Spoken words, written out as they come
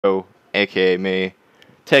Spyro, aka me.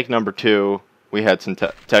 Take number 2. We had some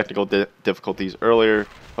technical difficulties earlier.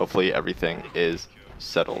 Hopefully everything is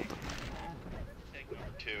settled. Take number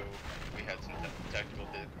 2. We had some technical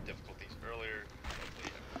difficulties earlier.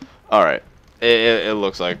 Alright. It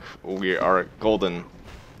looks like we are golden.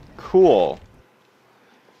 Cool.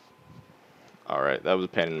 Alright, that was a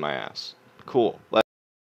pain in my ass. Cool.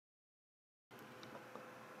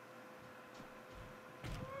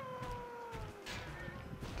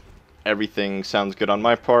 Everything sounds good on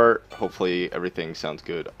my part. Hopefully everything sounds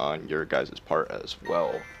good on your guys' part as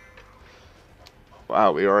well.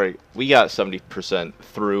 Wow, we got 70%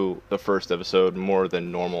 through the first episode, more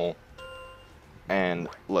than normal. And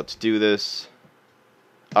let's do this.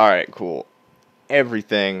 Alright, cool.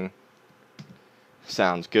 Everything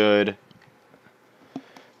sounds good.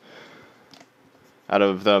 Out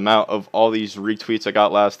of the amount of all these retweets I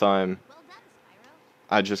got last time,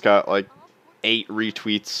 I just got like 8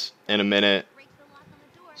 retweets in a minute.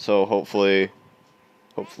 So hopefully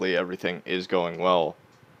everything is going well.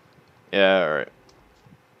 Yeah, alright.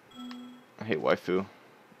 I hate waifu.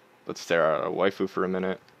 Let's stare at a waifu for a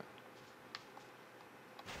minute.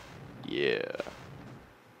 Yeah.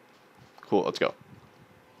 Cool, let's go.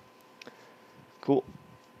 Cool.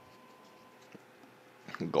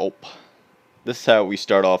 Gulp. This is how we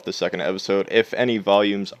start off the second episode. If any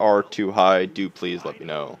volumes are too high, do please let me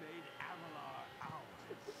know.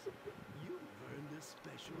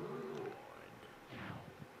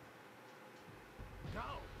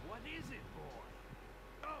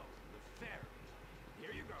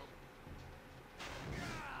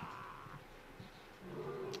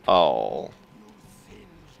 Oh.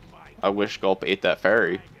 I wish Gulp ate that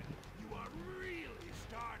fairy.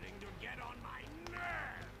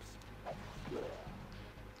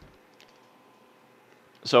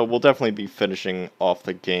 So we'll definitely be finishing off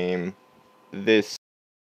the game this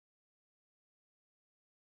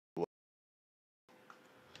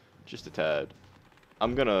just a tad.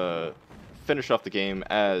 I'm gonna finish off the game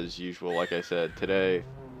as usual, like I said, today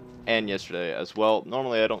and yesterday as well.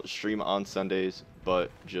 Normally I don't stream on Sundays,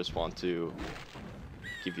 but just want to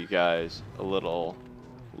give you guys a little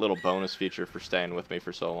bonus feature for staying with me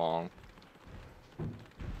for so long.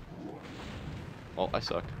 Well, I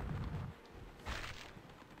suck.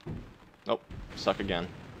 Nope, suck again.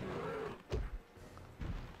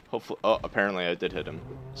 Hopefully, oh, apparently I did hit him.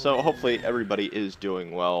 So hopefully everybody is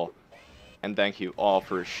doing well, and thank you all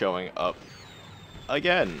for showing up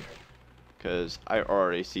again, because I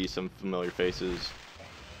already see some familiar faces.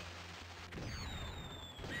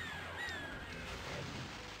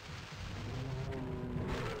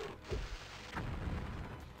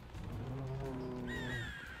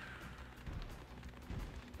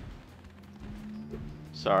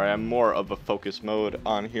 Sorry, I'm more of a focus mode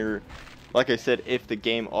on here. Like I said, if the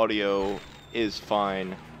game audio is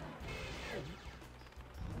fine.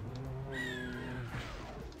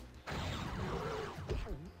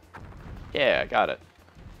 Yeah, I got it.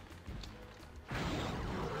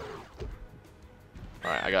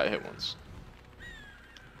 Alright, I got hit once.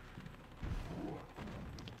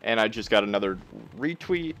 And I just got another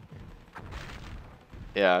retweet.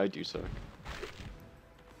 Yeah, I do suck.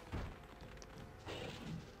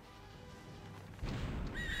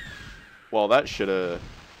 Well, that should've...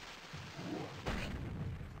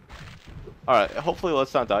 Alright, hopefully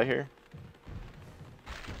let's not die here.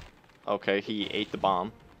 Okay, he ate the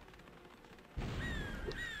bomb.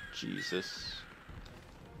 Jesus.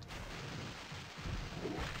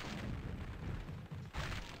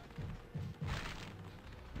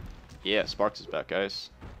 Yeah, Sparks is back, guys.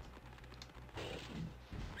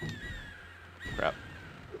 Crap.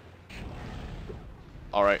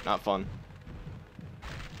 Alright, not fun.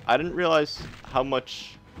 I didn't realize how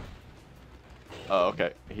much... Oh,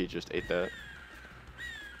 okay. He just ate that.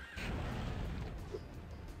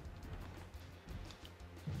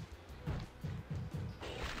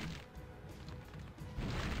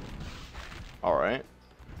 Alright.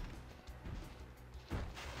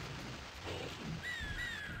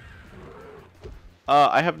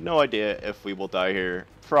 I have no idea if we will die here.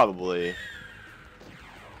 Probably.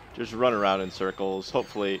 Just run around in circles,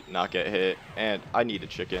 hopefully not get hit, and I need a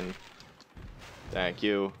chicken. Thank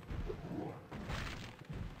you.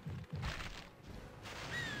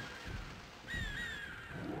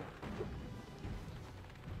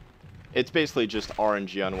 It's basically just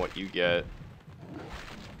RNG on what you get.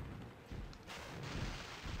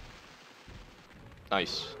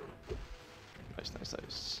 Nice. Nice, nice,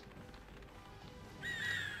 nice.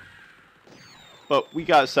 But we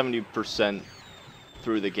got 70%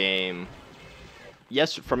 through the game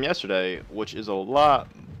from yesterday, which is a lot,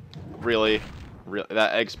 really. Really,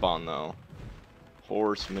 that egg spawn though.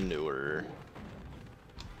 Horse manure.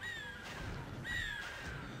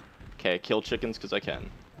 Okay, kill chickens because I can.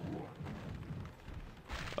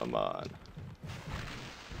 Come on.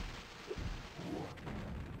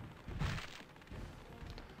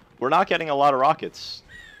 We're not getting a lot of rockets,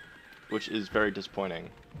 which is very disappointing.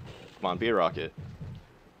 Come on, be a rocket.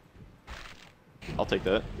 I'll take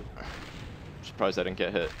that. Surprised I didn't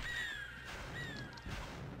get hit.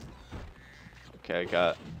 Okay,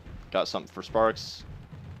 got something for Sparks.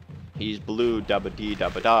 He's blue, dabba dee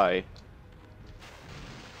dabba die.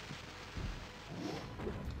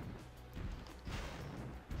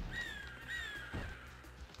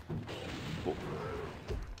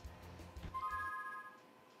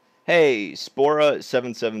 Hey,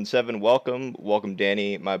 Spora777, welcome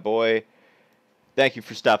Danny, my boy. Thank you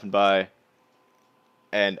for stopping by.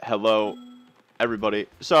 And hello, everybody.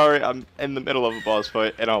 Sorry, I'm in the middle of a boss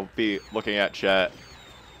fight, and I'll be looking at chat.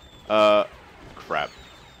 Crap.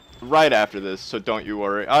 Right after this, so don't you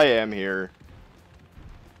worry. I am here.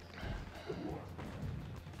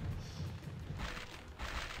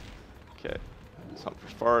 Okay, something for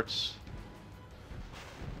Sparks.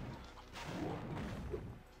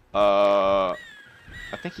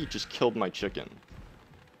 I think he just killed my chicken.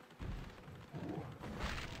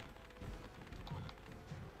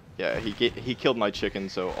 Yeah, he killed my chicken,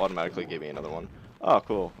 so automatically gave me another one. Oh,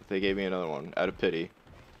 cool. They gave me another one out of pity.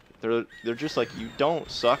 They're just like, you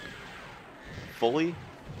don't suck fully,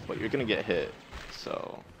 but you're gonna get hit.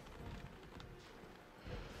 So,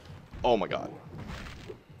 oh my god.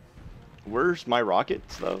 Where's my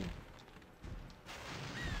rockets though?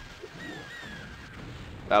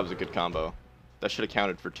 That was a good combo. That should have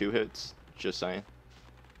counted for 2 hits. Just saying.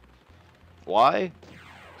 Why?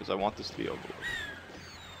 Because I want this to be over with.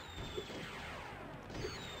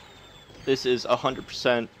 This is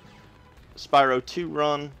 100% Spyro 2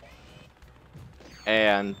 run.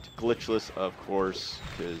 And glitchless, of course,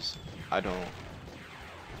 because I don't...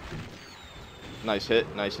 Nice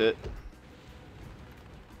hit, nice hit.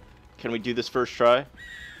 Can we do this first try?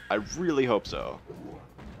 I really hope so.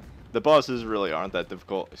 The bosses really aren't that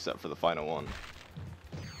difficult, except for the final one.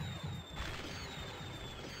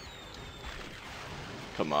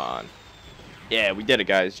 Come on. Yeah, we did it,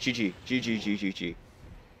 guys. GG. GG, GG.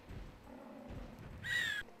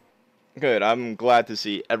 Good, I'm glad to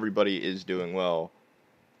see everybody is doing well.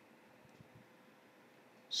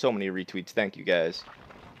 So many retweets, thank you guys.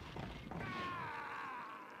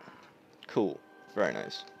 Cool, very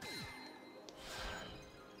nice.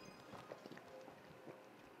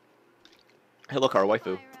 Hey, look, our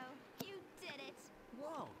waifu. Spyro, you did it.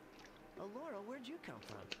 Whoa, Alora, where'd you come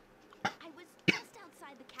from? I was just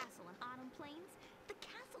outside the castle in Autumn Plains. The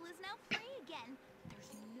castle is now free again.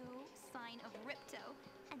 There's no sign of Ripto.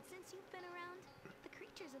 And since you've been around, the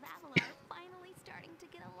creatures of Avalar are finally starting to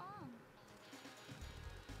get along.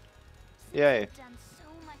 Since Yay. you've done so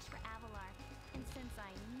much for Avalar, and since I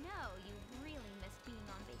know you really missed being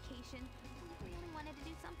on vacation, we really wanted to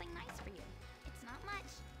do something nice for you. It's not much,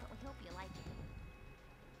 but we hope you like it.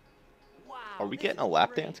 Wow. Are we this getting a is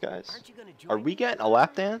lap great. dance, guys? Aren't you gonna join Are we me? getting a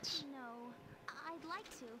lap dance? No, I'd like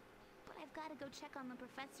to, but I've got to go check on the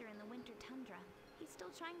professor in the winter tundra. He's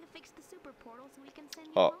still trying to fix the super portal so we can send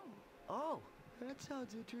you home. Oh, that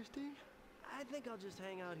sounds interesting. I think I'll just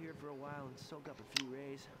hang out here for a while and soak up a few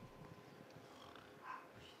rays.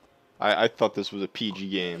 I thought this was a PG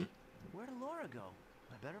game. Where'd Alora go?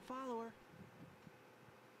 I better follow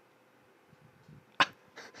her.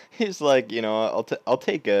 He's like, you know, I'll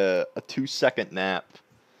take a 2-second nap.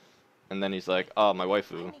 And then he's like, oh, my waifu.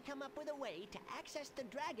 Finally come up with a way to access the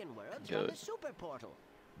dragon worlds from the super portal.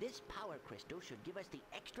 This power crystal should give us the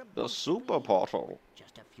extra The boost super we need. portal.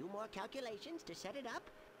 Just a few more calculations to set it up.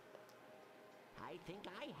 I think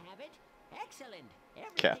I have it. Excellent.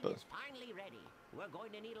 Everything Kappa. is finally ready. We're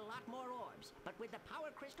going to need a lot more orbs, but with the power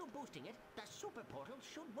crystal boosting it, the super portal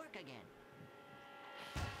should work again.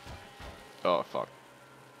 Oh, fuck.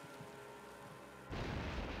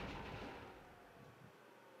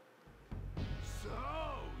 So,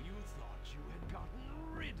 you thought you had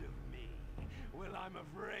gotten rid of me? Well, I'm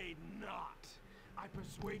afraid not. I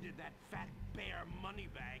persuaded that fat bear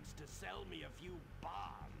Moneybags to sell me a few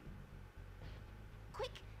bombs.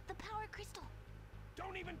 Quick, the power crystal.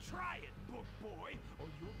 Don't even try it, book boy, or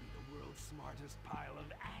you'll be the world's smartest pile of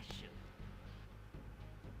ashes.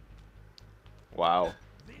 Wow.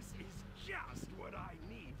 This is just what I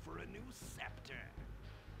need for a new scepter.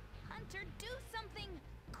 Hunter, do something!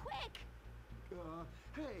 Quick!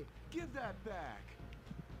 Hey, give that back.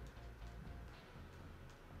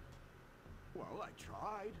 Well, I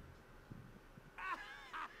tried.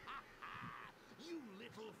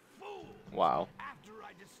 Wow. After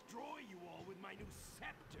I destroy you all with my new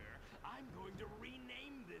scepter, I'm going to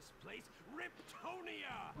rename this place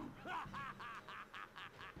Riptonia!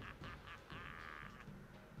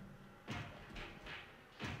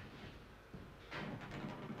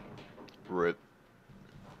 Rip.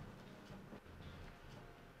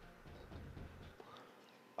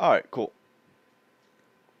 Alright, cool.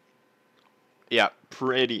 Yeah,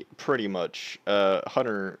 pretty much.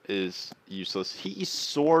 Hunter is useless. He's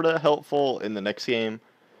sorta helpful in the next game.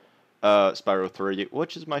 Spyro 3,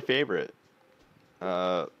 which is my favorite.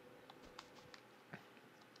 Uh,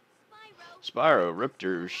 Spyro,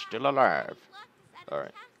 Ripto's still alive.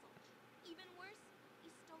 Alright. Even worse,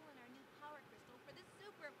 he's stolen our new power crystal for the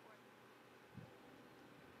super portal.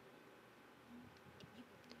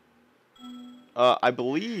 I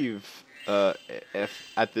believe,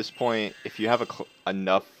 if at this point, if you have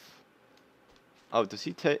enough... Oh, does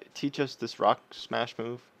he teach us this rock smash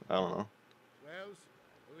move? I don't know. Well,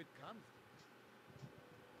 it comes.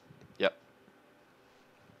 Yep.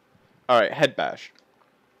 Alright, head bash.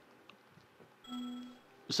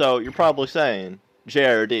 So, you're probably saying,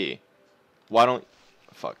 JRD, why don't...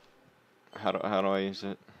 Fuck. How do I use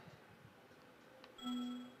it?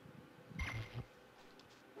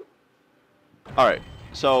 Alright,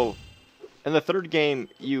 so, in the third game,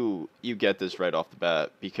 you get this right off the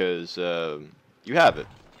bat, because, you have it.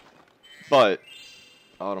 But,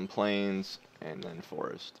 Autumn Plains, and then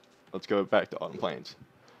Forest. Let's go back to Autumn Plains.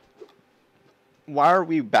 Why are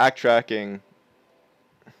we backtracking?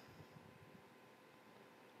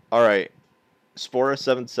 Alright, Spora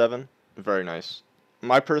 7-7, very nice.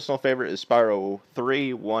 My personal favorite is Spyro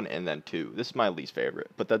 3, 1, and then 2. This is my least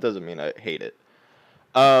favorite, but that doesn't mean I hate it.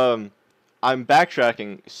 I'm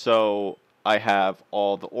backtracking so I have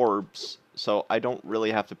all the orbs, so I don't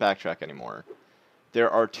really have to backtrack anymore. There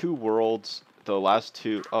are 2 worlds, the last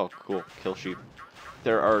 2... Oh, cool, kill sheep.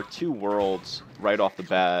 There are 2 worlds right off the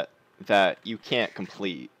bat that you can't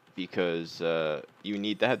complete because you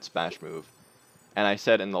need the head smash move. And I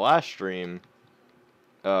said in the last stream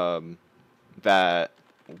that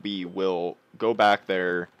we will go back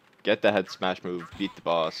there, get the head smash move, beat the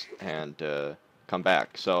boss, and come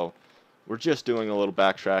back. So we're just doing a little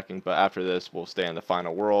backtracking, but after this we'll stay in the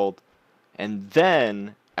final world. And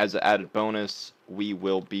then, as an added bonus, we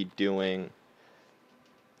will be doing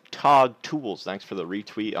Tog Tools. Thanks for the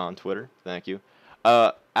retweet on Twitter. Thank you.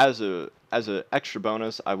 As a extra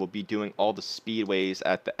bonus, I will be doing all the speedways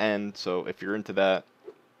at the end. So if you're into that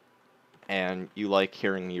and you like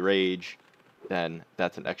hearing me rage, then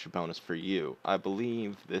that's an extra bonus for you. I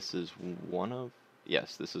believe this is one of...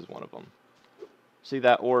 Yes, this is one of them. See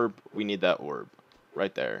that orb? We need that orb.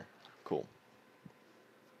 Right there. Cool.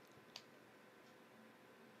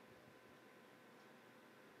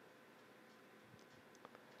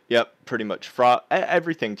 Yep, pretty much.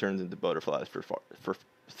 Everything turns into butterflies for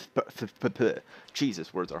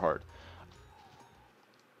Jesus, words are hard.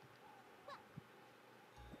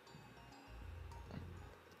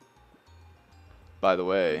 By the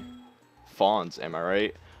way, fawns, am I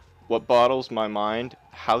right? What boggles my mind?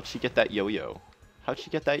 How'd she get that yo-yo? How'd she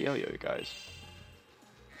get that yo-yo, you guys?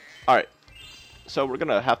 Alright, so we're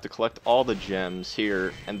gonna have to collect all the gems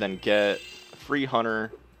here, and then get a free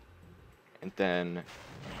hunter, and then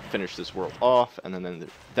finish this world off, and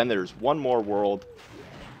then there's one more world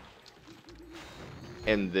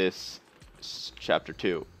in this chapter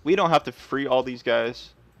 2. We don't have to free all these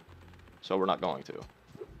guys, so we're not going to,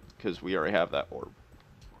 because we already have that orb.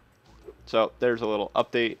 So there's a little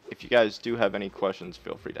update. If you guys do have any questions,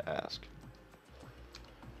 feel free to ask.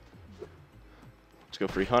 Let's go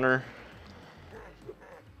free hunter.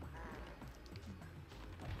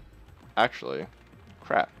 Actually,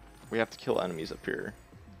 crap. We have to kill enemies up here.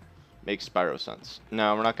 Makes Spyro sense.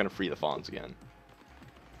 No, we're not going to free the fawns again.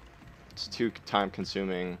 It's too time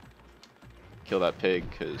consuming. Kill that pig,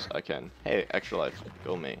 because I can. Hey, extra life.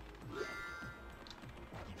 Go me.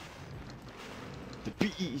 The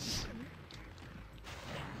bees!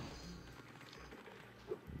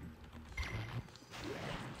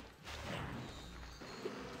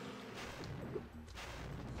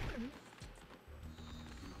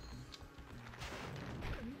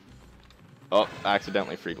 Oh,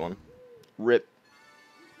 accidentally freed one. Rip.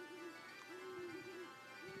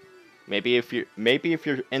 Maybe if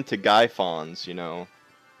you're into Guy Fawns, you know.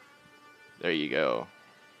 There you go.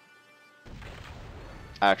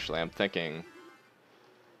 Actually, I'm thinking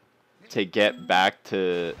to get back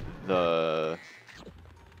to the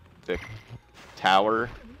tower,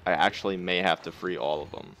 I actually may have to free all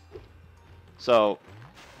of them. So,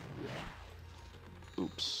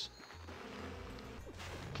 oops.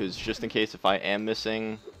 Because just in case if I am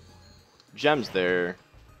missing Gem's there.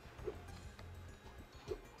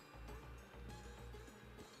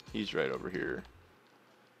 He's right over here.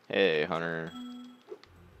 Hey, Hunter.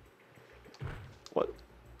 What?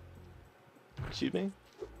 Excuse me?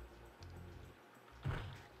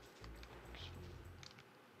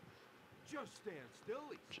 Just stand still.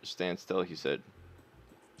 Just stand still, he said.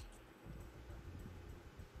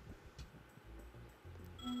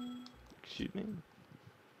 Excuse me?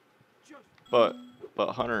 Just But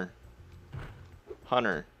Hunter.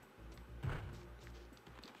 Hunter.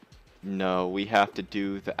 No, we have to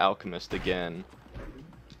do the alchemist again.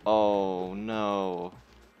 Oh, no.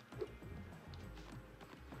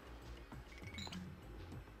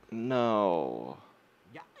 No.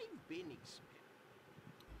 Yeah, I've been expecting.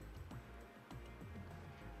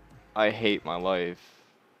 I hate my life.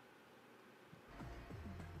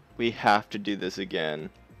 We have to do this again.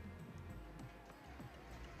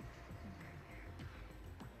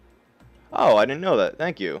 Oh, I didn't know that.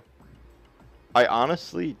 Thank you. I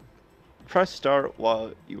honestly press start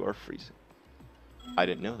while you are freezing. I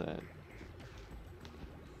didn't know that.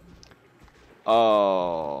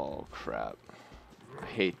 Oh, crap. I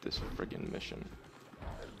hate this friggin' mission.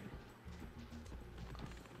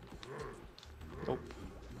 Nope.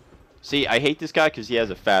 See, I hate this guy because he has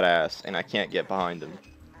a fat ass and I can't get behind him.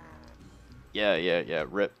 Yeah.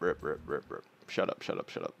 Rip. Shut up. Shut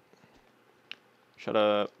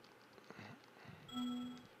up.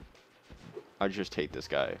 I just hate this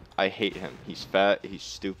guy. I hate him. He's fat, he's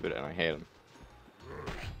stupid, and I hate him.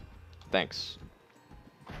 Thanks.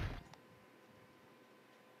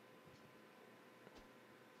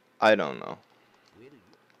 I don't know.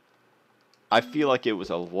 I feel like it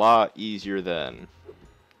was a lot easier then.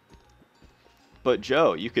 But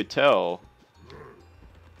Joe, you could tell.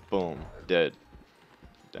 Boom. Dead.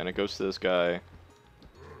 Then it goes to this guy.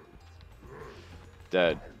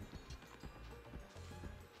 Dead.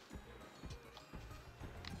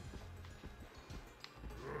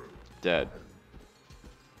 Dead.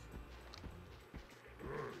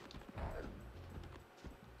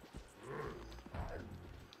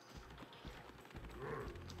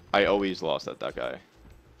 I always lost at that guy.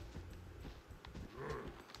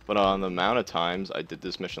 But on the amount of times I did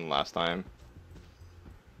this mission last time.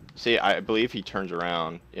 See, I believe he turns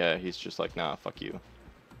around. Yeah, he's just like, nah, fuck you.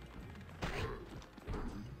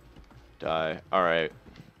 Die. Alright.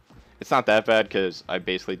 It's not that bad because I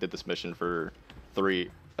basically did this mission for 40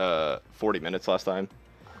 minutes last time.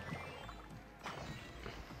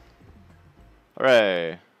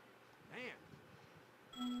 Hooray.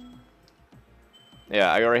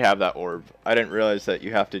 Yeah, I already have that orb. I didn't realize that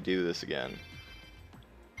you have to do this again.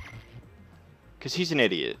 Because he's an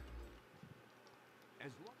idiot.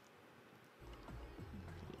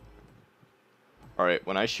 Alright,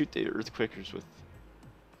 when I shoot the earthquakers with...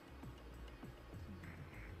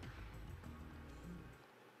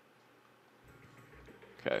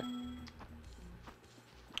 Okay.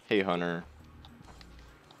 Hey, Hunter.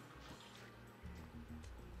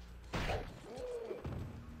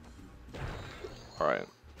 Alright.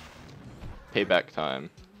 Payback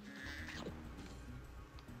time.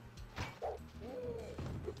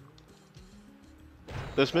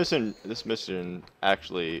 This mission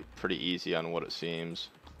actually pretty easy on what it seems.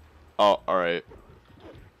 Oh, alright.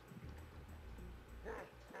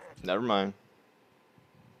 Never mind.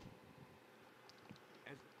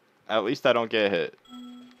 At least I don't get hit.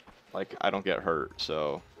 Like, I don't get hurt,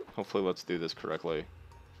 so hopefully let's do this correctly.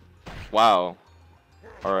 Wow.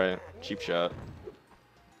 Alright, cheap shot.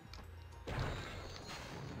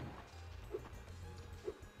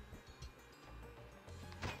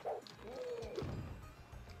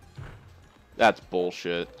 That's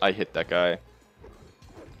bullshit. I hit that guy.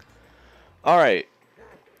 Alright.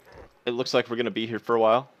 It looks like we're gonna be here for a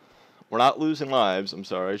while. We're not losing lives, I'm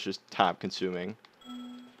sorry, it's just time consuming.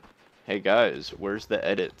 Hey guys, where's the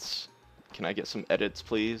edits? Can I get some edits,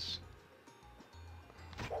 please?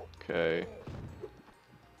 Okay.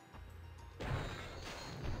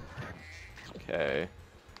 Okay.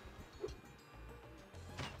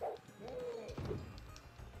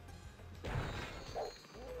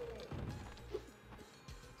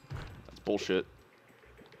 That's bullshit.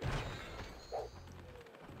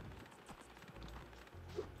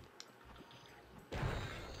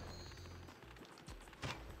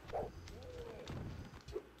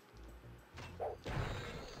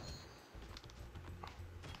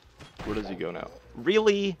 Where does he go now?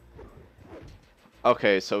 Really?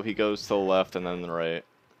 Okay, so he goes to the left and then the right.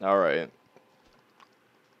 Alright.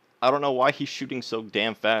 I don't know why he's shooting so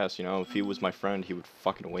damn fast, you know? If he was my friend, he would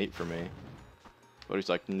fucking wait for me. But he's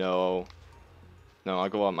like, no. No, I'll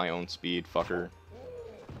go at my own speed, fucker.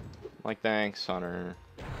 Like, thanks, Hunter.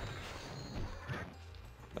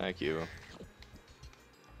 Thank you.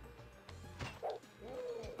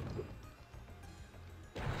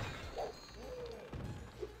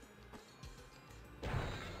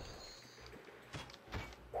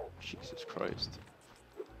 Jesus Christ.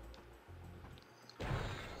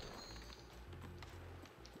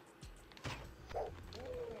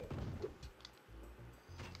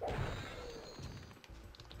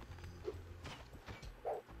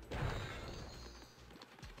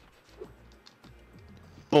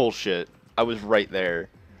 Bullshit. I was right there.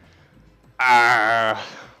 Ah.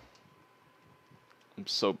 I'm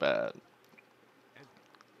so bad.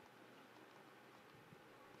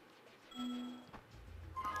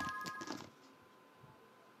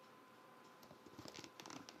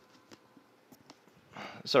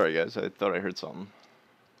 Sorry guys, I thought I heard something.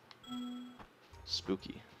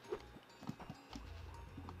 Spooky.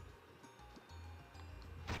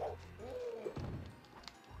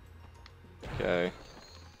 Okay.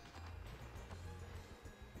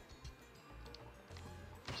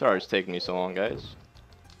 Sorry it's taking me so long, guys.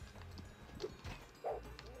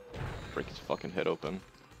 Break his fucking head open.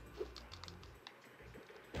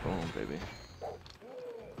 Boom, baby.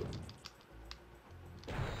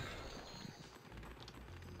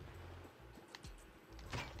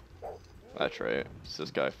 That's right. It's this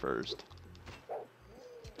guy first.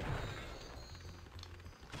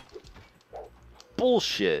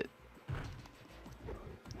 Bullshit.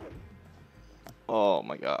 Oh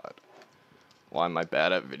my god. Why am I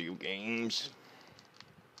bad at video games?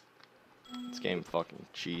 This game fucking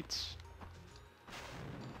cheats.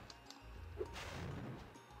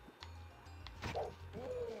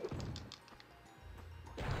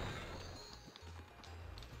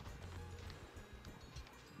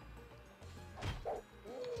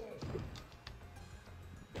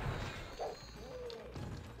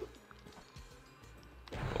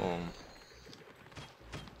 Boom.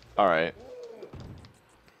 Alright.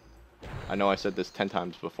 I know I said this 10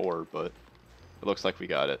 times before, but it looks like we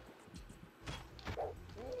got it.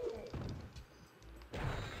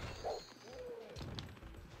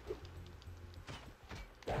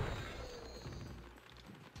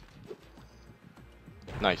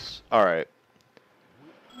 Nice. Alright.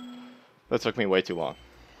 That took me way too long.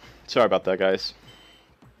 Sorry about that, guys.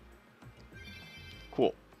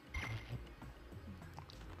 Cool.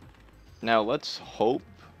 Now let's hope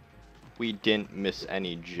we didn't miss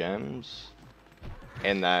any gems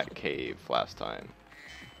in that cave last time.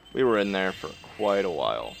 We were in there for quite a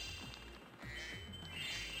while.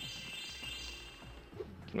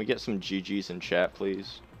 Can we get some GGs in chat,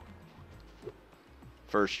 please?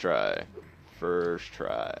 First try. First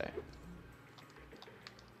try.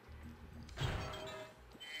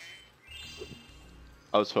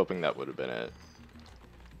 I was hoping that would have been it.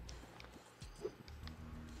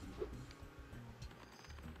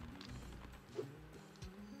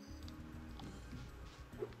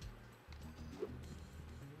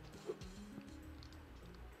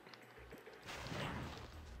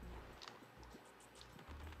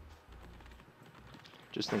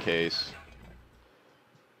 Just in case.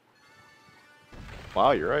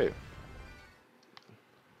 Wow, you're right.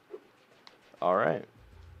 Alright.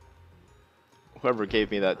 Whoever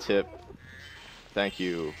gave me that tip, thank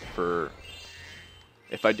you for...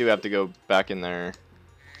 If I do have to go back in there...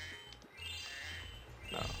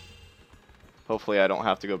 No. Hopefully I don't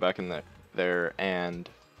have to go back in there and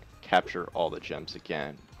capture all the gems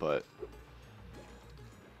again, but...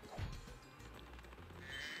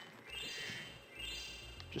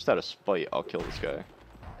 Just out of spite, I'll kill this guy.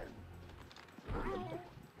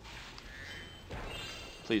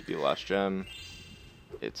 Please be the last gem.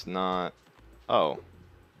 It's not. Oh.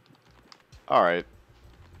 Alright.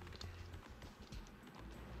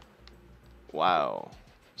 Wow.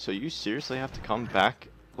 So you seriously have to come back,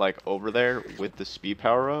 like, over there with the speed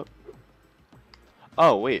power up?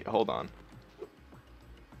 Oh, wait, hold on.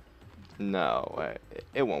 No,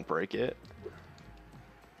 it won't break it.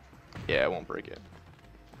 Yeah, it won't break it.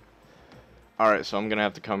 Alright, so I'm gonna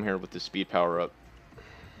have to come here with the speed power up.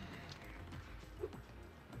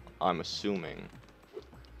 I'm assuming.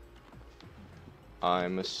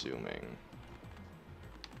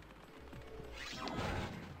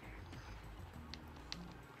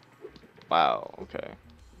 Wow, okay.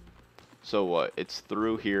 So what? It's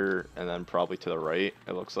through here and then probably to the right,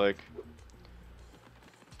 it looks like.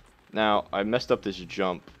 Now, I messed up this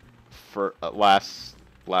jump for last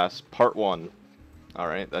part 1.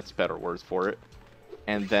 Alright, that's better words for it.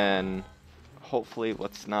 And then, hopefully,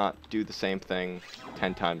 let's not do the same thing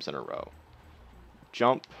 10 times in a row.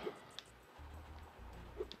 Jump.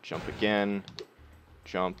 Jump again.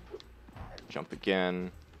 Jump. Jump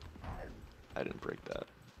again. I didn't break that.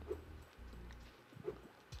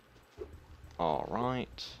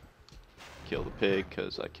 Alright. Kill the pig,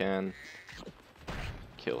 because I can.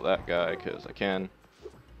 Kill that guy, because I can.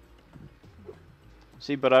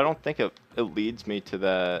 See, but I don't think it leads me to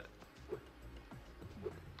that.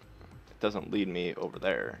 It doesn't lead me over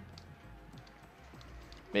there.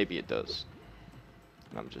 Maybe it does.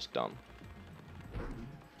 And I'm just dumb.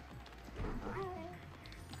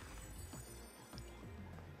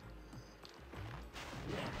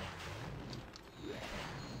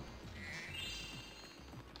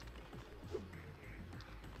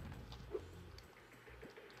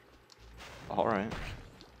 Alright.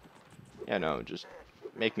 Yeah, no, just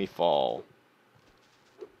make me fall.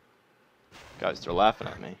 Guys, they're laughing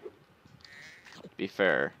at me. Be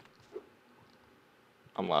fair.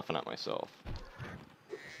 I'm laughing at myself.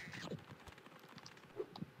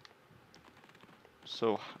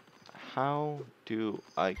 So, how do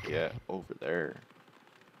I get over there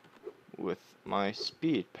with my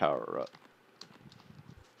speed power up?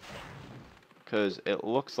 Because it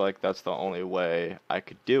looks like that's the only way I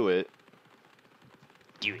could do it.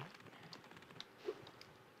 Do it.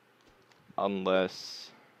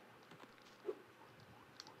 Unless...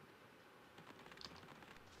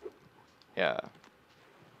 yeah.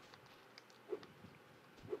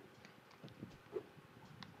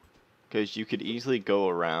 Because you could easily go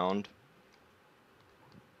around,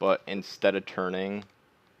 but instead of turning,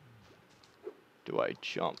 do I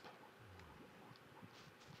jump?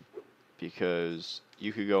 Because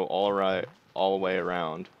you could go all the way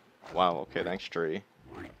around. Wow, okay, thanks, tree.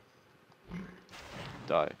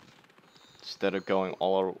 Die. Instead of going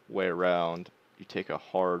all the way around, you take a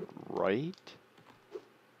hard right?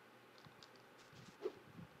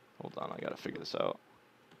 Hold on, I gotta figure this out.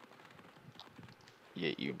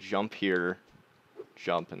 Yeah, you jump here,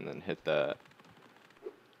 jump, and then hit that.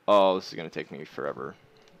 Oh, this is gonna take me forever.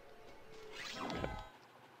 Okay.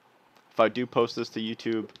 If I do post this to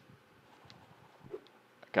YouTube,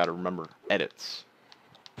 I gotta remember edits.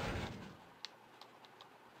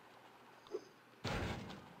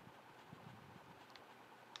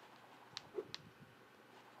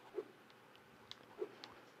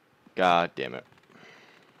 God damn it.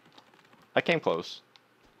 I came close.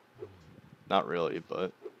 Not really,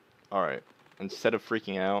 but alright. Instead of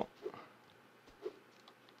freaking out,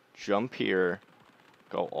 jump here,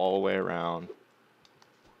 go all the way around,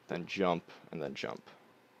 then jump, and then jump.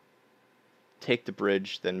 Take the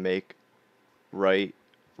bridge, then make right.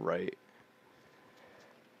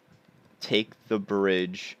 Take the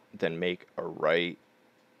bridge, then make a right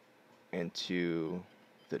into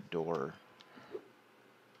the door.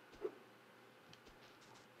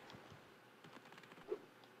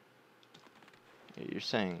 Yeah, you're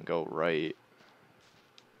saying go right.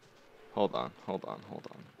 Hold on.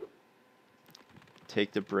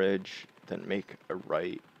 Take the bridge, then make a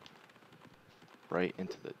right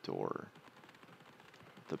into the door.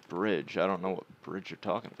 The bridge, I don't know what bridge you're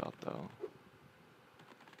talking about though.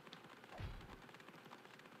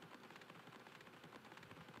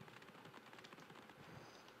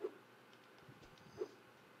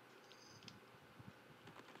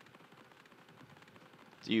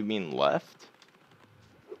 Do you mean left?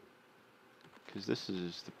 Because this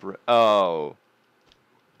is the bridge. Oh.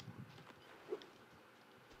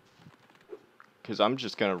 Because I'm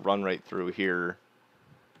just going to run right through here,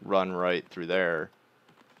 run right through there,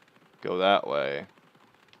 go that way,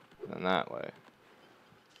 and that way.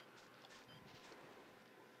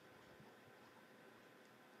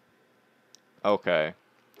 Okay.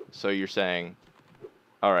 So you're saying,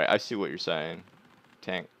 alright, I see what you're saying.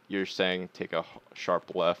 You're saying take a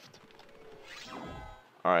sharp left.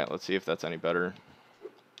 Alright, let's see if that's any better.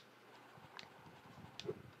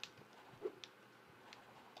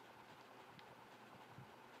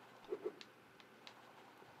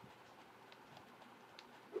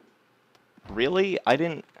 Really? I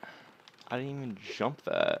didn't even jump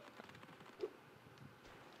that.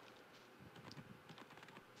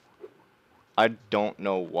 I don't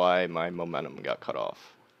know why my momentum got cut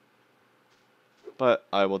off. But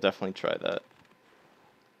I will definitely try that.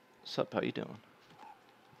 What's up? How you doing?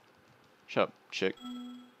 Shut up, chick.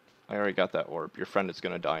 I already got that orb. Your friend is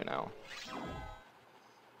gonna die now.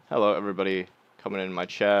 Hello, everybody coming in my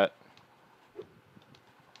chat.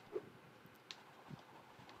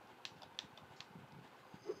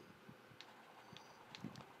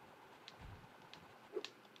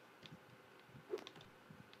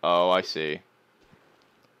 Oh, I see.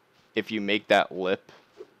 If you make that lip...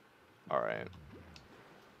 Alright.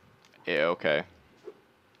 Yeah, okay.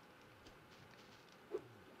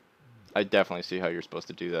 I definitely see how you're supposed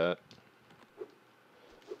to do that.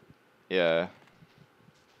 Yeah.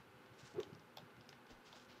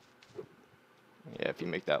 Yeah, if you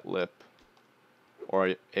make that lip.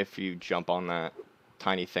 Or if you jump on that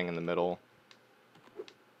tiny thing in the middle.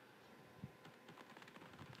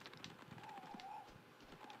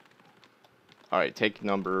 Alright, take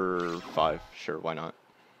number 5. Sure, why not?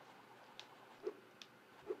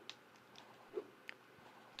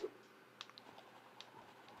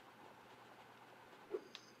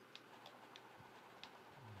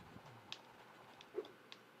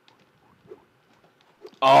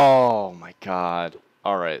 Oh my god.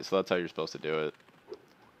 Alright, so that's how you're supposed to do it.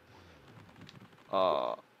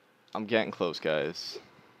 I'm getting close, guys.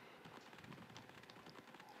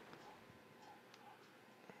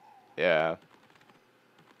 Yeah.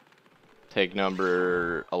 Take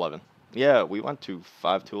number 11. Yeah, we went to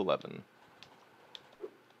 5 to 11.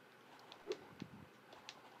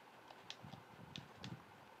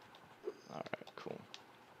 Alright, cool.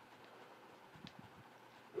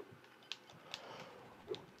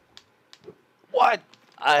 What?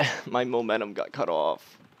 My momentum got cut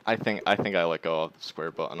off. I think I let go of the square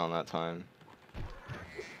button on that time.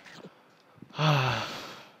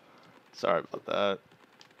 Sorry about that.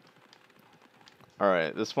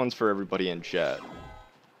 Alright, this one's for everybody in chat.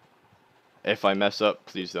 If I mess up,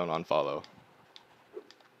 please don't unfollow.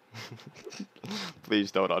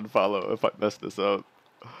 Please don't unfollow if I mess this up.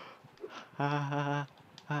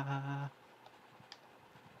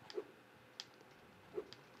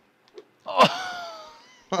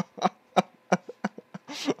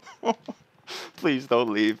 Please don't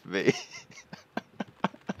leave me.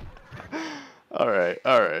 Alright,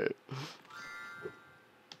 alright.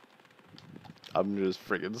 I'm just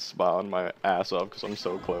freaking smiling my ass off because I'm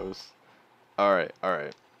so close. Alright,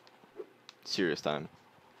 alright. Serious time.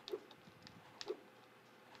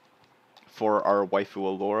 For our waifu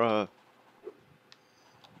Alora.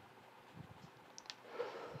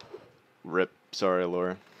 Rip. Sorry,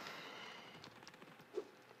 Alora.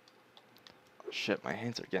 Shit, my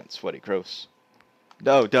hands are getting sweaty. Gross.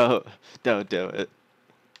 No, don't do it.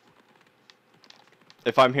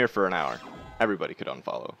 If I'm here for an hour, everybody could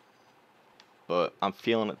unfollow. But I'm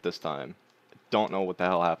feeling it this time. Don't know what the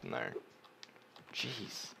hell happened there.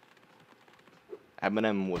 Jeez.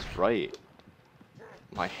 Eminem was right.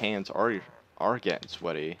 My hands are getting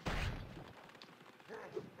sweaty.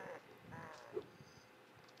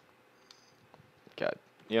 God.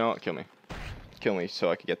 You know what? Kill me. Kill me so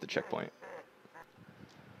I could get the checkpoint.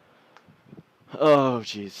 Oh,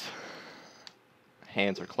 jeez.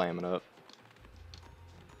 Hands are clamming up.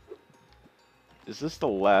 Is this the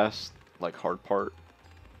last, like, hard part?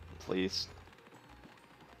 Please.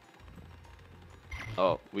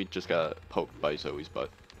 Oh, we just got poked by Zoe's butt.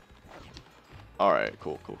 Alright,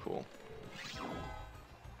 cool, cool, cool.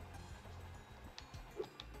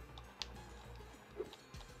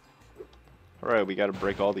 Alright, we gotta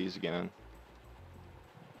break all these again.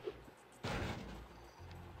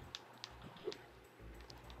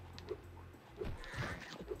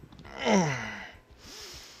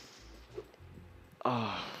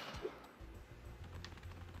 Oh.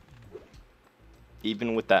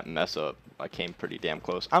 Even with that mess up, I came pretty damn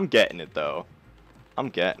close. I'm getting it, though. I'm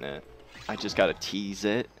getting it. I just gotta tease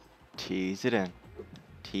it. Tease it in.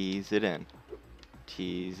 Tease it in.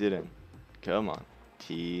 Tease it in. Come on.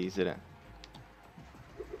 Tease it in.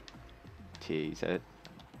 Tease it.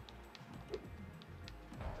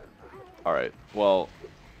 Alright, well,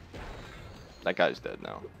 that guy's dead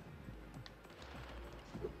now.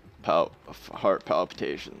 Heart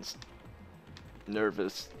palpitations.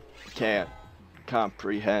 Nervous. Can't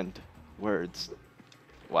comprehend words.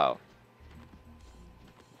 Wow.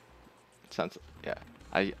 Sounds, yeah.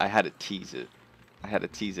 I had to tease it. I had to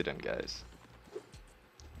tease it in, guys.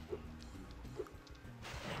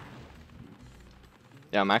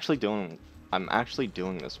 Yeah, I'm actually doing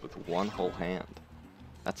this with one whole hand.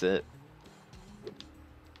 That's it.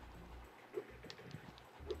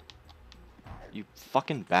 You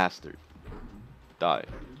fucking bastard. Die.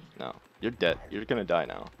 No. You're dead. You're gonna die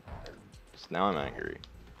now. Just now I'm angry.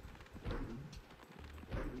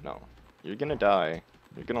 No. You're gonna die.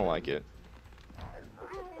 You're gonna like it.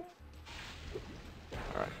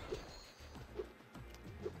 Alright.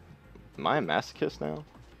 Am I a masochist now?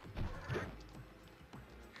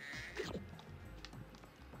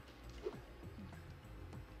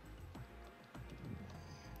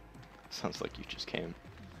 Sounds like you just came.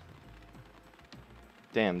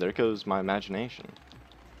 Damn, there goes my imagination.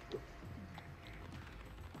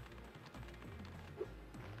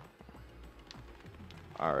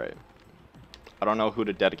 Alright. I don't know who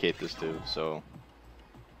to dedicate this to, so...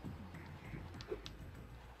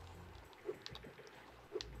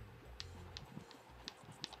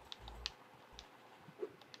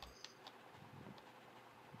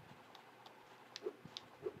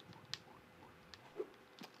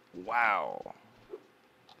 Wow.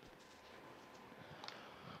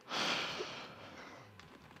 I'm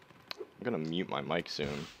gonna mute my mic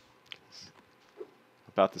soon.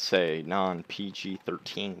 About to say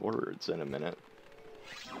non-PG-13 words in a minute.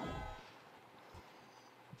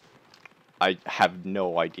 I have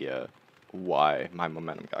no idea why my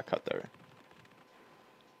momentum got cut there.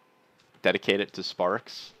 Dedicate it to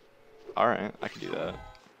Sparks? Alright, I could do that.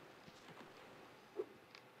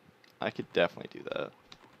 I could definitely do that.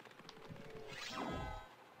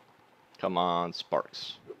 Come on,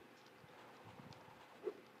 Sparks.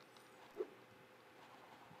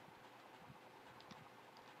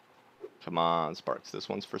 Come on, Sparks. This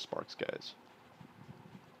one's for Sparks, guys.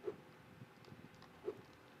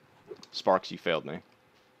 Sparks, you failed me.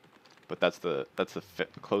 But that's the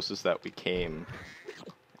closest that we came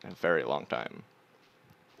in a very long time.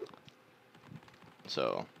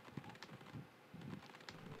 So,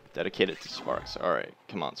 dedicate it to Sparks. Alright,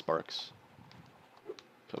 come on, Sparks.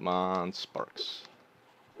 Come on, Sparks.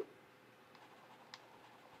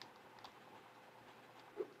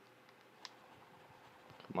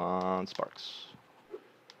 Come on, Sparks.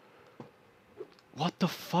 What the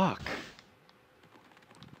fuck?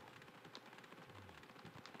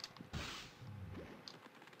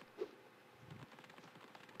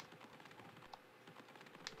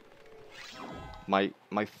 My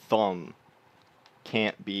thumb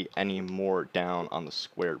can't be any more down on the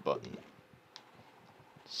square button.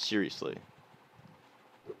 Seriously.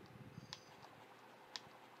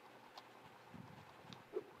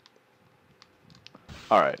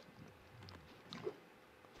 Alright.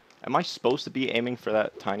 Am I supposed to be aiming for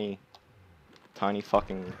that tiny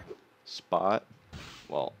fucking spot?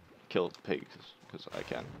 Well, kill pigs, because I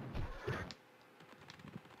can.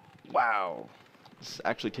 Wow. This is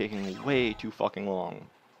actually taking way too fucking long.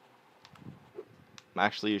 I'm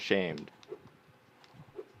actually ashamed.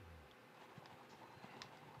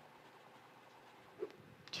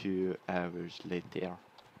 Two hours later.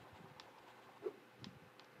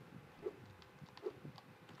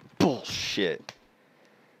 Bullshit.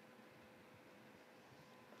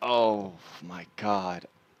 Oh my god.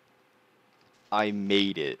 I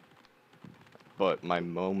made it. But my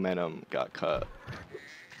momentum got cut.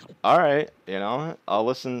 Alright, you know, I'll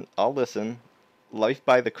listen. Life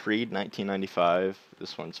by the Creed, 1995.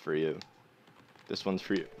 This one's for you. This one's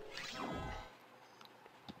for you.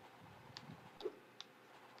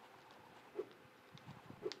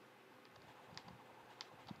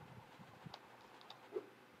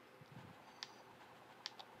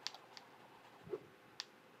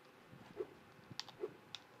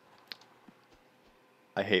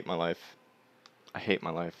 I hate my life. I hate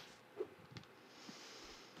my life.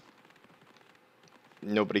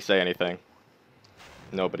 Nobody say anything.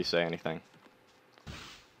 Nobody say anything.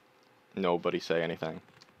 Nobody say anything.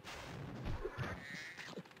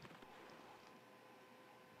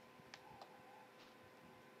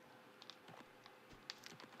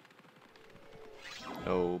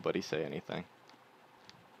 Nobody say anything.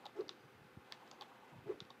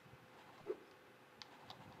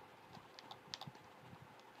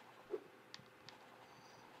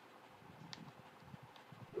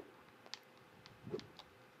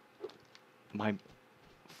 My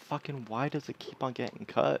fucking, why does it keep on getting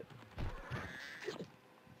cut?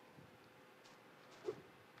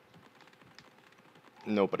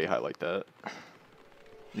 Nobody highlight that.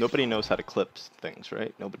 Nobody knows how to clip things,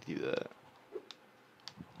 right? Nobody do that.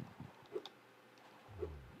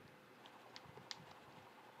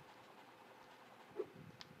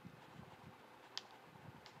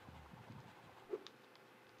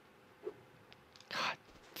 God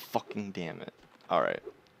fucking damn it. Alright.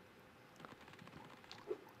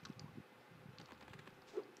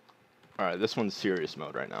 Alright, this one's serious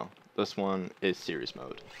mode right now. This one is serious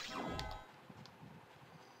mode.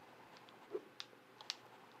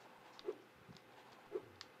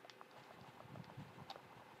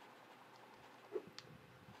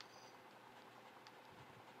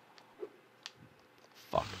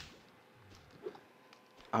 Fuck.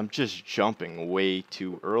 I'm just jumping way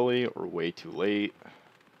too early or way too late.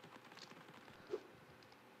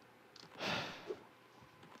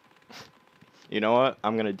 You know what?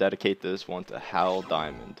 I'm gonna dedicate this one to Hal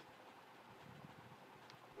Dimond.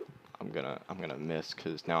 I'm gonna miss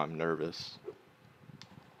because now I'm nervous.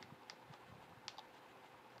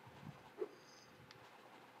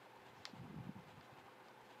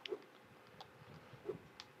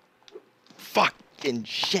 Fucking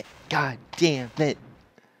shit! God damn it!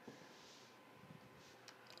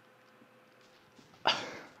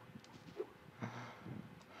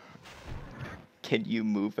 Can you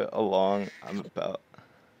move it along? I'm about...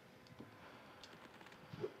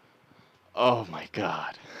 Oh my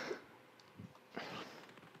god.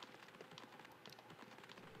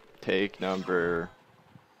 Take number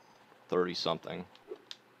 30 something.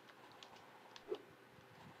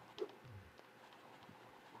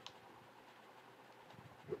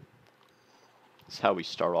 This is how we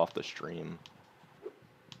start off the stream.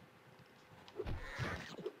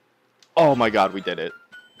 Oh my god, we did it.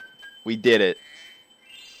 We did it.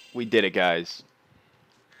 We did it, guys.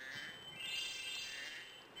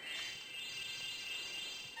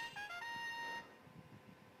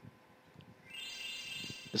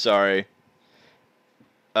 Sorry.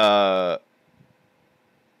 Yeah,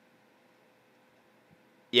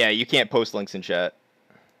 you can't post links in chat.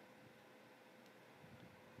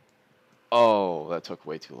 Oh, that took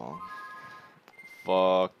way too long.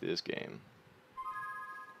 Fuck this game.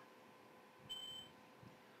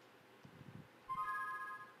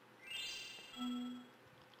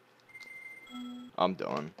 I'm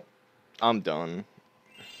done. I'm done.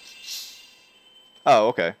 Oh,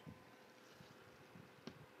 okay.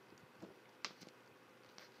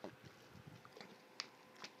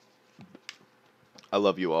 I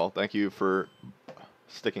love you all. Thank you for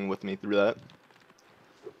sticking with me through that.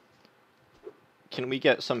 Can we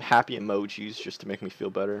get some happy emojis just to make me feel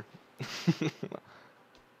better?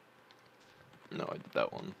 No, I did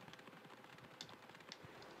that one.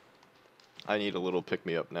 I need a little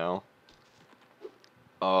pick-me-up now.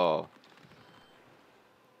 Oh.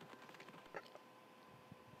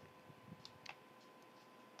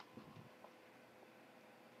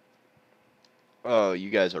 Oh, you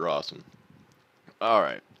guys are awesome.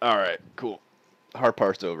 Alright, cool. Hard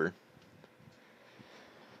part's over.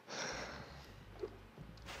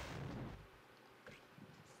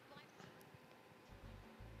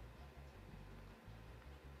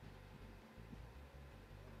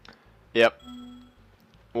 Yep.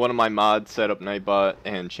 One of my mods set up Nightbot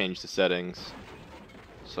and changed the settings.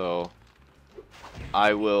 So,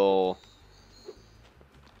 I will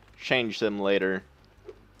change them later.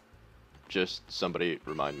 Just somebody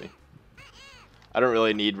remind me. I don't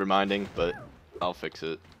really need reminding, but I'll fix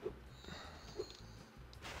it.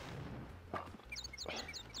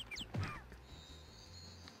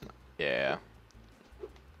 Yeah.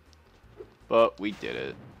 But we did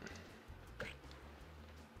it.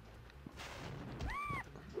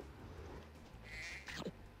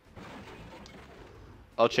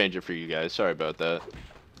 I'll change it for you guys. Sorry about that.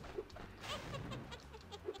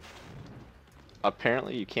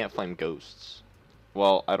 Apparently you can't flame ghosts.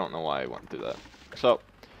 Well, I don't know why I went through that. So,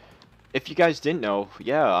 if you guys didn't know,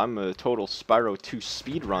 yeah, I'm a total Spyro 2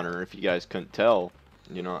 speedrunner, if you guys couldn't tell.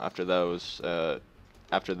 You know, after those,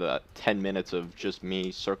 after the 10 minutes of just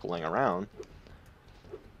me circling around.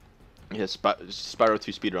 Yeah, Spyro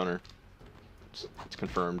 2 speedrunner. It's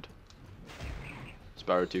confirmed.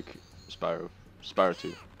 Spyro 2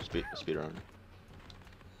 speedrunner.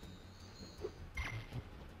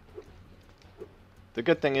 The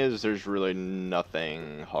good thing is there's really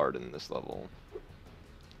nothing hard in this level.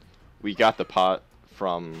 We got the pot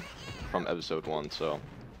from episode 1, so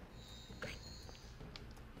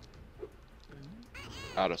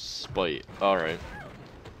out of spite. Alright.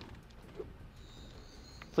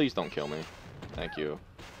 Please don't kill me. Thank you.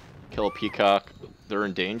 Kill a peacock. They're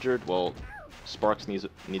endangered? Well, Sparks needs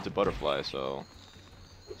a butterfly, so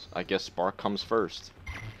I guess Spark comes first.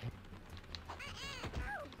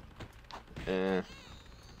 Eh.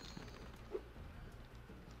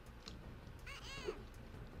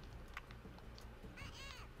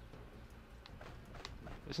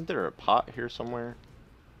 Isn't there a pot here somewhere?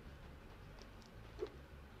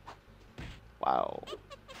 Wow.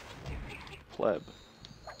 Pleb.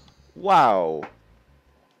 Wow.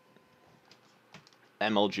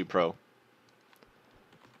 MLG Pro.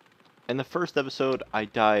 In the first episode, I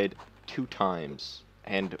died 2 times,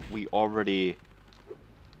 and I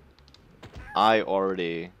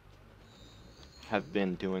already have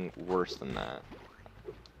been doing worse than that.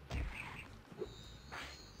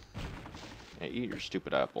 Yeah, eat your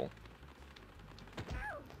stupid apple.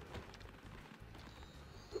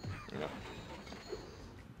 Yeah.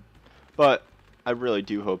 But I really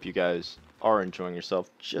do hope you guys are enjoying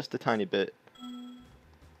yourself just a tiny bit.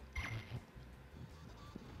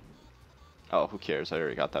 Oh, who cares? I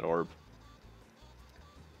already got that orb.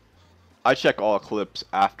 I check all clips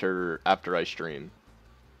after I stream.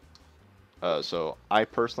 So I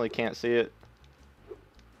personally can't see it.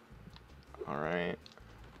 All right.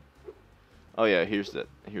 Oh yeah, here's that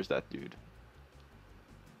dude.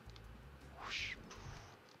 Whoosh.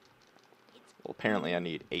 Well, apparently I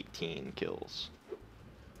need 18 kills.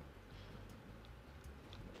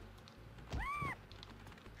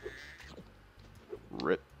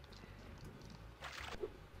 Rip.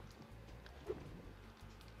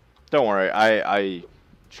 Don't worry, I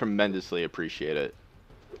tremendously appreciate it.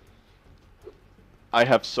 I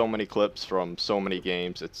have so many clips from so many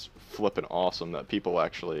games. It's flippin' awesome that people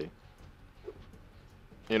actually,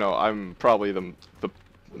 you know, I'm probably the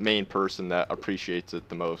main person that appreciates it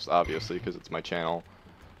the most, obviously, because it's my channel.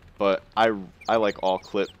 But I like all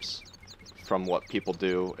clips from what people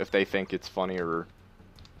do. If they think it's funny or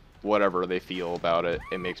whatever they feel about it,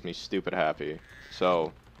 it makes me stupid happy.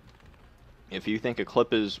 So, if you think a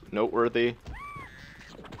clip is noteworthy,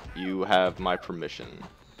 you have my permission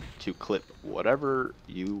to clip whatever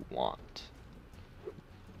you want.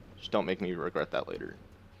 Just don't make me regret that later.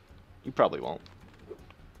 You probably won't.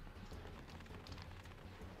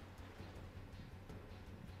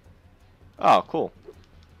 Oh, cool.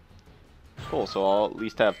 Cool, so I'll at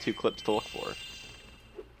least have 2 clips to look for.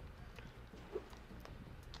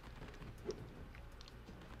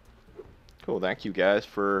 Cool, thank you guys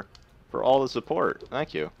for all the support.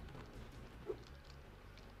 Thank you.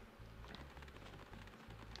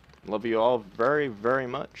 Love you all very, very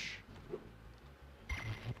much.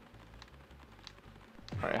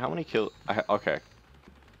 Alright, how many kills? Okay.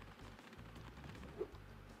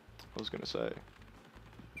 I was gonna say.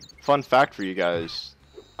 Fun fact for you guys.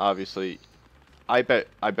 Obviously, I bet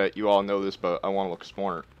you all know this, but I want to look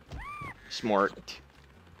smart.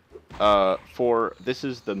 This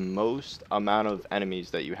is the most amount of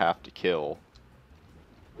enemies that you have to kill.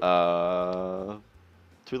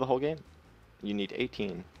 Through the whole game. You need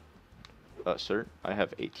 18. Sir, I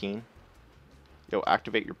have 18. Yo,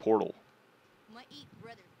 activate your portal. Might eat,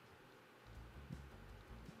 brother.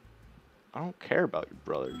 I don't care about your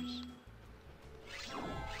brothers.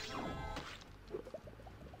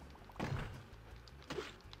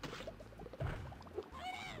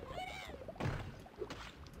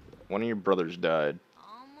 One of your brothers died.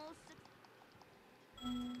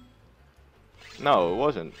 No, it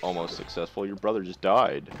wasn't almost successful. Your brother just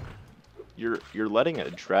died. You're letting a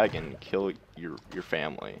dragon kill your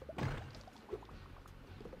family.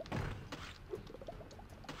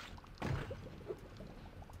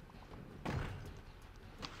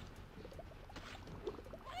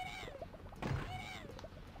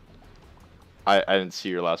 I didn't see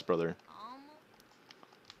your last brother.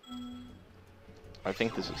 I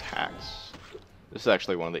think this is hacks. This is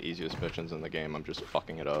actually one of the easiest missions in the game. I'm just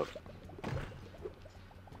fucking it up.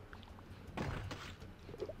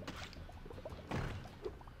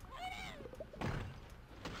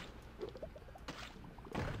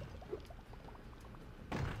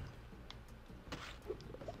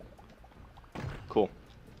 Cool.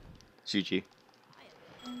 GG.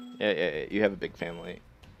 Yeah, you have a big family.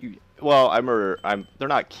 Well, they're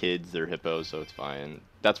not kids, they're hippos, so it's fine.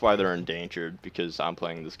 That's why they're endangered, because I'm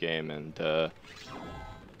playing this game and they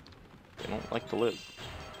don't like to live.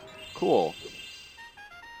 Cool.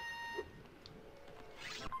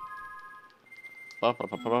 Ba, ba,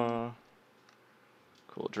 ba, ba, ba.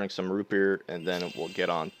 Cool, drink some root beer, and then we'll get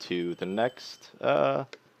on to the next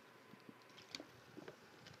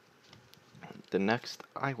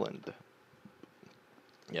island.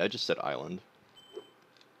 Yeah, I just said island.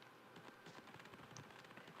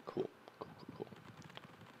 Cool.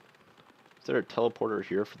 Is there a teleporter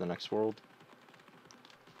here for the next world?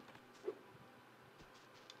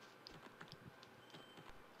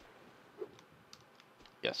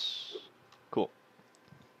 Yes. Cool.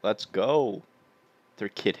 Let's go. They're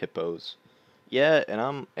kid hippos. Yeah, and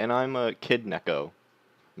I'm a kid Neko.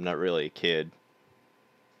 I'm not really a kid.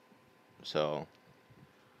 So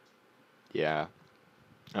yeah.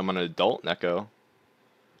 I'm an adult Neko.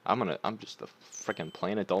 I'm just a freaking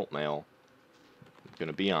plain adult male. I'm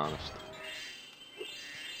gonna be honest.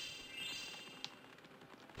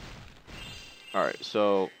 Alright,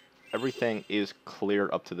 so everything is clear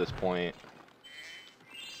up to this point.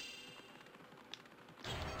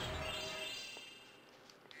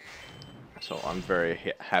 So I'm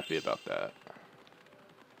very happy about that.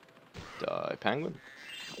 Die, penguin.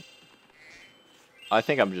 I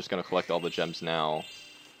think I'm just gonna collect all the gems now,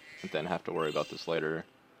 and then have to worry about this later.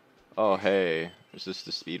 Oh hey, is this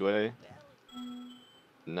the speedway?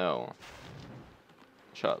 No.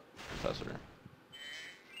 Shut up, Professor.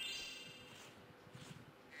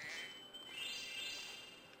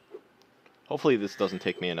 Hopefully this doesn't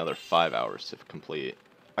take me another 5 hours to complete.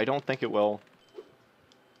 I don't think it will.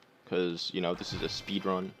 Because, you know, this is a speed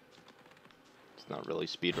run. It's not really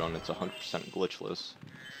speed run, it's 100% glitchless.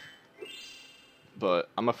 But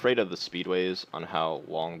I'm afraid of the speedways on how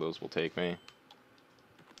long those will take me.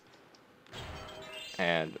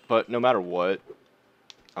 But no matter what,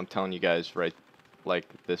 I'm telling you guys like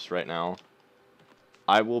this right now,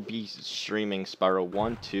 I will be streaming Spyro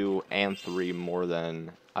 1, 2, and 3 more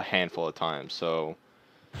than a handful of times, so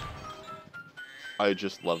I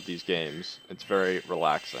just love these games. It's very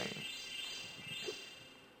relaxing.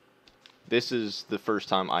 This is the first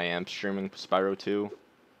time I am streaming Spyro 2.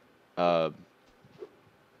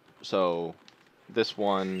 So this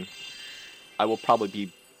one, I will probably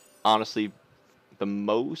be, honestly, the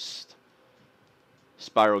most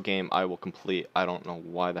Spyro game I will complete. I don't know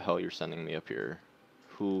why the hell you're sending me up here.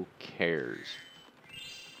 Who cares?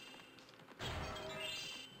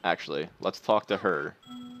 Actually, let's talk to her,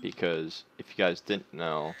 because if you guys didn't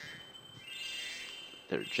know,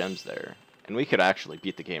 there are gems there. And we could actually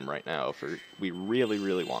beat the game right now if we really,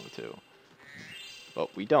 really wanted to.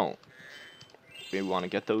 But we don't. We want to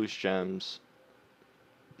get those gems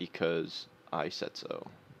because I said so.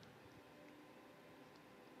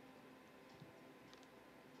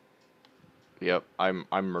 Yep,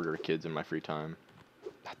 I murder kids in my free time.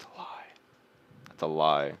 That's a lie. That's a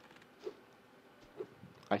lie.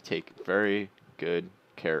 I take very good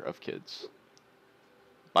care of kids.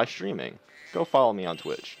 By streaming. Go follow me on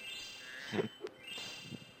Twitch.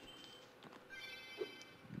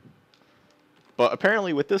 But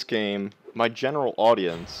apparently with this game, my general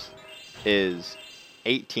audience is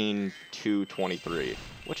 18 to 23,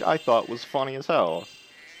 which I thought was funny as hell.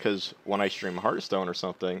 Because when I stream Hearthstone or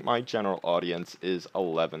something, my general audience is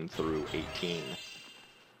 11 through 18.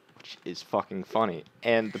 Which is fucking funny.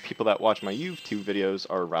 And the people that watch my YouTube videos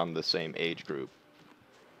are around the same age group.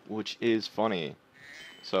 Which is funny.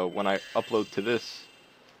 So when I upload to this...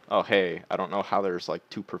 Oh, hey, I don't know how there's like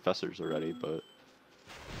 2 professors already, but...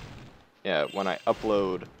 Yeah, when I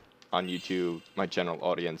upload on YouTube, my general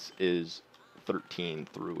audience is 13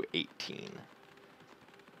 through 18.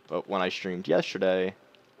 But when I streamed yesterday,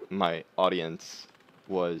 my audience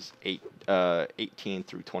was 18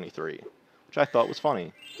 through 23, which I thought was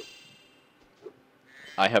funny.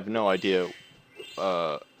 I have no idea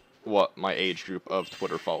what my age group of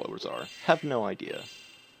Twitter followers are. Have no idea.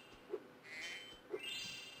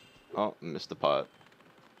 Oh, missed the pot.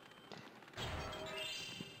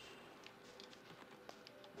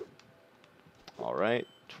 Alright,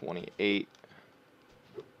 28,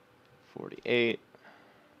 48,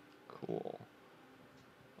 cool.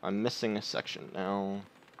 I'm missing a section now.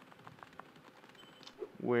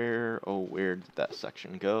 Where did that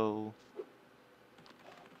section go?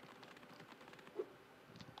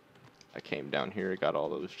 I came down here, got all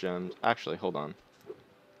those gems. Actually, hold on.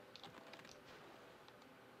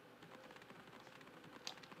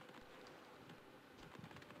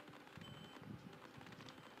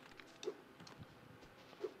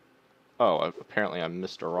 Oh, apparently I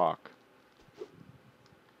missed a rock.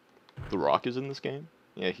 The rock is in this game?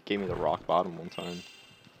 Yeah, he gave me the rock bottom one time.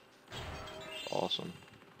 It's awesome.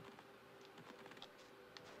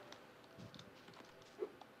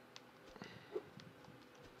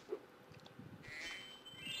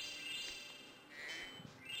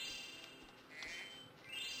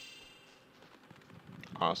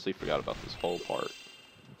 Honestly, forgot about this whole part.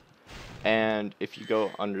 And if you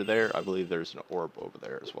go under there, I believe there's an orb over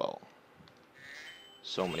there as well.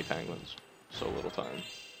 So many penguins. So little time.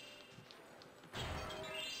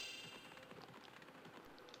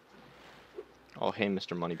 Oh, hey,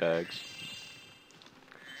 Mr. Moneybags.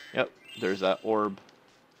 Yep, there's that orb.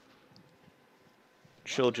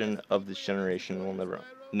 Children of this generation will never...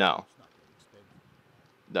 No.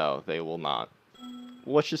 No, they will not.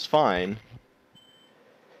 Which is fine.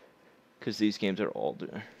 Because these games are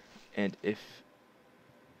older. And if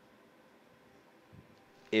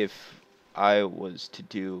I was to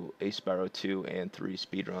do a Spyro 2 and 3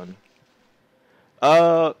 speedrun,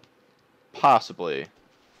 possibly.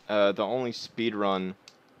 The only speedrun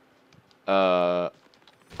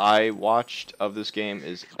I watched of this game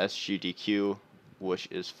is SGDQ, which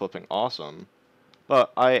is flipping awesome.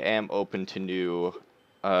 But I am open to new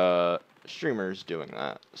streamers doing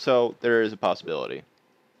that. So there is a possibility.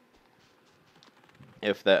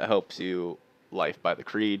 If that helps you, Life by the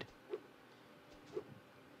Creed.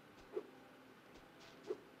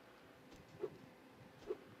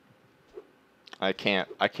 I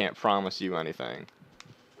can't promise you anything.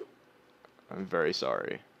 I'm very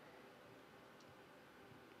sorry.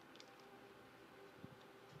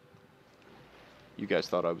 You guys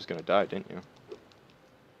thought I was gonna die, didn't you?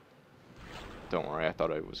 Don't worry, I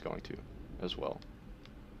thought I was going to as well.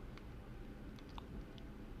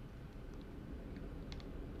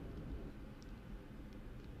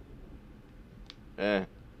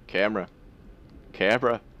 Camera.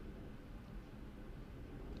 Camera.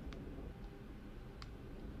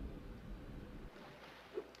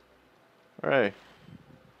 Alright.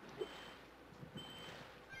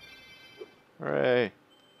 Hooray.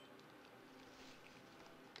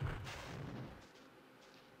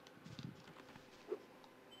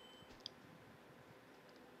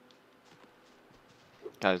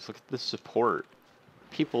 Guys, look at the support.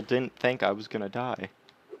 People didn't think I was gonna die.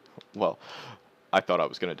 Well, I thought I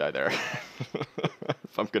was gonna die there.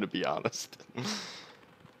 If I'm gonna be honest.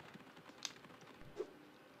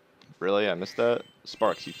 Really? I missed that?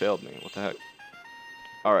 Sparks, you failed me. What the heck?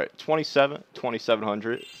 Alright,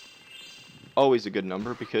 2700. Always a good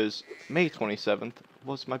number because May 27th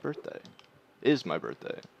was my birthday. Is my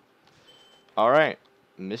birthday. Alright,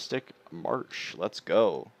 Mystic March. Let's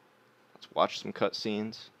go. Let's watch some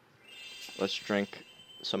cutscenes. Let's drink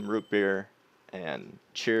some root beer. And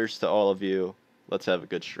cheers to all of you. Let's have a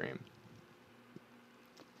good stream.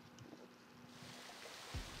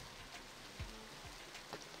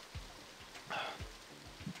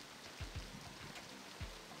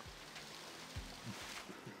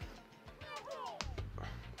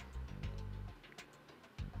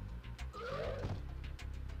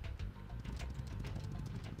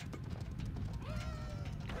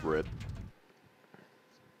 Rip.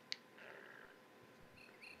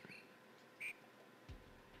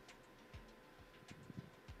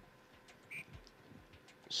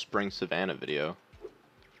 Spring Savannah video.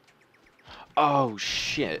 Oh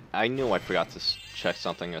shit, I knew I forgot to check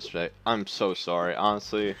something yesterday. I'm so sorry.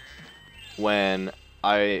 Honestly, when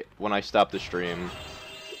I stopped the stream,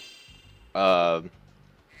 oh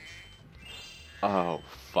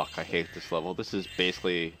fuck, I hate this level. This is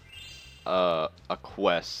basically a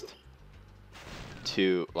quest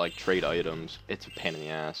to like trade items. It's a pain in the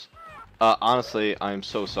ass. Honestly, I'm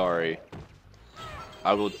so sorry.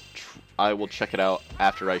 I will check it out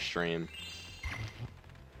after I stream.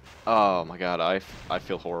 Oh my god, I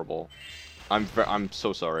feel horrible. I'm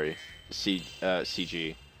so sorry.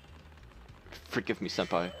 CG. Forgive me,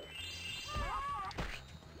 senpai.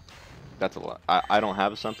 That's a lot. I don't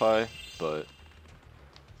have a senpai, but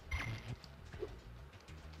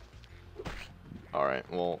alright,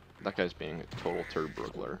 well, that guy's being a total turd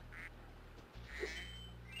burglar.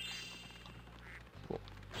 Cool.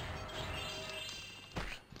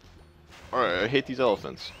 Alright, I hate these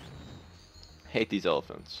elephants. Hate these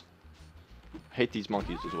elephants. Hate these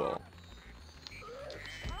monkeys as well.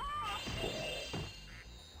 Cool.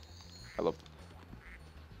 I love...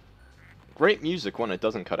 Great music when it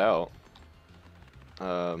doesn't cut out.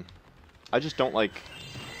 I just don't like...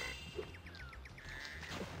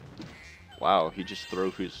 Wow, he just threw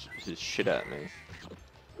his shit at me.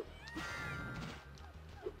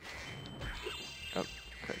 Oh,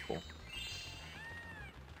 okay, cool.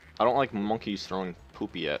 I don't like monkeys throwing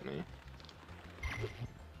poopy at me.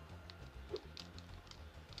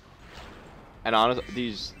 And honestly,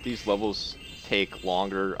 these levels take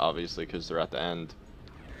longer, obviously, because they're at the end.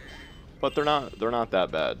 But they're not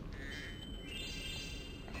that bad.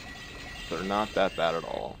 They're not that bad at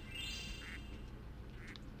all.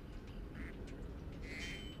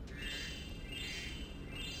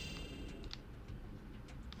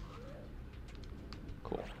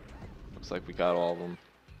 Cool. Looks like we got all of them.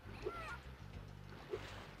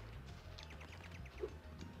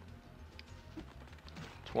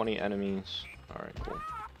 $20 enemies. Alright, cool.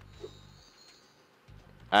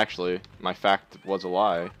 Actually, my fact was a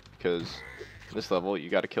lie, because this level you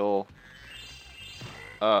gotta kill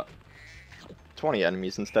 20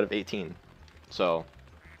 enemies instead of 18. So,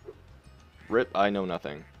 rip, I know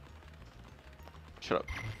nothing. Shut up.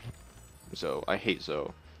 So, I hate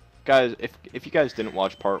Zoe. Guys, if you guys didn't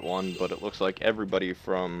watch part 1, but it looks like everybody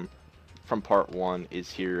from part 1 is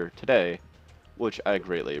here today, which I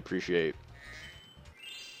greatly appreciate.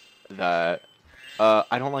 That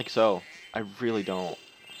I don't like Zoe. I really don't.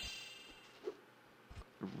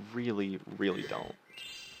 Really don't.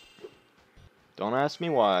 Don't ask me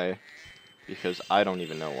why, because I don't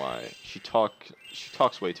even know why. She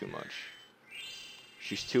talks way too much.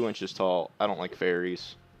 She's 2 inches tall. I don't like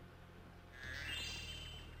fairies.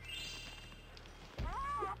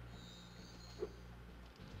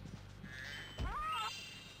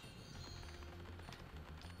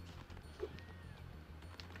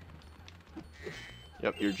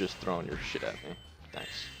 Yep, you're just throwing your shit at me.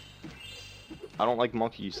 Thanks. I don't like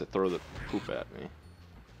monkeys that throw the poop at me.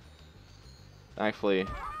 Thankfully,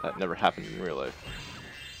 that never happened in real life.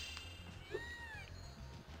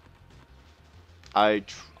 I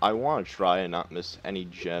want to try and not miss any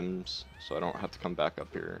gems, so I don't have to come back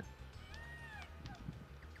up here.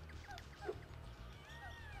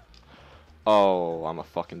 Oh, I'm a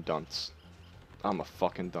fucking dunce. I'm a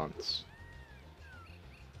fucking dunce.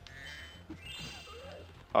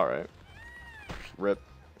 Alright. Rip.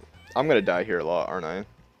 I'm gonna die here a lot, aren't I?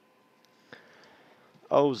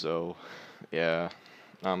 Ozo. Yeah,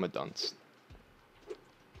 I'm a dunce.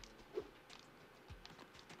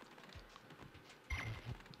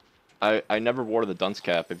 I never wore the dunce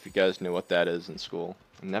cap, if you guys knew what that is in school.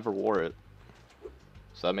 I never wore it.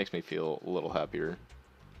 So that makes me feel a little happier.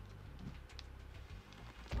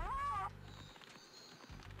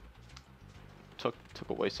 Took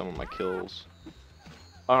away some of my kills.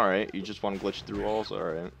 Alright, you just want to glitch through walls?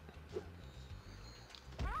 Alright.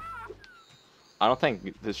 I don't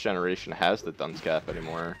think this generation has the dunce cap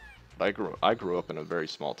anymore. But I grew up in a very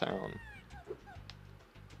small town.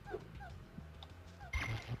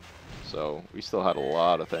 So, we still had a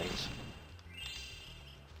lot of things.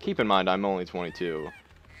 Keep in mind, I'm only 22.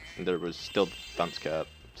 And there was still dunce cap,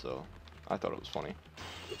 so I thought it was funny.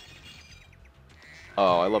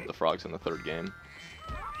 Oh, I love the frogs in the third game.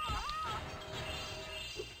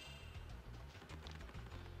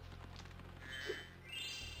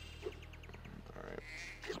 Alright.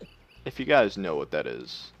 If you guys know what that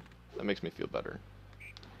is, that makes me feel better.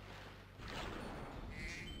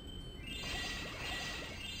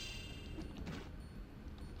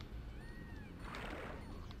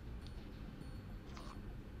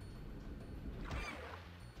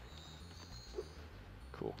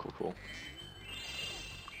 Cool.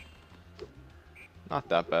 Not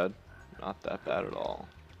that bad. Not that bad at all.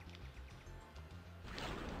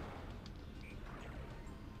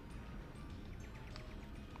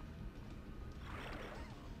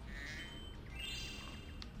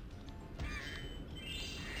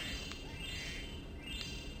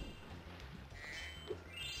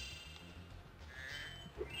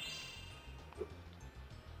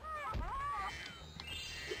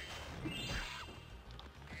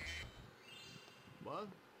 What?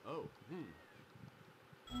 Oh,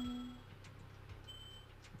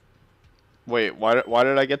 Wait, why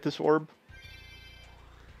did I get this orb?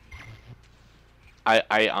 I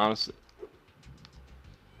honestly...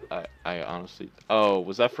 I honestly... Oh,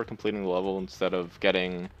 was that for completing the level instead of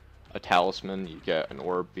getting a talisman? You get an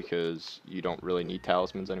orb because you don't really need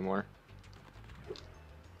talismans anymore?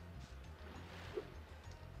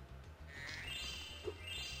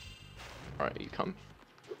 Alright, you come.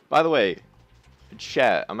 By the way,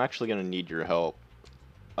 chat, I'm actually gonna need your help.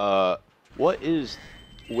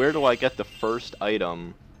 Where do I get the first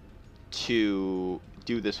item to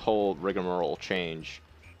do this whole rigmarole change?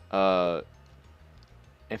 If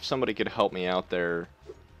somebody could help me out there.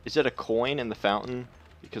 Is it a coin in the fountain?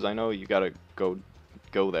 Because I know you gotta go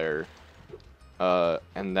there.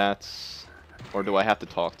 And that's... Or do I have to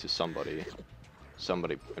talk to somebody?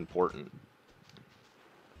 Somebody important.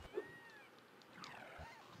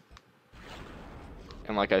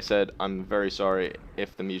 And like I said, I'm very sorry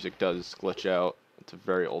if the music does glitch out. It's a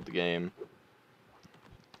very old game.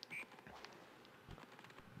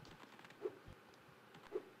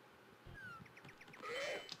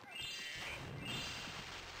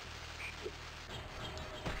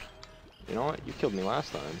 You know what? You killed me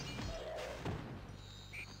last time.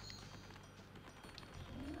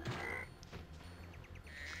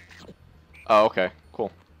 Oh, okay.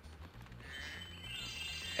 Cool.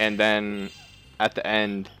 And then, at the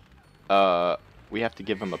end, we have to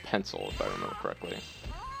give him a pencil, if I remember correctly.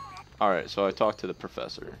 Alright, so I talked to the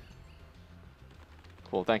professor.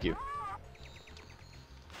 Cool, thank you.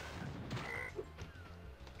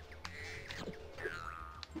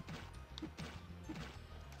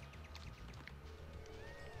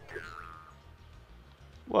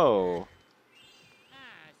 Whoa.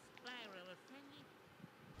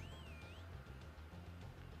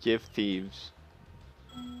 Give thieves.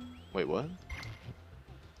 Wait, what?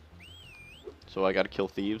 So I gotta kill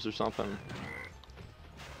thieves or something?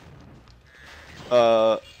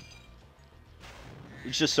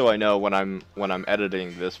 It's just so I know when I'm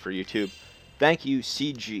editing this for YouTube. Thank you,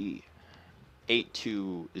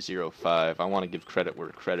 CG8205. I want to give credit where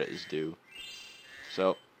credit is due.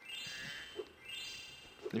 So,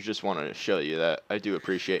 I just wanted to show you that I do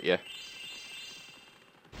appreciate you.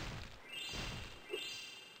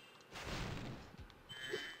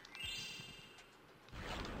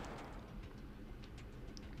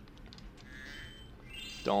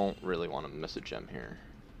 Don't really want to miss a gem here.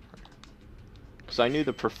 Because I knew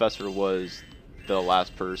the professor was the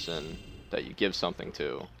last person that you give something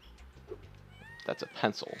to. That's a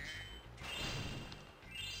pencil.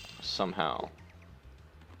 Somehow.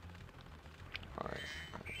 Alright.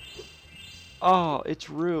 Oh, it's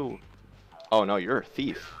Rue. Oh, no, you're a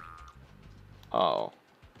thief. Oh.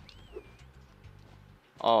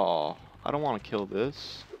 Oh, I don't want to kill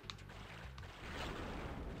this.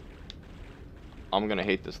 I'm gonna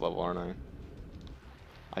hate this level, aren't I?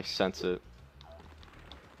 I sense it.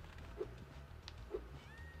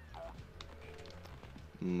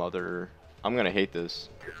 Mother. I'm gonna hate this.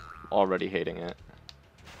 Already hating it.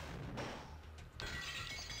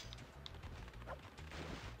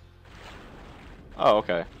 Oh,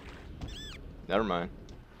 okay. Never mind.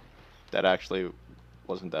 That actually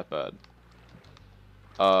wasn't that bad.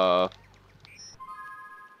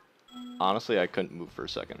 Honestly, I couldn't move for a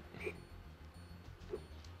second.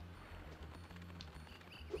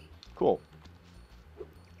 Cool.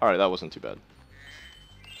 Alright, that wasn't too bad.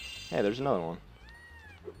 Hey, there's another one.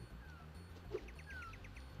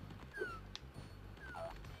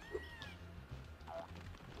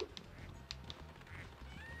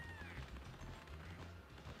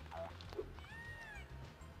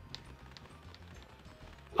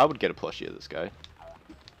 I would get a plushie of this guy.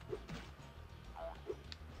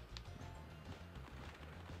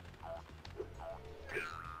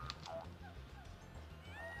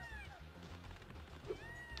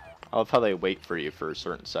 I love how they wait for you for a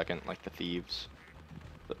certain second, like the thieves.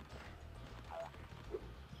 But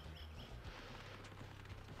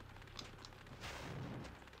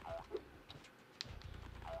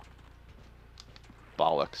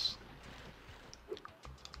bollocks.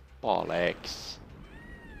 Bollocks.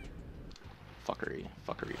 Fuckery,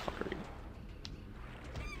 fuckery, fuckery.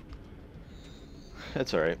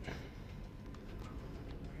 That's alright.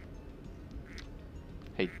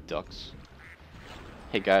 Hey, ducks.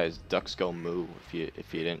 Hey guys, ducks go moo.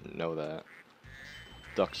 If you didn't know that,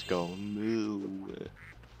 ducks go moo.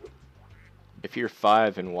 If you're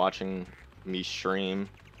 5 and watching me stream,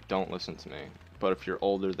 don't listen to me. But if you're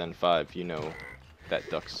older than 5, you know that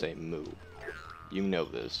ducks say moo. You know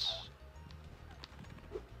this.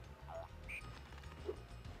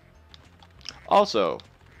 Also,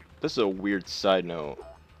 this is a weird side note,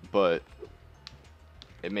 but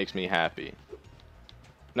it makes me happy.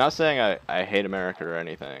 Not saying I hate America or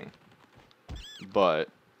anything, but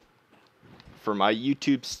for my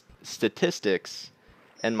YouTube statistics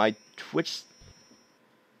and my Twitch,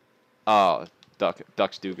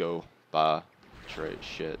 ducks do go by straight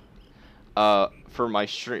shit. For my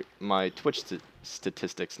Twitch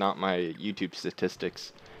statistics, not my YouTube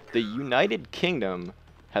statistics, the United Kingdom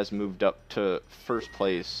has moved up to first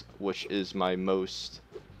place, which is my most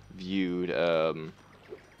viewed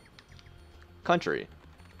country.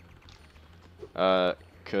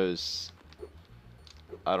 'Cause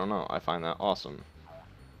I don't know, I find that awesome.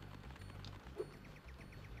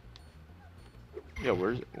 Yeah,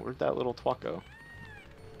 where'd that little twat go?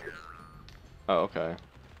 Oh, okay.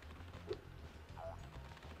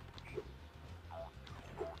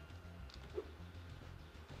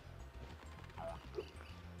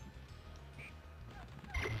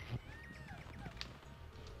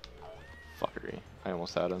 Fuckery. I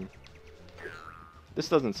almost had him. This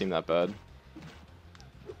doesn't seem that bad.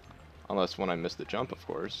 Unless when I miss the jump, of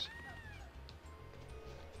course.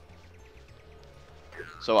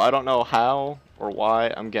 So I don't know how or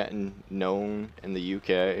why I'm getting known in the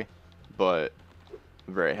UK, but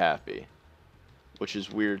I'm very happy. Which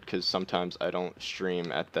is weird because sometimes I don't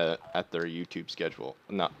stream at their YouTube schedule.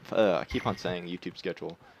 Not I keep on saying YouTube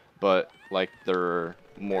schedule, but like their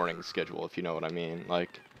morning schedule, if you know what I mean.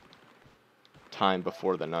 Like time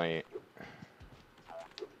before the night.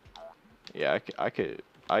 Yeah,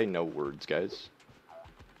 I know words, guys.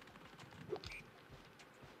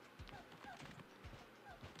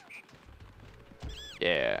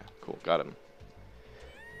 Yeah, cool, got him.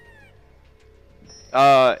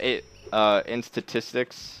 In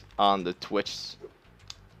statistics on the Twitch,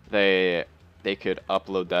 they could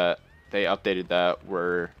upload that. They updated that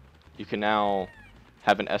where you can now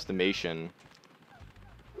have an estimation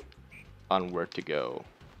on where to go.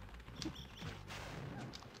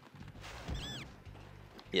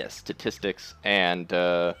 Yes, statistics, and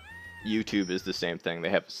YouTube is the same thing. They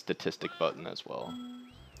have a statistic button as well.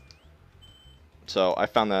 So I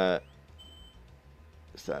found that.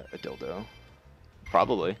 Is that a dildo?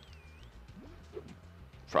 Probably.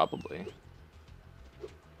 Probably.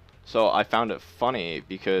 So I found it funny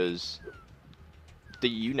because the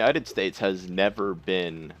United States has never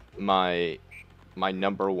been my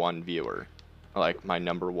 #1 viewer, like my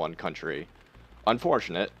 #1 country.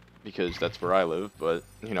 Unfortunate, because that's where I live, but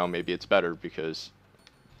you know, maybe it's better because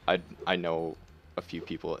I know a few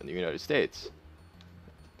people in the United States,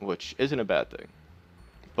 which isn't a bad thing.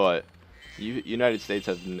 But United States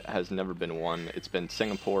has never been one. It's been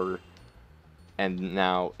Singapore, and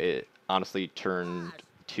now it honestly turned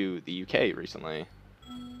to the UK recently.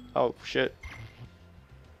 Oh shit.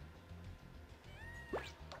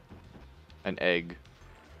 An egg.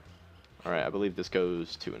 Alright, I believe this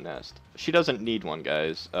goes to a nest. She doesn't need one,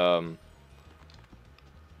 guys.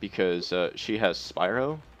 Because she has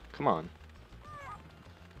Spyro. Come on.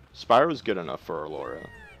 Spyro's good enough for Aurora.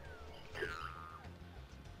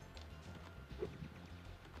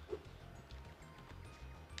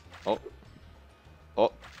 Oh.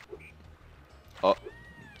 Oh. Oh.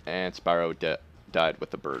 And Spyro died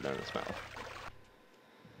with the bird in his mouth.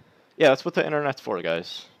 Yeah, that's what the internet's for,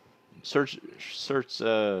 guys. Search,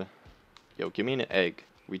 yo, give me an egg.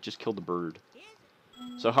 We just killed a bird.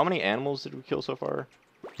 So how many animals did we kill so far?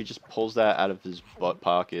 He just pulls that out of his butt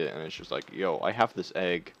pocket, and it's just like, yo, I have this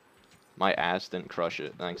egg. My ass didn't crush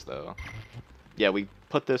it. Thanks, though. Yeah, we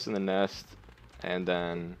put this in the nest, and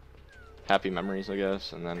then happy memories, I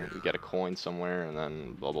guess, and then we get a coin somewhere, and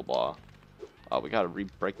then blah, blah, blah. Oh, we gotta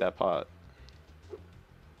break that pot.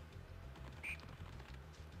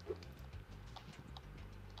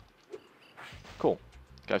 Cool.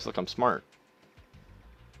 Guys, look, I'm smart.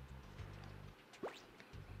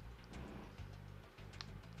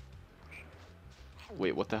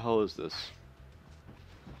 Wait, what the hell is this?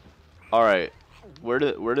 Alright. Where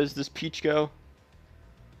does this peach go?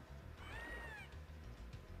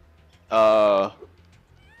 I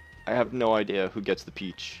have no idea who gets the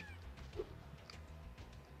peach.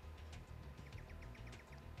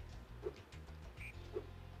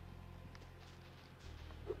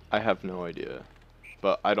 I have no idea.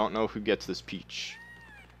 But I don't know who gets this peach.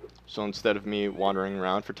 So instead of me wandering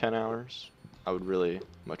around for 10 hours, I would really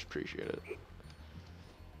much appreciate it.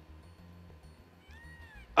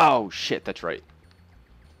 Oh, shit, that's right.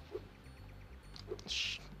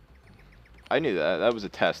 I knew that. That was a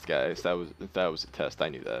test, guys. That was a test. I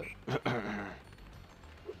knew that.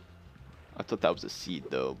 I thought that was a seed,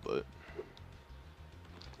 though, but...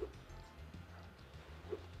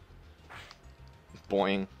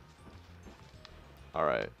 Boing.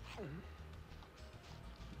 Alright.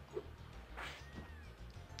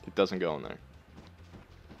 It doesn't go in there.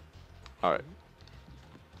 Alright.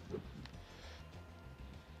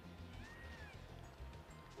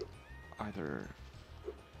 Either...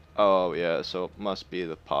 Oh, yeah, so it must be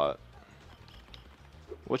the pot.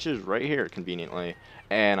 Which is right here, conveniently.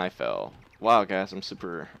 And I fell. Wow, guys, I'm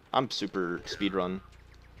super speedrun.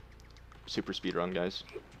 Super speedrun, guys.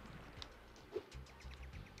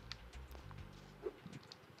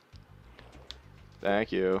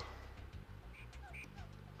 Thank you.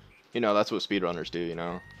 You know, that's what speedrunners do, you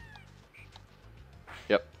know.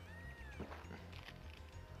 Yep.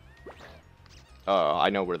 I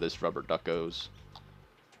know where this rubber duck goes.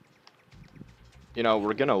 You know,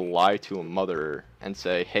 we're gonna lie to a mother and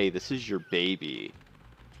say, hey, this is your baby.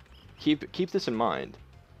 Keep this in mind.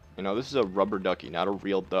 You know, this is a rubber ducky, not a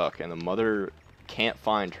real duck, and the mother can't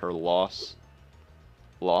find her lost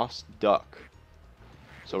duck.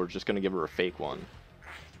 So we're just gonna give her a fake one.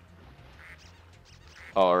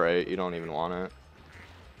 Alright, you don't even want it.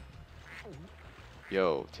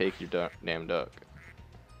 Yo, take your damn duck.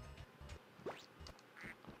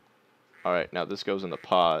 Alright, now this goes in the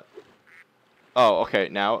pot. Oh, okay,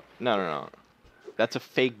 now... No. That's a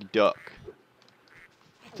fake duck.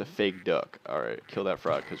 It's a fake duck. Alright, kill that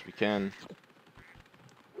frog, because we can.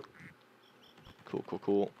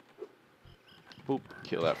 Cool. Boop,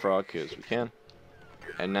 kill that frog, because we can.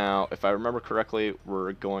 And now, if I remember correctly,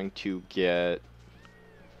 we're going to get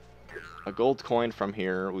a gold coin from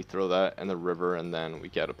here. We throw that in the river, and then we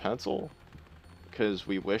get a pencil. Because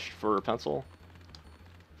we wished for a pencil.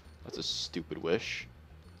 That's a stupid wish.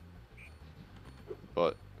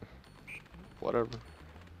 But, whatever.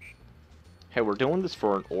 Hey, we're doing this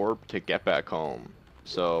for an orb to get back home.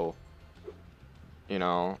 So, you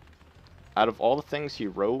know, out of all the things he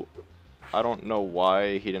wrote, I don't know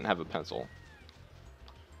why he didn't have a pencil.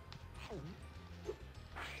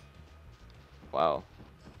 Wow.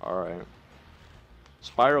 Alright.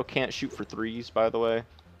 Spyro can't shoot for threes, by the way.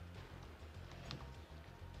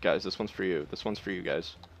 Guys, this one's for you. This one's for you,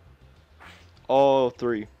 guys. All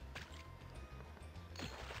three.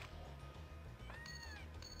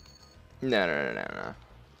 No.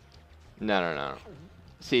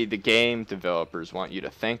 See, the game developers want you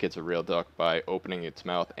to think it's a real duck by opening its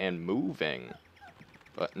mouth and moving.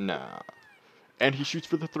 But nah. And he shoots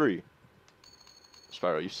for the three.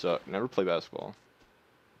 Spyro, you suck. Never play basketball.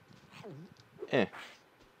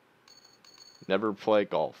 Never play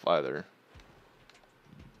golf, either.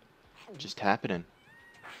 Just happening.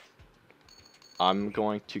 I'm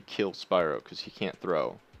going to kill Spyro, because he can't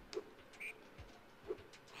throw.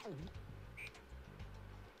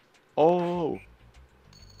 Oh!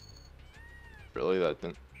 Really? That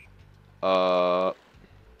didn't...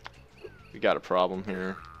 We got a problem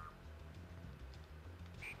here.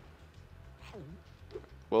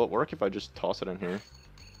 Will it work if I just toss it in here?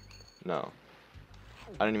 No.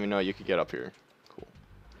 I didn't even know you could get up here. Cool.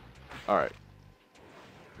 Alright.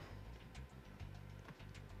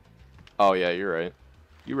 Oh yeah, you're right.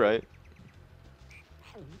 You're right.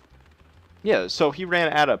 Yeah, so he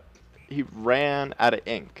ran out of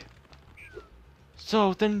ink.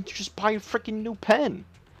 So then just buy a freaking new pen.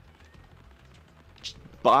 Just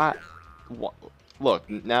buy. Look,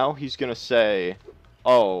 now he's gonna say,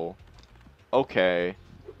 "Oh, okay,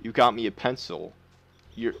 you got me a pencil.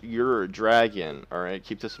 You're a dragon, all right?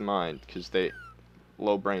 Keep this in mind, because they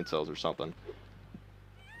low brain cells or something."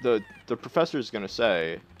 The professor is gonna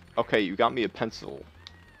say, "Okay, you got me a pencil.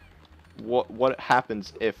 What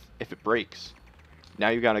happens if it breaks? Now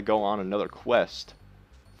you gotta go on another quest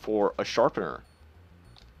for a sharpener."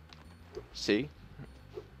 See?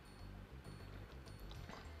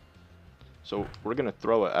 So we're gonna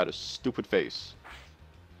throw it at his stupid face.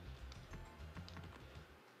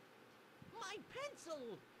 My pencil!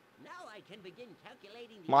 Now I can begin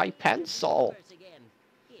calculating the My age of the pencil. universe again.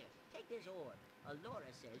 Here, take this orb.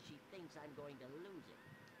 Alora says she thinks I'm going to lose it.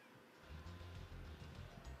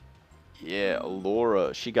 Yeah,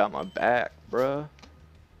 Laura, she got my back, bruh.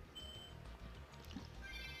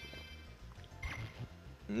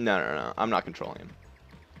 No, I'm not controlling him.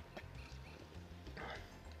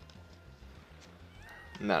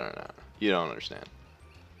 No. You don't understand.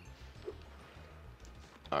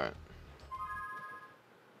 Alright.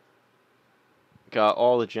 Got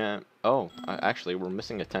all the gem. Oh, actually, we're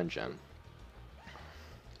missing a 10 gem.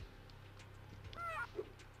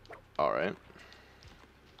 Alright.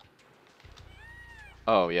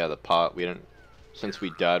 Oh, yeah, the pot. We didn't... Since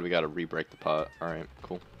we died, we gotta re-break the pot. Alright,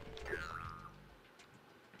 cool.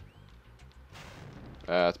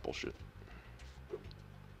 That's bullshit.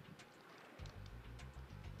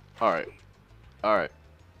 Alright. Alright.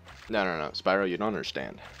 No. Spyro, you don't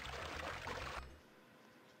understand.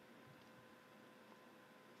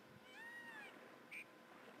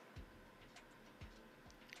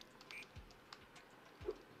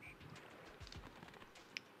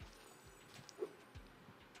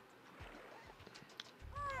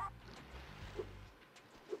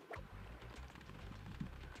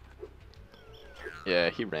 Yeah,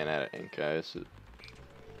 he ran out of ink, guys.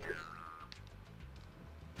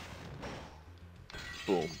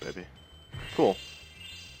 Boom, baby. Cool.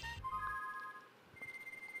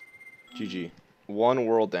 GG. One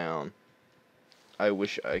world down. I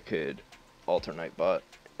wish I could alter Nightbot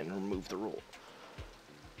and remove the rule.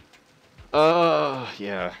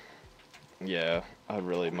 Yeah. Yeah, I'd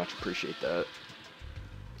really much appreciate that.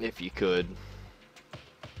 If you could.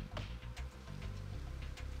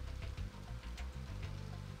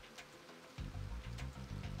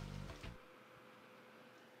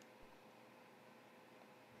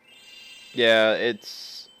 Yeah,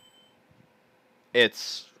 it's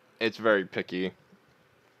very picky.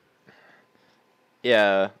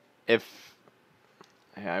 Yeah,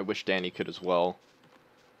 I wish Danny could as well.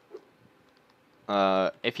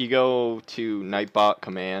 If you go to Nightbot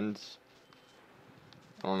commands,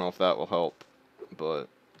 I don't know if that will help, but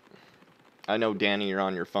I know Danny, you're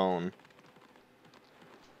on your phone.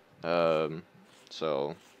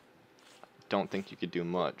 So don't think you could do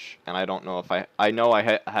much, and I don't know if I know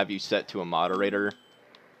I have you set to a moderator,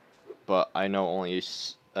 but I know only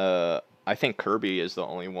I think Kirby is the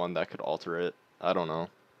only one that could alter it. I don't know.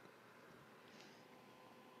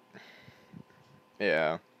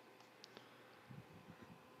 Yeah.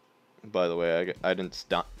 By the way, I didn't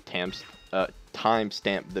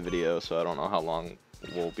timestamp the video, so I don't know how long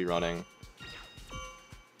we'll be running.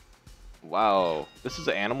 Wow, this is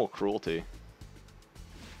animal cruelty.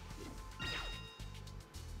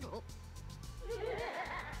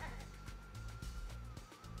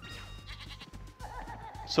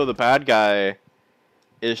 So the bad guy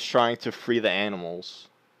is trying to free the animals.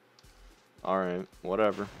 Alright,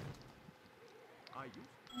 whatever.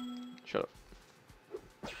 Shut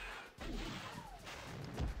up.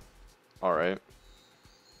 Alright.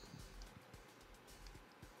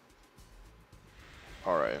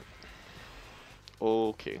 Alright.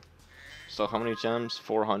 Okay. So how many gems?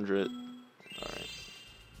 400. Alright.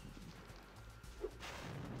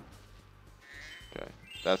 Okay.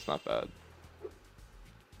 That's not bad.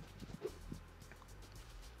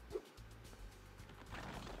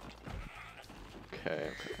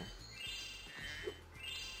 Okay.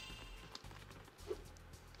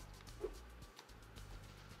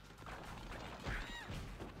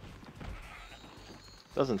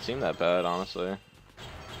 Doesn't seem that bad, honestly.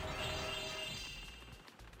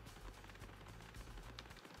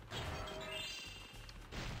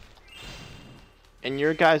 In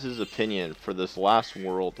your guys' opinion, for this last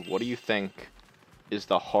world, what do you think is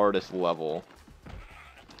the hardest level?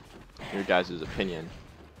 In your guys' opinion.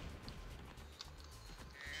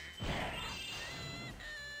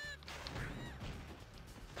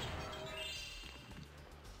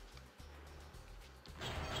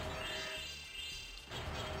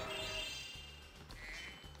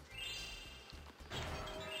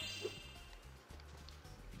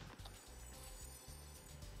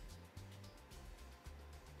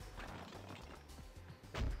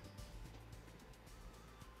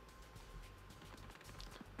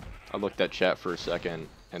 I looked at chat for a second,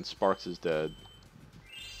 and Sparks is dead.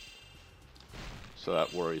 So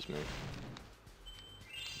that worries me.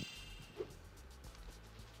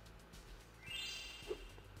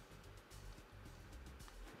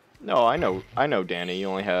 No, I know, Danny. You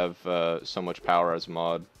only have so much power as a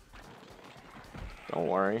mod. Don't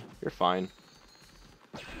worry, you're fine.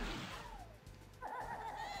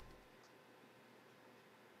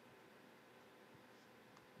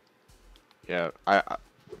 Yeah, I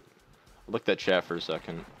looked at chat for a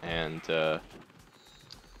second, and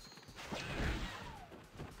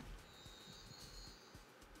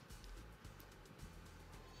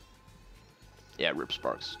yeah, rip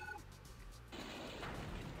Sparks.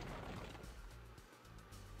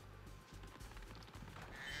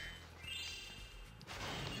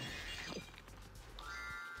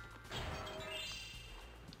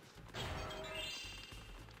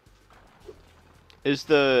 Is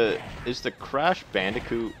the Crash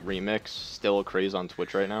Bandicoot remix still a craze on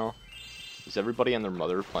Twitch right now? Is everybody and their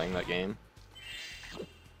mother playing that game?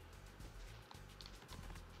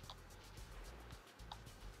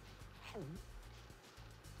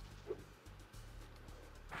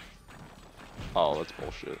 Oh, that's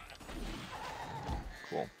bullshit.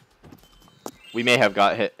 Cool. We may have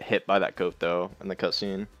got hit by that goat though in the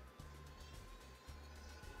cutscene.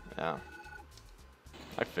 Yeah.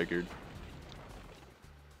 I figured.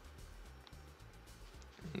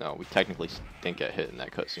 No, we technically didn't get hit in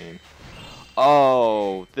that cutscene.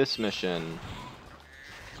 Oh, this mission.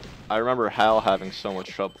 I remember Hal having so much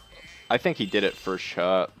trouble. I think he did it first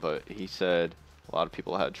shot, but he said a lot of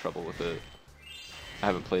people had trouble with it. I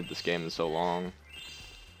haven't played this game in so long.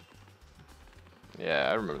 Yeah,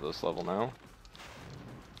 I remember this level now.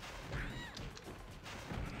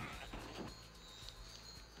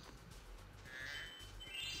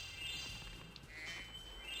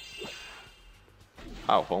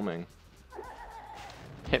 Wow, homing.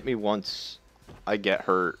 Hit me once, I get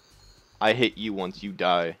hurt. I hit you once, you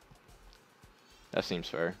die. That seems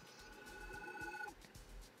fair.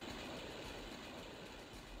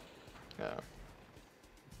 Yeah.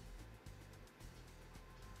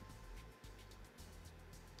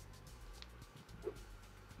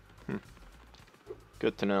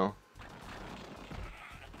 Good to know.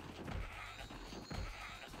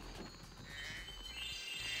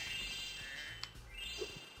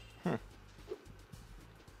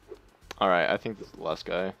 Alright, I think this is the last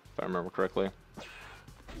guy, if I remember correctly.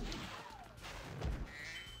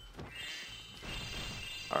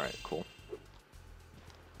 Alright, cool.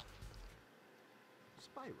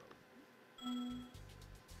 Spyro.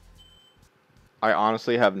 I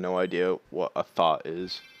honestly have no idea what a thought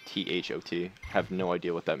is. T-H-O-T. Have no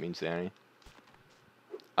idea what that means, Danny.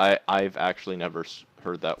 I've actually never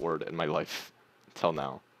heard that word in my life till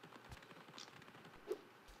now.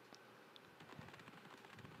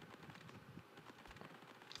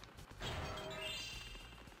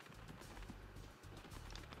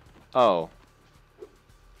 Oh.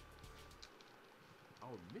 Oh,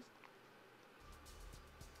 miss.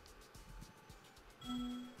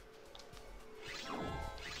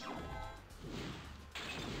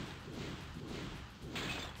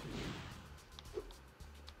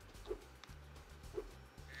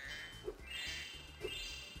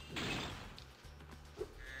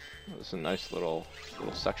 This is a nice little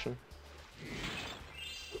section.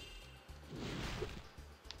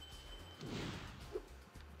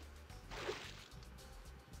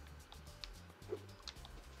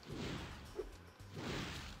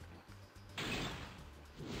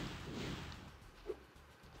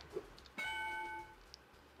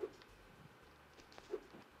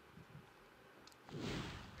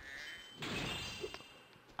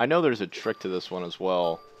 I know there's a trick to this one as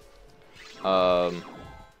well.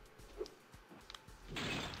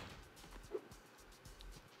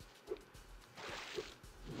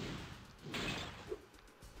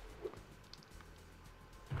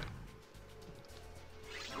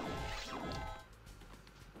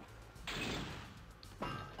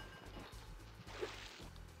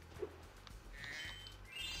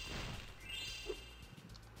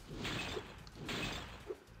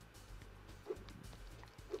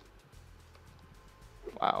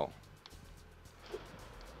 Wow.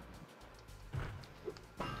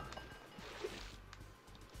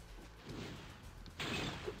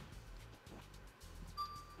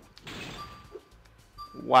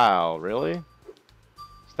 Wow, really? Is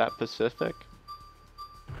that Pacific?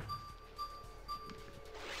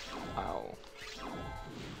 Wow.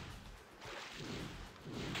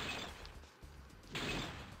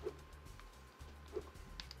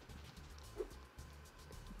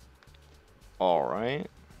 All right.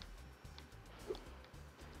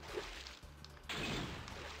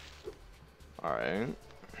 Alright.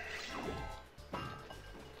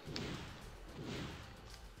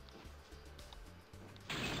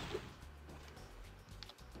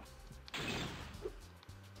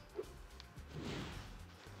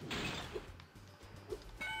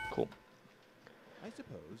 Cool. I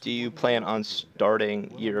suppose Do you want to plan go on to Green Bay. starting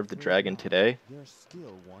Well, Year of the fear Dragon not. today? There's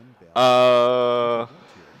still one bell. Uh, You can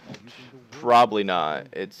get to it by using the word Probably button. not.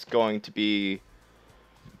 It's going to be...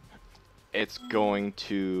 It's going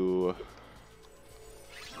to...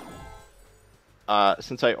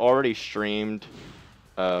 Since I already streamed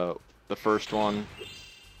the first one,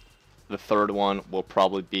 the third one will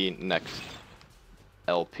probably be next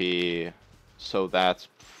LP. So that's...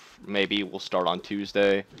 Maybe we'll start on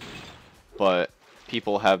Tuesday. But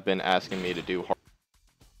people have been asking me to do hard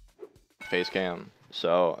face cam.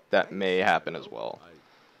 So that may happen as well.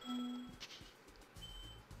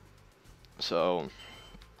 So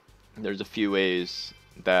there's a few ways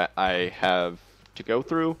that I have to go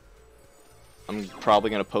through. I'm probably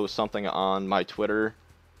going to post something on my Twitter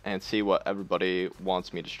and see what everybody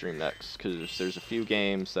wants me to stream next, because there's a few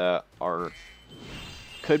games that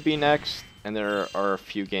could be next, and there are a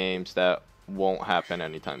few games that won't happen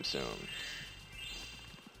anytime soon.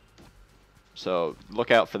 So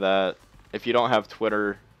look out for that. If you don't have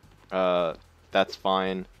Twitter, that's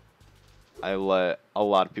fine. I let a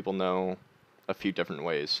lot of people know a few different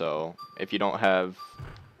ways. So if you don't have,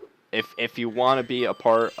 if you want to be a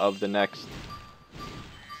part of the next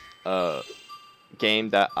game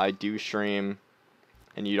that I do stream,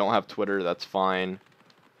 and you don't have Twitter, that's fine.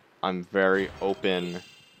 I'm very open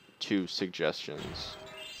to suggestions.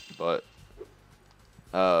 But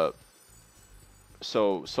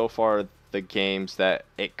so far the games that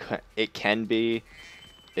it can be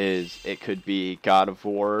is, it could be God of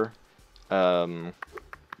War,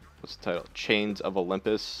 what's the title? Chains of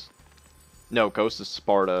Olympus. No, Ghost of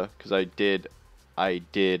Sparta, because I did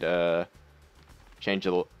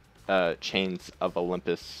Chains of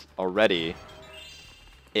Olympus already.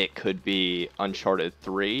 It could be Uncharted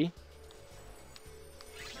 3,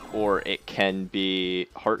 or it can be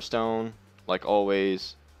Hearthstone, like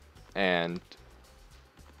always, and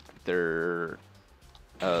their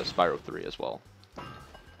Spyro 3 as well.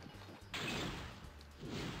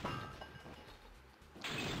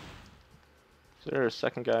 Is there a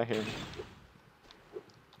second guy here?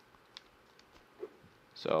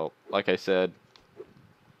 So, like I said,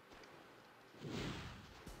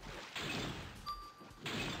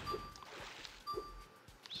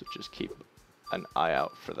 so just keep an eye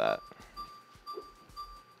out for that.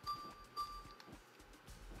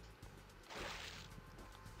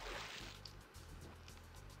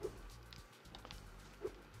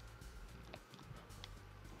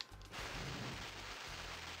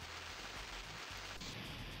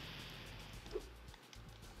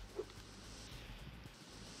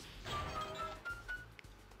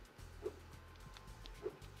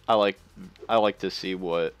 I like to see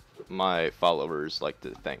what my followers like to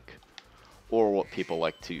think, or what people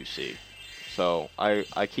like to see. So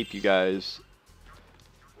I keep you guys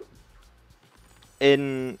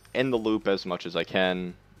in the loop as much as I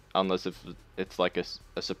can, unless if it's like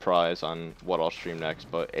a surprise on what I'll stream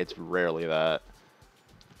next, but it's rarely that.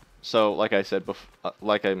 So like I said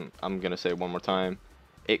like I'm gonna say one more time,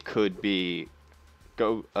 it could be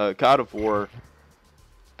God of War,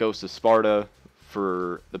 Ghost of Sparta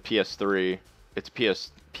for the PS3. It's a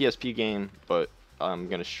PSP game, but I'm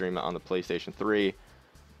gonna stream it on the PlayStation 3.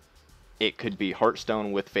 It could be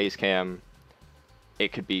Hearthstone with Facecam.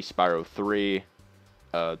 It could be Spyro 3.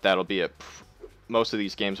 That'll be most of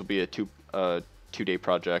these games will be a two-day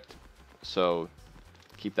project, so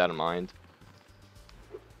keep that in mind.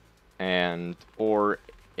 Or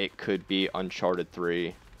it could be Uncharted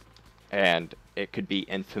 3, and it could be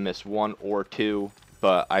Infamous 1 or 2,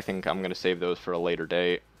 but I think I'm gonna save those for a later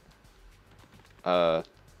date. I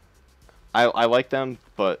like them,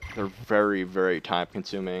 but they're very, very time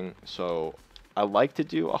consuming, so I like to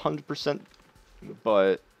do 100%,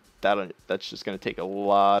 but that's just gonna take a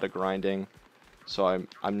lot of grinding, so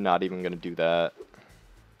I'm not even gonna do that.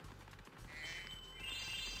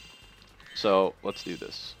 So let's do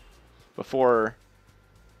this. Before,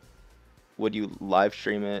 would you live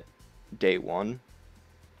stream it day one?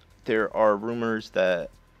 There are rumors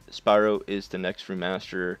that Spyro is the next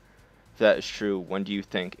remaster. If that is true, when do you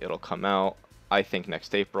think it'll come out? I think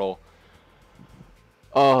next April.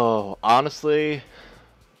 Oh, honestly,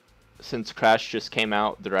 since Crash just came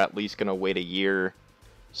out, they're at least gonna wait a year.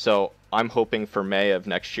 So I'm hoping for May of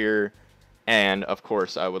next year, and of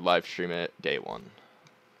course I would live stream it day one.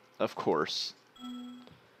 Of course.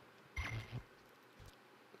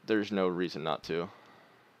 There's no reason not to.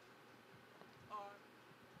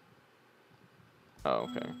 Oh,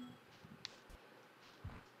 okay.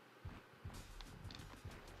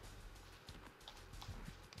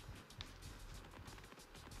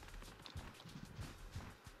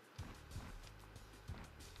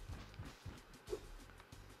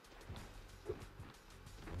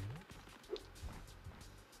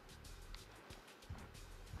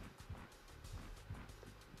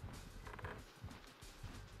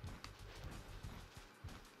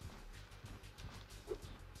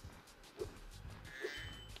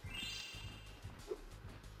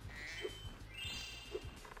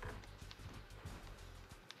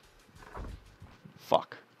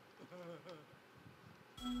 Fuck.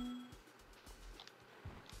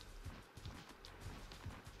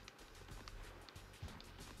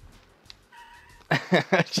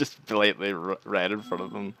 Just blatantly ran in front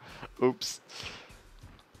of him. Oops.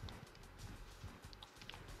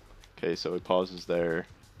 Okay, so he pauses there.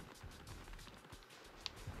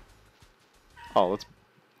 Oh, let's...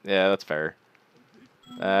 Yeah, that's fair.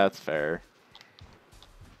 That's fair.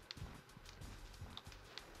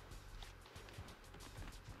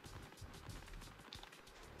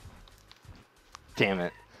 Damn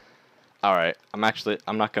it. Alright, I'm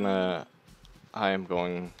not gonna...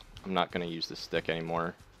 I'm not gonna use this stick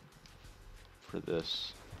anymore for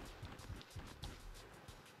this.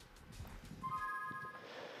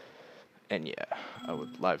 And yeah, I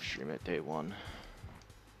would live stream it day one.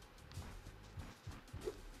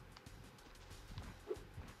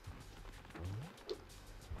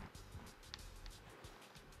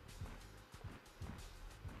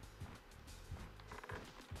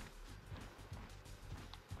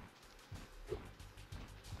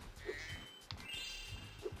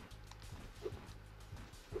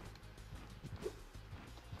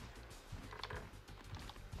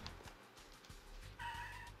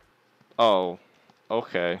 Oh,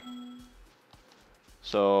 okay.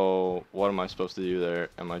 So, what am I supposed to do there?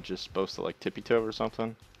 Am I just supposed to, like, tippy-toe or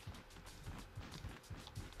something?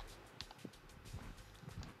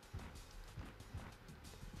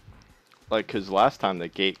 Like, 'cause last time the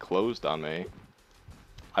gate closed on me.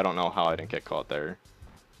 I don't know how I didn't get caught there.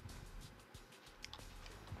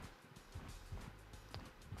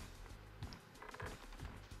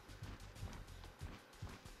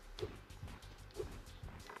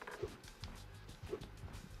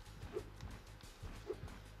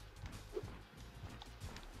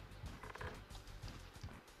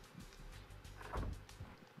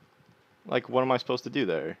 Like, what am I supposed to do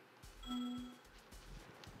there?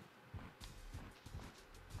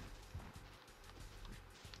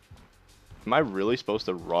 Am I really supposed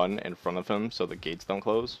to run in front of him so the gates don't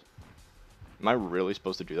close? Am I really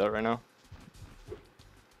supposed to do that right now?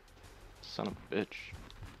 Son of a bitch.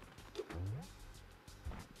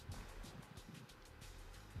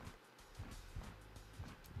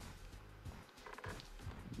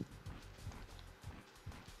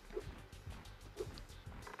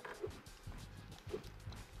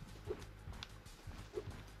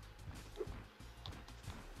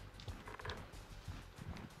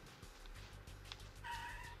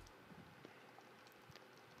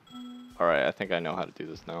 Alright, I think I know how to do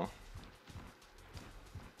this now.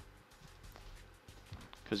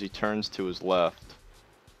 Because he turns to his left.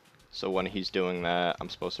 So when he's doing that, I'm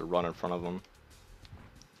supposed to run in front of him.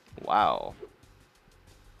 Wow.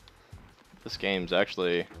 This game's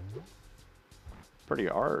actually pretty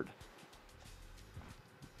hard.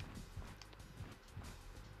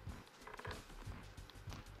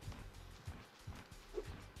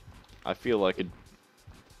 I feel like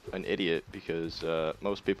an idiot because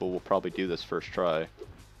most people will probably do this first try.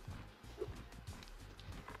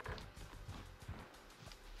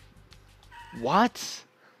 What? This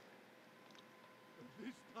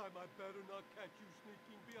time I better not catch you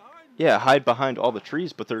sneaking behind me. Yeah, hide behind all the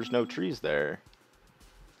trees, but there's no trees there.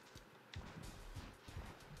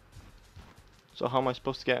 So how am I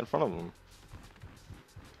supposed to get in front of them?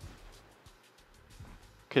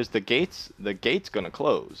 Because the gate's gonna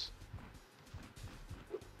close.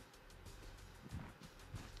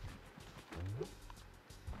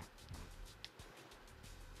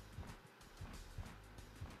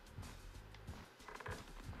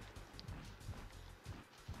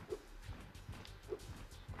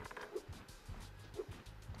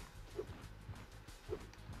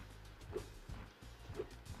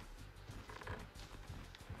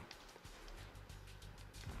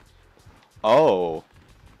 Oh.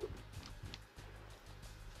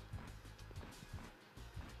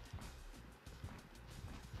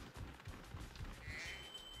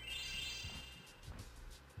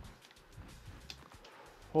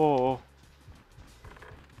 Oh.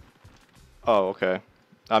 Oh, okay.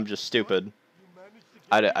 I'm just stupid. You managed to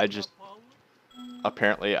get I me just... without following?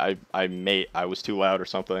 apparently I was too loud or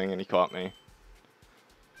something, and he caught me.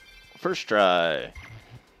 First try.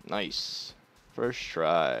 Nice. First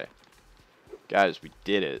try. Guys, we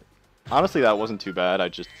did it. Honestly, that wasn't too bad.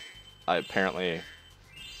 Apparently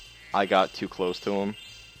I got too close to him.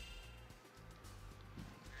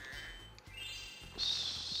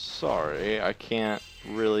 Sorry, I can't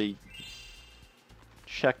really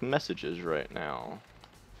check messages right now.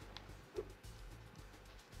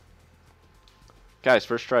 Guys,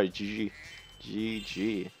 first try. GG.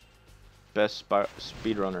 GG. Best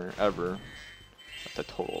speedrunner ever. That's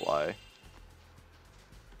a total lie.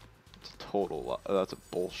 It's a total lie. That's a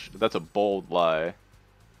bullshit. That's a bold lie.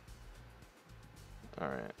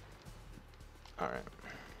 Alright. Alright.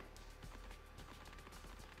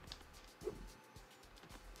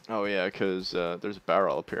 Oh yeah, because there's a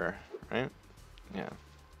barrel up here, right? Yeah.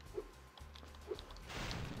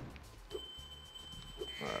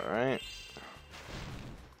 Alright.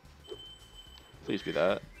 Please be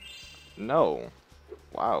that. No.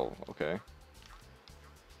 Wow, okay.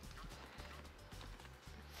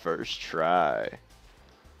 First try.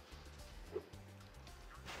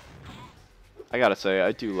 I gotta say,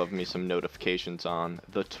 I do love me some notifications on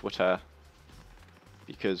the Twitter.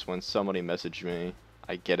 Because when somebody messages me,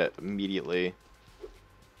 I get it immediately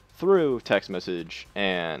through text message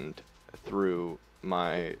and through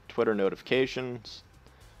my Twitter notifications.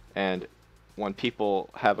 And when people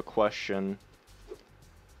have a question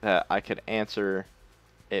that I could answer,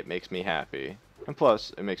 it makes me happy. And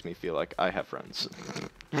plus, it makes me feel like I have friends.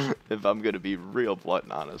 If I'm gonna be real blunt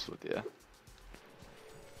and honest with you.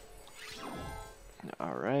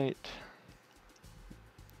 Alright.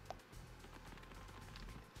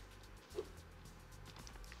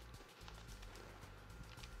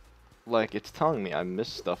 Like, it's telling me I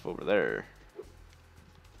missed stuff over there.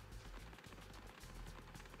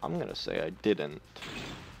 I'm gonna say I didn't.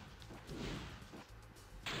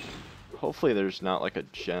 Hopefully there's not like a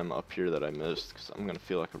gem up here that I missed, because I'm gonna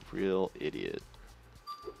feel like a real idiot.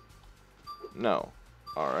 No.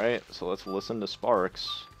 Alright, so let's listen to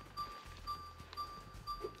Sparks.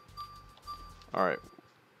 Alright.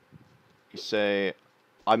 You say,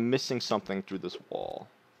 I'm missing something through this wall.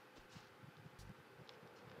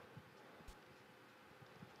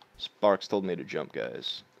 Sparks told me to jump,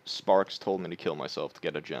 guys. Sparks told me to kill myself to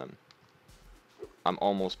get a gem. I'm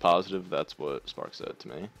almost positive that's what Sparks said to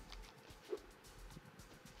me.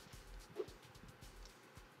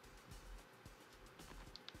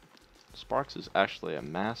 Sparks is actually a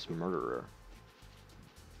mass murderer.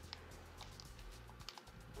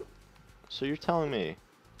 So you're telling me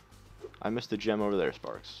I missed a gem over there,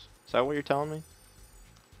 Sparks? Is that what you're telling me?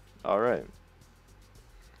 Alright.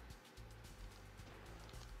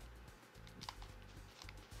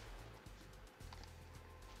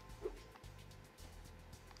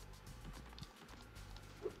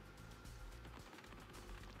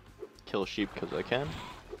 Kill sheep because I can.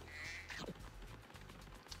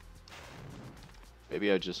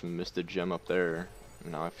 Maybe I just missed a gem up there.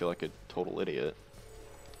 Now I feel like a total idiot.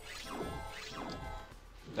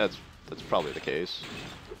 That's probably the case.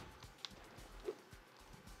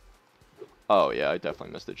 Oh yeah, I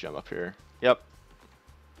definitely missed a gem up here. Yep.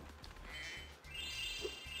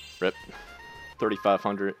 Rip.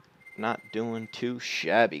 3,500. Not doing too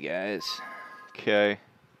shabby, guys. Okay.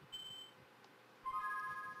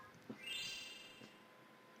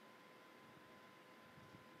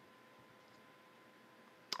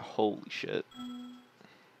 Holy shit.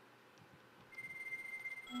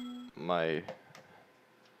 My...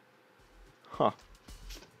 Huh.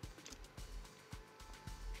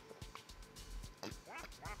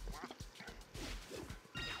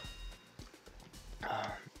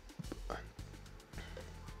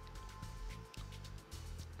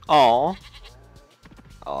 Aw.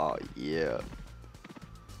 Oh yeah.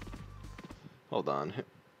 Hold on.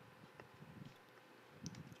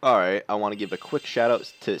 Alright, I want to give a quick shout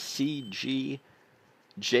out to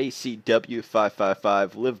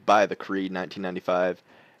CGJCW555, Live by the Creed 1995,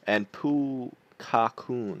 and Poo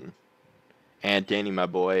Kakun, and Danny, my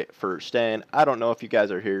boy, for staying. I don't know if you guys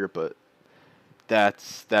are here, but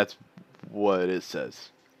that's what it says.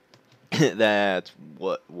 That's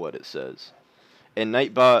what it says. And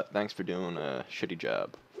Nightbot, thanks for doing a shitty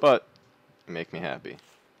job, but you make me happy.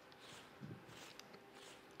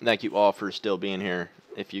 Thank you all for still being here.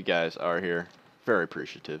 If you guys are here, very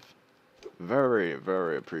appreciative. Very,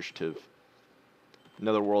 very appreciative.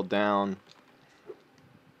 Another world down.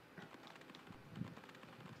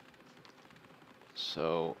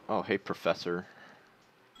 So, oh, hey, Professor.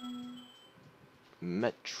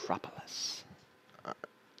 Metropolis.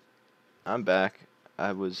 I'm back.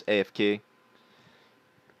 I was AFK.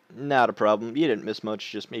 Not a problem. You didn't miss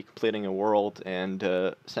much, just me completing a world and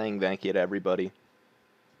saying thank you to everybody.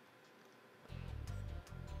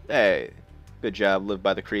 Hey, good job. Live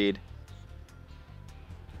by the creed.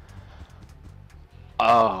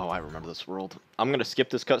 Oh, I remember this world. I'm going to skip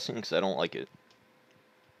this cutscene because I don't like it.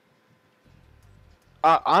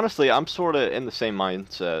 Honestly, I'm sort of in the same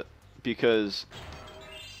mindset because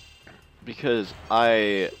we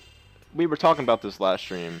were talking about this last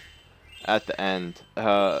stream at the end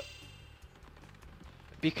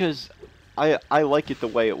because I like it the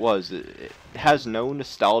way it was. It has no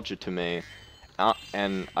nostalgia to me,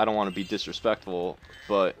 and I don't want to be disrespectful,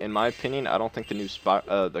 but in my opinion, I don't think the new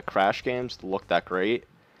the Crash games look that great,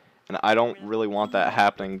 and I don't really want that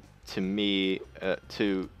happening to me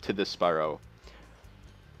to this Spyro.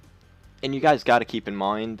 And you guys got to keep in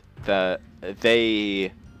mind that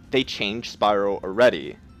they changed Spyro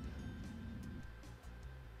already.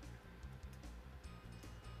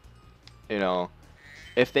 You know,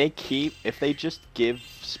 if they just give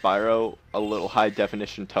Spyro a little high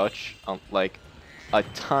definition touch, like a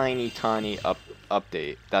tiny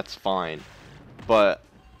update, that's fine. But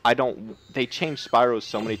they changed Spyro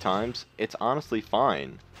so many times, it's honestly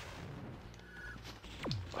fine.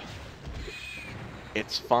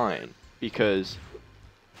 It's fine. Because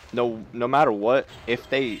no matter what, if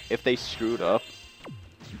they screwed up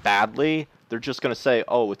badly, they're just gonna say,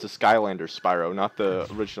 "Oh, it's a Skylander Spyro, not the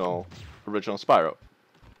original Spyro,"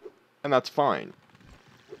 and that's fine.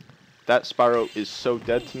 That Spyro is so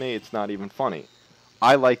dead to me, it's not even funny.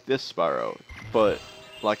 I like this Spyro, but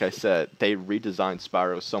like I said, they redesigned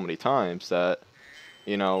Spyro so many times that,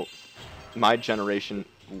 you know, my generation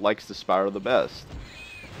likes the Spyro the best,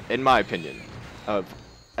 in my opinion. Of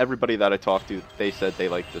everybody that I talked to, they said they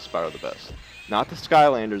liked this Spyro the best. Not the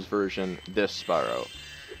Skylanders version, this Spyro.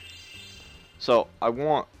 So I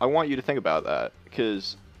want you to think about that,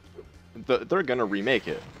 because they're gonna remake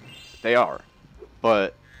it. They are.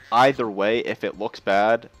 But either way, if it looks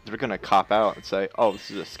bad, they're gonna cop out and say, "Oh, this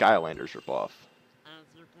is a Skylanders ripoff." As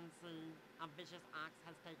you can see, a vicious ox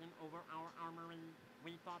has taken over our armory.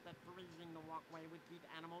 We thought that freezing the walkway would keep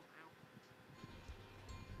animals out.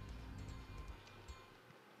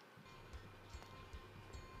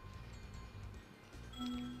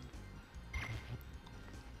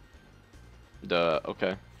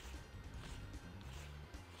 Okay.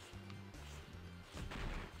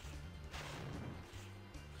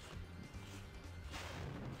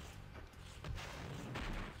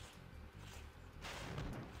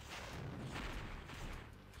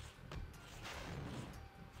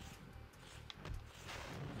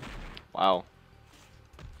 Wow.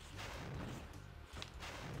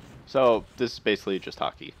 So, this is basically just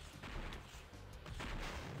hockey.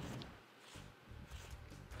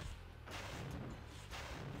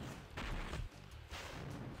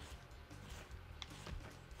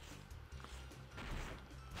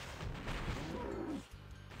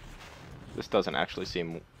 This doesn't actually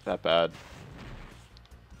seem that bad.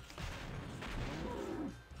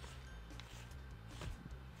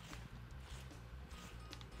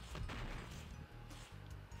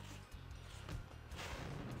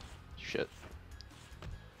 Shit.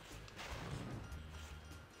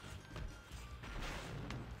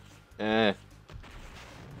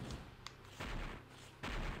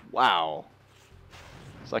 Wow.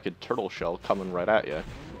 It's like a turtle shell coming right at you.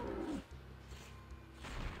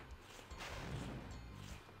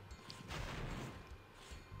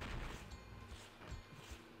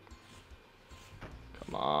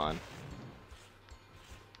 Come on.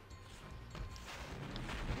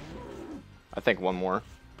 I think one more.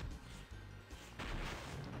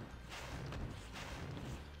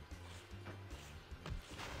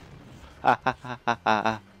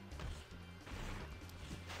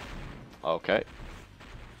 Okay.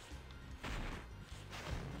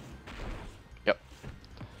 Yep.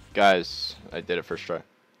 Guys, I did it first try.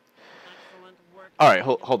 Alright,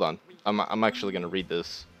 hold on. I'm actually gonna read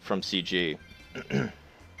this from CG.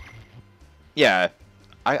 Yeah,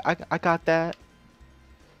 I got that.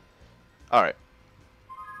 Alright.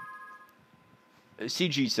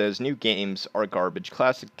 CG says, new games are garbage.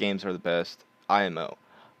 Classic games are the best. IMO.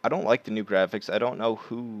 I don't like the new graphics. I don't know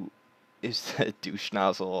who is the douche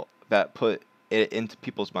nozzle that put it into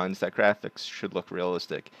people's minds that graphics should look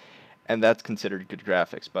realistic. And that's considered good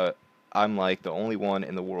graphics. But I'm like the only one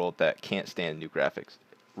in the world that can't stand new graphics.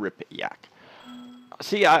 Rip yak.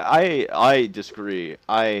 See, I disagree.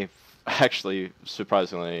 I actually,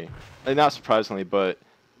 surprisingly, not surprisingly, but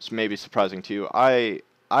maybe surprising to you, I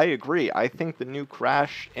agree. I think the new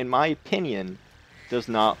Crash, in my opinion, does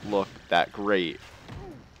not look that great.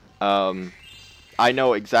 I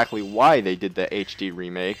know exactly why they did the HD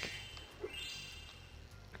remake.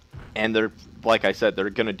 And they're, like I said, they're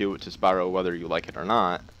gonna do it to Spyro whether you like it or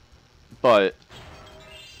not. But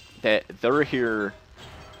they're here.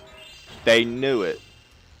 They knew it,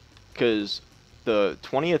 because the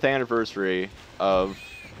 20th anniversary of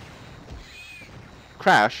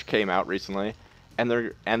Crash came out recently, and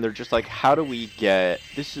they're just like, how do we get?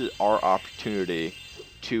 This is our opportunity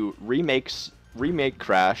to remake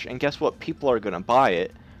Crash, and guess what? People are gonna buy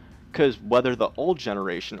it. Because whether the old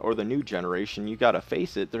generation or the new generation, you gotta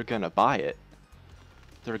face it, they're gonna buy it.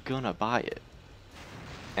 They're gonna buy it.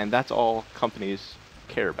 And that's all companies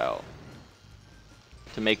care about.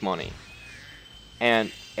 To make money.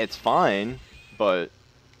 And it's fine, but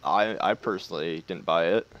I personally didn't buy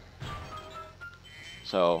it.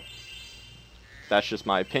 So, that's just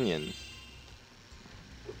my opinion.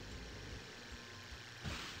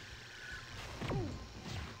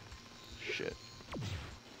 Shit.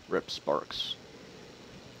 Rip Sparks.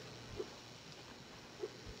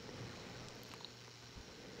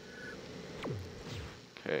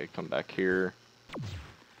 Okay, come back here.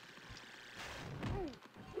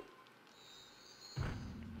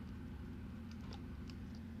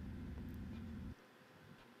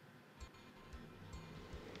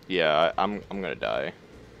 Yeah, I'm gonna die.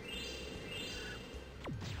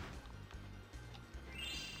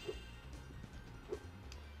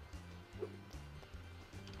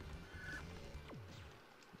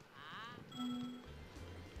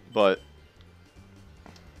 But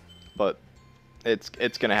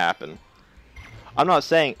it's gonna happen. I'm not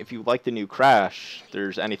saying if you like the new Crash,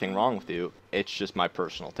 there's anything wrong with you. It's just my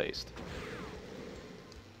personal taste.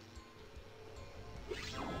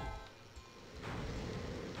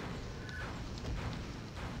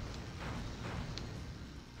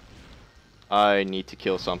 I need to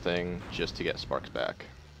kill something just to get Sparks back.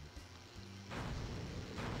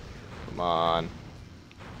 Come on.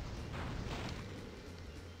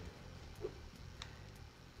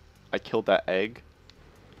 I killed that egg.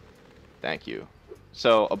 Thank you.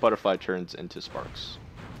 So, a butterfly turns into Sparks.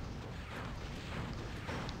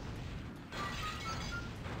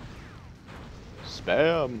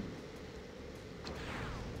 Spam!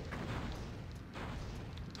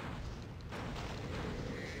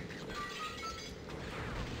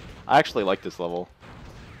 I actually like this level.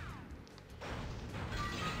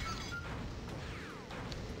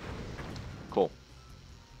 Cool.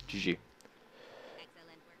 GG.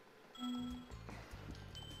 Excellent work.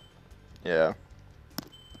 Yeah.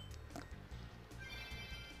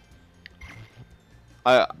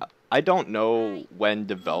 I don't know when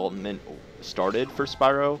development started for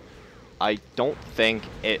Spyro. I don't think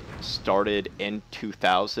it started in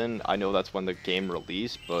 2000. I know that's when the game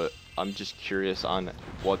released, but I'm just curious on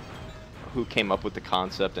who came up with the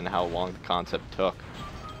concept and how long the concept took,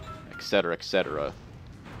 etc., etc.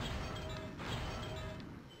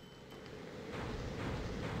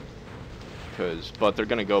 But they're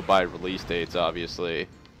gonna go by release dates, obviously,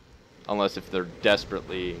 unless if they're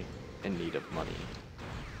desperately in need of money.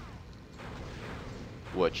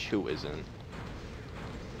 Which, who isn't?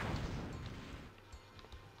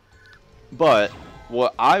 But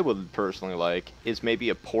what I would personally like is maybe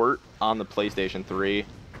a port on the PlayStation 3.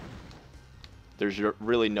 There's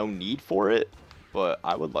really no need for it, but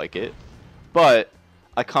I would like it. But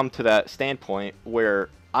I come to that standpoint where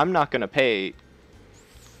I'm not going to pay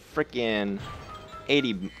freaking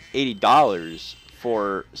 $80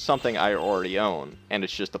 for something I already own, and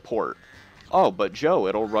it's just a port. Oh, but Joe,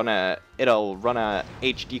 it'll run at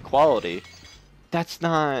HD quality. That's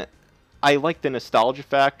not. I like the nostalgia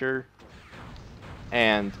factor,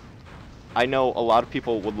 and I know a lot of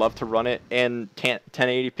people would love to run it in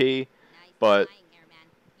 1080p, but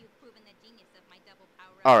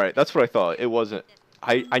all right, that's what I thought. It wasn't.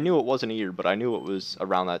 I knew it wasn't a year, but I knew it was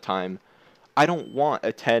around that time. I don't want a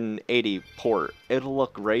 1080 port. It'll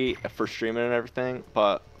look great for streaming and everything,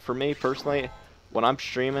 but for me personally, when I'm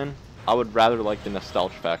streaming, I would rather like the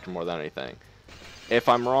nostalgia factor more than anything. If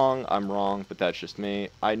I'm wrong, I'm wrong, but that's just me.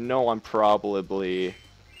 I know I'm probably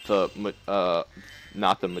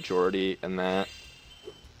not the majority in that,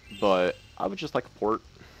 but I would just like a port.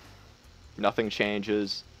 Nothing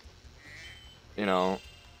changes. You know,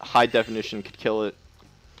 high definition could kill it.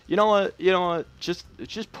 You know what? You know what? Just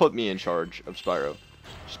put me in charge of Spyro.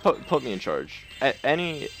 Just put me in charge.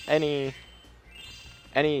 Any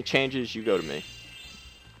changes, you go to me.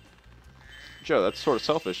 Joe, that's sort of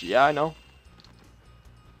selfish. Yeah, I know.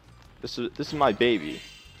 This is my baby.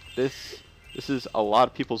 This is a lot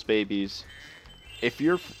of people's babies. If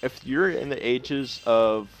you're in the ages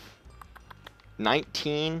of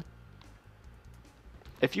 19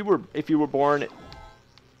 If you were born in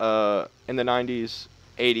the 90s,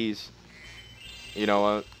 80s, you know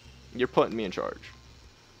what? You're putting me in charge.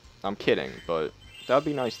 I'm kidding, but that'd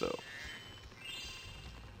be nice though.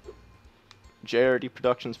 JRD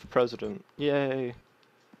Productions for president. Yay.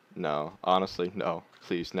 No, honestly, no.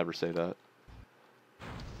 Please never say that.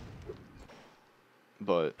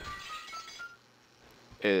 But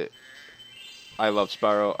I love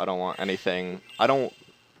Spyro. I don't want anything. I don't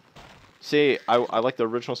see. I like the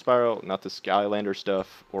original Spyro, not the Skylander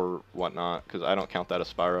stuff or whatnot, because I don't count that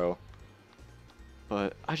as Spyro.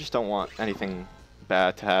 But I just don't want anything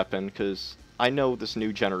bad to happen, because I know this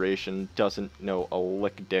new generation doesn't know a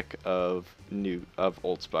lick dick of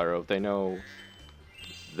old Spyro. They know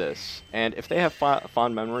this, and if they have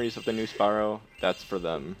fond memories of the new Spyro, that's for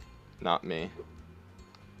them, not me.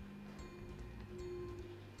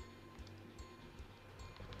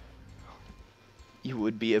 You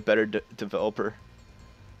would be a better developer.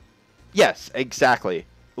 Yes, exactly.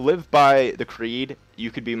 Live by the creed. You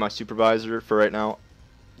could be my supervisor for right now.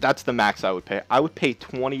 That's the max I would pay. I would pay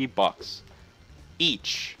 20 bucks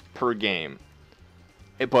each per game.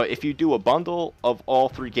 But if you do a bundle of all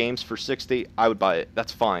 3 games for 60, I would buy it.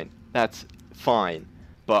 That's fine. That's fine.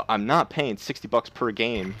 But I'm not paying 60 bucks per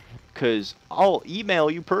game, because I'll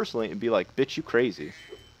email you personally and be like, bitch, you crazy.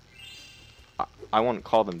 I wouldn't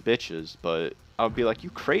call them bitches, but I would be like, you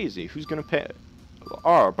crazy. Who's going to pay?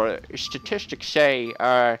 Oh, but statistics say,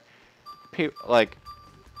 like,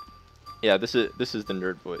 yeah, this is the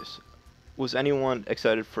nerd voice. Was anyone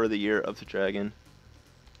excited for the Year of the Dragon?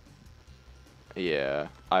 Yeah,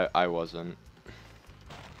 I wasn't.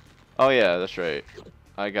 Oh yeah, that's right.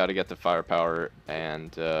 I gotta get the firepower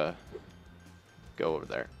and go over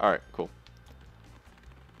there. Alright, cool.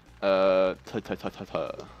 I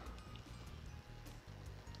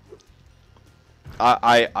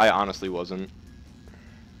honestly wasn't.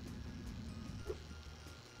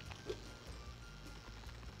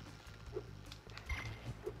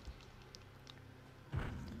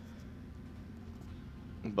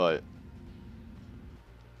 But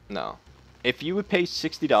no. If you would pay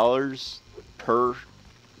 $60 per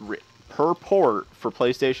port for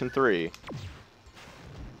PlayStation 3,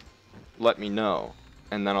 let me know,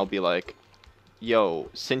 and then I'll be like, yo,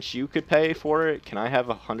 since you could pay for it, can I have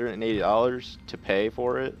 $180 to pay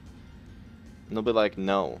for it? And they'll be like,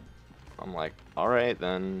 no. I'm like, alright,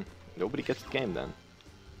 then nobody gets the game then.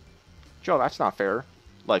 Joe, that's not fair.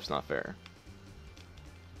 Life's not fair.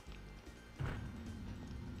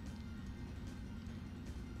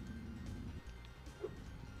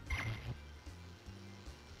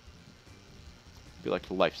 Be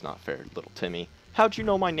like, life's not fair, little Timmy. How'd you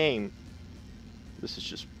know my name? This is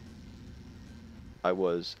just... I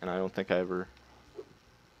was, and I don't think I ever...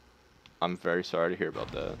 I'm very sorry to hear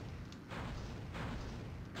about that.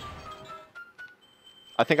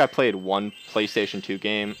 I think I played one PlayStation 2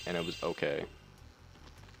 game, and it was okay.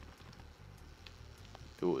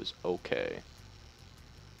 It was okay.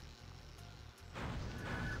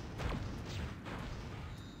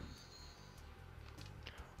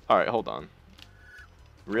 Alright, hold on.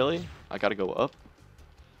 Really? I gotta go up?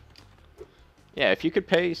 Yeah, if you could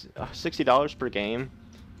pay $60 per game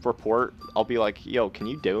for port, I'll be like, yo, can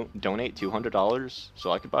you donate $200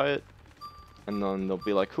 so I could buy it? And then they'll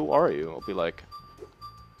be like, who are you? I'll be like,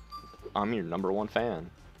 I'm your #1 fan.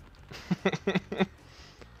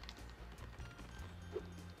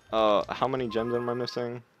 How many gems am I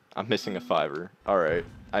missing? I'm missing a 5-er. Alright,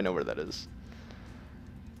 I know where that is.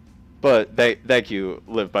 But thank you,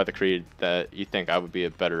 Live by the Creed, that you think I would be a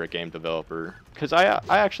better game developer. Because I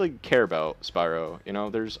actually care about Spyro. You know,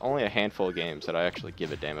 there's only a handful of games that I actually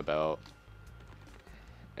give a damn about.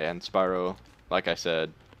 And Spyro, like I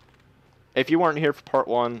said, if you weren't here for part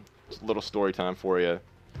 1, it's a little story time for you.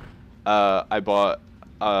 I bought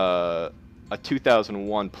a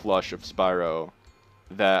 2001 plush of Spyro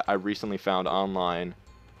that I recently found online.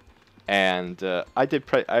 And I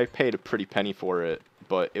paid a pretty penny for it.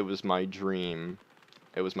 But it was my dream.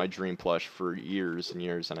 It was my dream plush for years and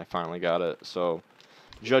years, and I finally got it. So,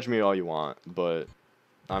 judge me all you want, but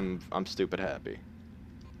I'm stupid happy.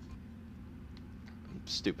 I'm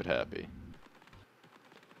stupid happy.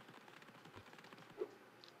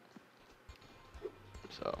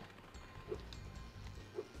 So,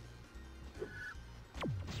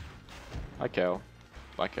 hi Cal.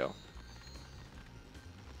 Bye Cal.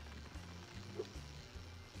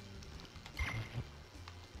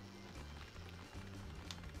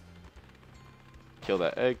 Kill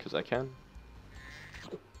that egg, because I can.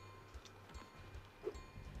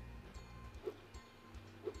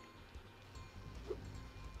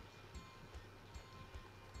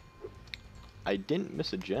 I didn't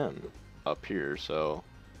miss a gem up here, so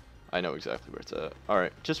I know exactly where it's at.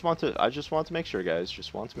 Alright, I just want to make sure, guys.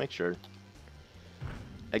 Just want to make sure.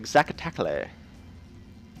 Exactly.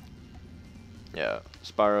 Yeah,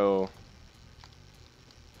 Spyro.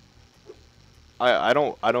 I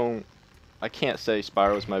can't say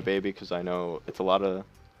Spyro's my baby because I know it's a lot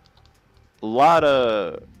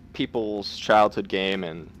of people's childhood game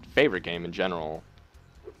and favorite game in general.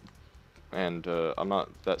 And I'm not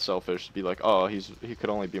that selfish to be like, oh, he could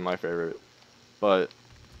only be my favorite. But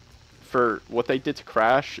for what they did to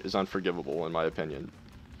Crash is unforgivable in my opinion.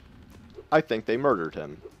 I think they murdered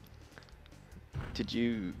him. Did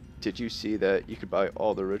you see that you could buy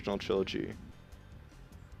all the original trilogy?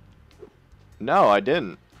 No, I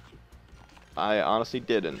didn't. I honestly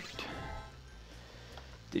didn't.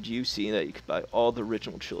 Did you see that you could buy all the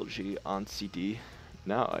original trilogy on CD?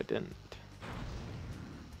 No, I didn't.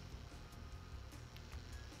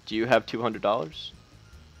 Do you have $200?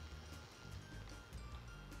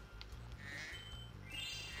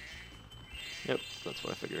 Yep, that's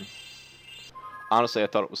what I figured. Honestly, I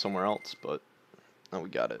thought it was somewhere else, but no, we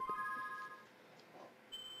got it.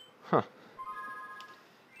 Huh.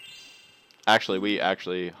 Actually, we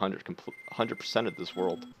 100%ed this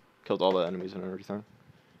world. Killed all the enemies and everything.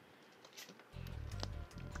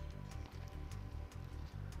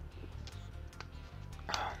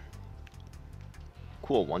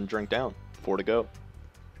 Cool, 1 drink down. 4 to go.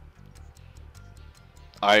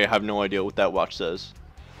 I have no idea what that watch says.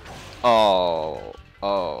 Oh.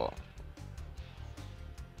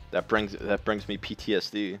 That brings me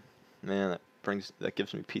PTSD. Man, that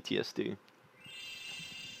gives me PTSD.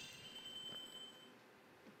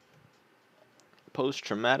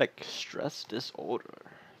 Post-traumatic stress disorder.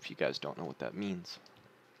 If you guys don't know what that means.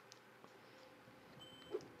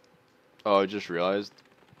 Oh, I just realized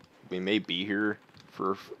we may be here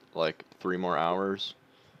for like 3 more hours.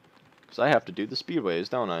 Because I have to do the speedways,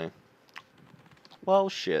 don't I? Well,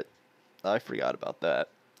 shit. I forgot about that.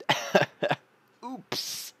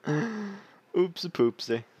 Oops.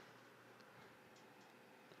 Oops-a-poopsie.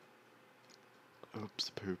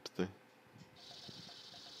 Oops-a-poopsie.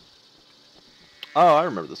 Oh, I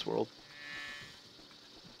remember this world.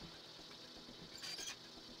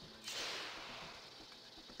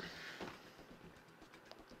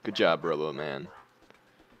 Good job, Robo Man.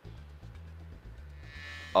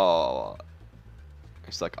 Oh.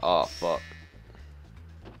 It's like, oh, fuck.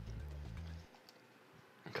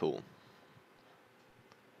 Cool.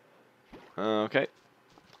 Okay.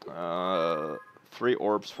 3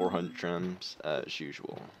 orbs, 400 gems, as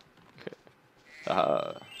usual. Okay.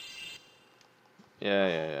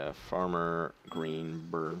 Yeah. Farmer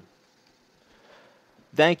Greenberg.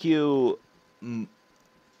 Thank you,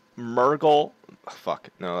 Murgle. Fuck.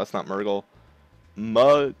 No, that's not Murgle.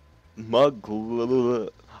 Muggle.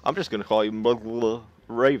 I'm just gonna call you Muggle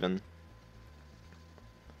Raven.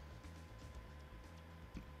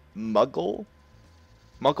 Muggle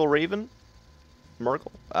Raven?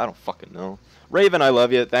 Murgle? I don't fucking know. Raven, I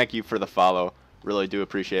love you. Thank you for the follow. Really do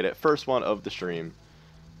appreciate it. First one of the stream.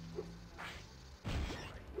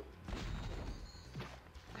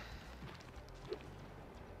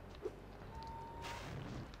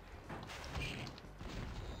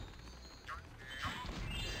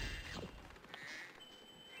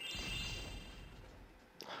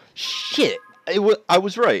 Shit! I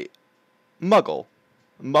was right. Muggle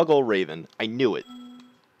Raven. I knew it.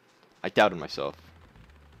 I doubted myself.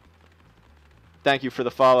 Thank you for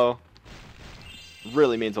the follow.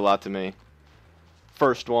 Really means a lot to me.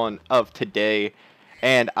 First one of today.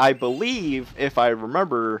 And I believe, if I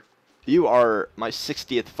remember, you are my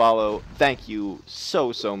 60th follow. Thank you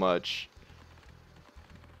so much.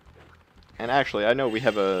 And actually, I know we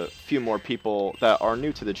have a few more people that are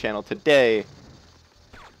new to the channel today.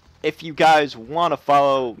 If you guys want to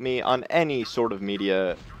follow me on any sort of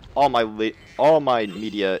media, all my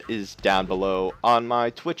media is down below on my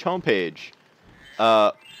Twitch homepage.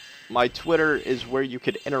 My Twitter is where you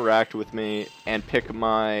could interact with me and pick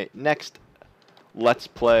my next Let's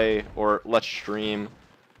Play or Let's Stream.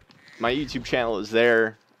 My YouTube channel is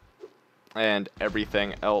there, and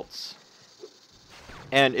everything else.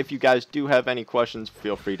 And if you guys do have any questions,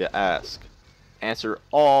 feel free to ask. Answer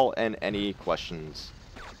all and any questions.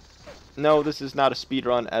 No, this is not a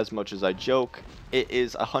speedrun as much as I joke. It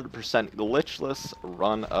is 100% glitchless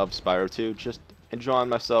run of Spyro 2. Just enjoying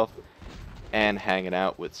myself and hanging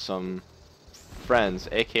out with some friends,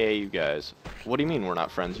 aka you guys. What do you mean we're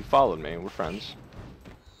not friends? You followed me. We're friends.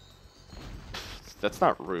 That's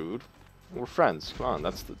not rude. We're friends. Come on.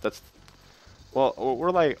 That's well,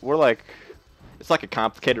 we're like it's like a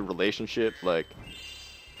complicated relationship. Like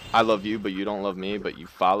I love you, but you don't love me, but you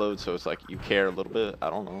followed, so it's like you care a little bit. I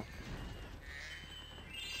don't know.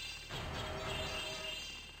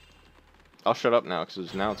 I'll shut up now,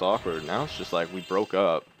 because now it's awkward. Now it's just like we broke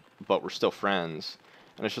up, but we're still friends.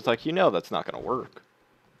 And it's just like, you know that's not going to work.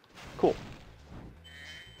 Cool.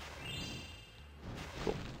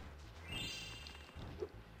 Cool.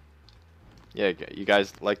 Yeah, you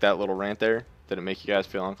guys like that little rant there? Did it make you guys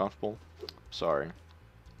feel uncomfortable? Sorry.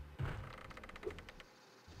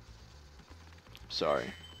 Sorry.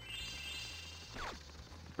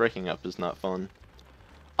 Breaking up is not fun.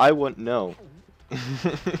 I wouldn't know.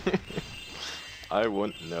 I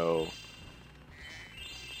wouldn't know.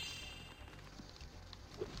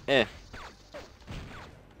 Eh.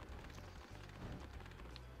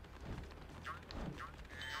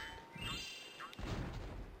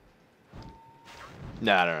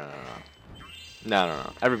 Nah, no.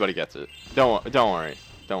 No. Everybody gets it. Don't worry.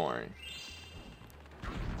 Don't worry.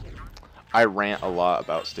 I rant a lot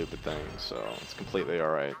about stupid things, so it's completely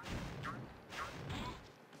alright.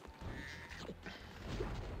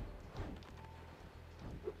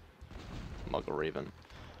 Muggle Raven.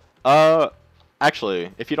 Actually,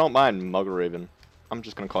 if you don't mind, Muggle Raven, I'm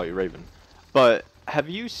just gonna call you Raven. But have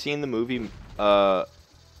you seen the movie, what's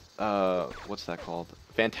that called?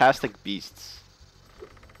 Fantastic Beasts.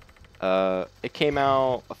 It came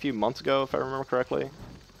out a few months ago, if I remember correctly.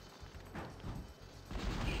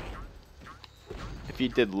 If you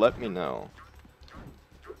did, let me know.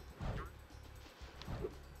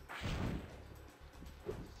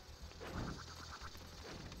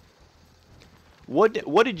 What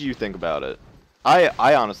did you think about it?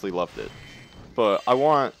 I honestly loved it, but I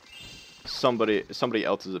want somebody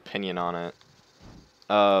else's opinion on it.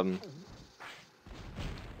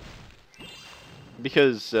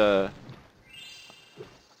 Because I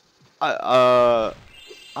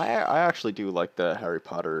actually do like the Harry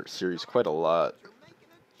Potter series quite a lot.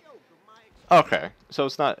 Okay, so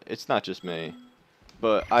it's not just me,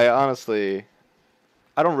 but I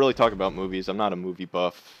don't really talk about movies. I'm not a movie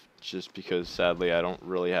buff, just because sadly I don't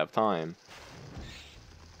really have time.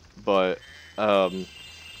 But it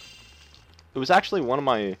was actually one of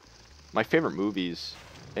my favorite movies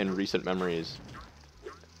in recent memories,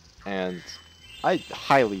 and I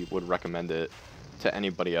highly would recommend it to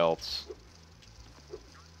anybody else.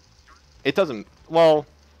 It doesn't, well,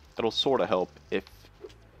 it'll sort of help if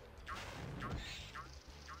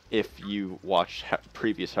you watched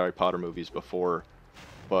previous Harry Potter movies before,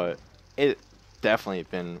 but it definitely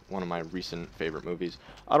been one of my recent favorite movies.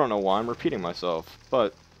 I don't know why I'm repeating myself,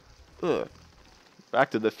 but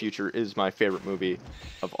Back to the Future is my favorite movie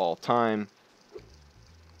of all time,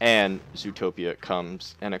 and Zootopia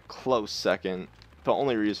comes in a close second. The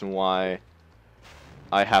only reason why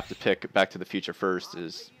I have to pick Back to the Future first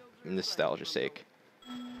is nostalgia's sake.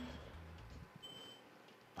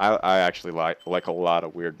 I actually like a lot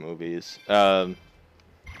of weird movies. A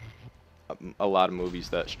lot of movies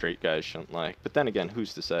that straight guys shouldn't like. But then again,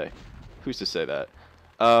 who's to say? Who's to say that?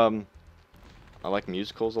 I like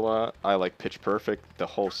musicals a lot. I like Pitch Perfect, the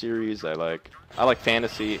whole series. I like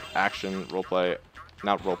fantasy, action, roleplay.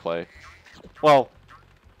 Not roleplay. Well,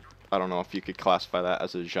 I don't know if you could classify that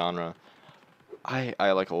as a genre. I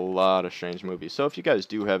like a lot of strange movies. So if you guys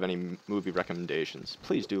do have any movie recommendations,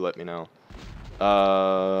 please do let me know.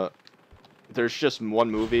 There's just one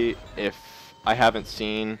movie if I haven't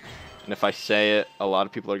seen, and if I say it, a lot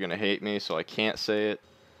of people are gonna hate me, so I can't say it.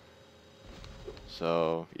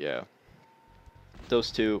 So yeah, those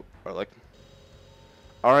two are like,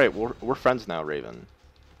 all right, we're friends now, Raven.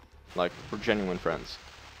 Like, we're genuine friends.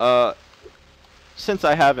 Since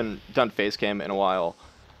I haven't done Facecam in a while,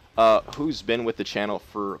 who's been with the channel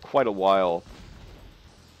for quite a while,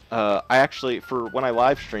 I actually, for when I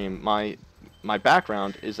live stream, my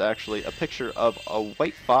background is actually a picture of a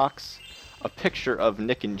white fox, a picture of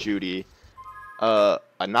Nick and Judy, a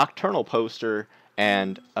Nocturnal poster,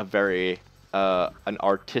 and a very an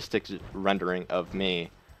artistic rendering of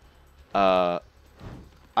me. I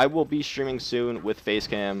will be streaming soon with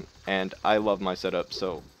Facecam, and I love my setup,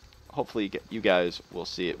 so hopefully you guys will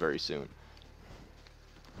see it very soon.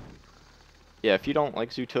 Yeah, if you don't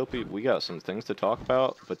like Zootopia, we got some things to talk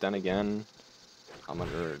about, but then again, I'm a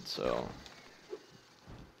nerd, so.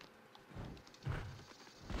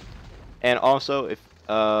 And also, if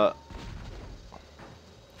I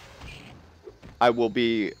will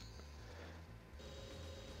be,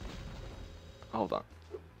 hold on.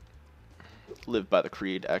 Live by the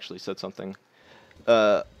Creed actually said something.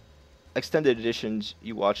 Extended editions,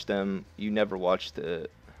 you watch them, you never watch the.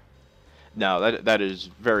 No, that is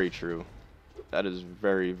very true. That is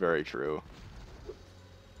very, very true.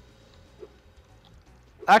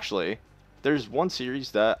 Actually, there's one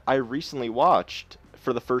series that I recently watched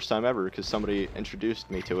for the first time ever because somebody introduced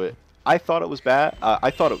me to it. I thought it was bad.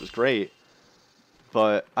 I thought it was great,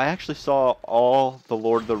 but I actually saw all the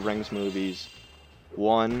Lord of the Rings movies.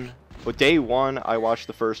 Day one, I watched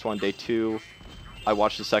the first one. Day two, I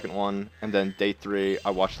watched the second one, and then day three,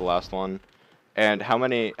 I watched the last one. And how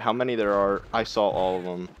many there are? I saw all of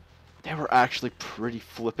them. They were actually pretty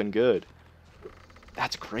flippin' good.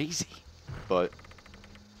 That's crazy, but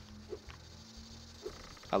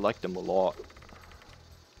I liked them a lot.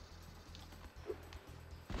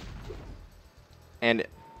 And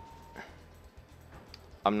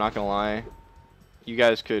I'm not gonna lie, you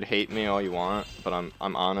guys could hate me all you want, but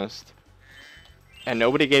I'm honest. And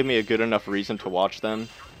nobody gave me a good enough reason to watch them.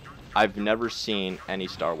 I've never seen any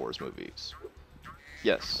Star Wars movies.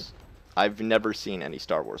 Yes, I've never seen any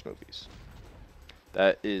Star Wars movies.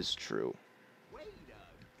 That is true. Way to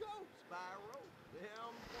go, Spyro.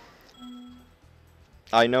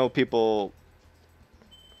 I know people.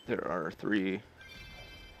 There are three.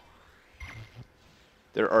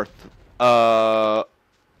 I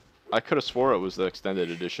could have swore it was the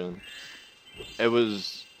extended edition. It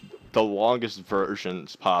was the longest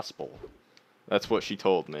versions possible. That's what she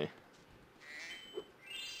told me.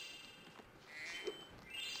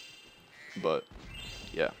 But,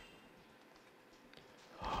 yeah.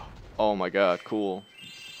 Oh my god, cool.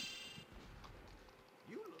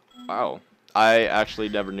 Wow. I actually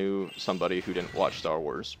never knew somebody who didn't watch Star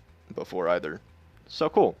Wars before either. So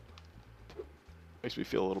cool. Makes me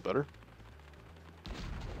feel a little better.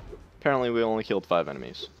 Apparently we only killed 5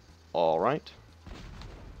 enemies. Alright.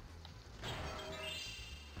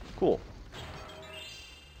 Cool.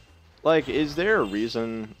 Like, is there a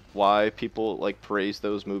reason why people, like, praise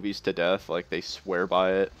those movies to death? Like, they swear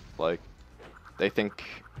by it? Like, they think,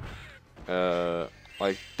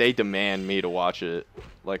 like, they demand me to watch it.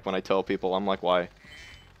 Like, when I tell people, I'm like, why? And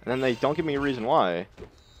then they don't give me a reason why.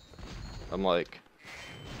 I'm like,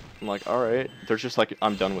 alright. They're just like,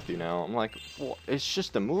 I'm done with you now. I'm like, well, it's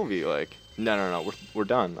just a movie. Like, no, we're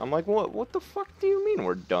done. I'm like, what the fuck do you mean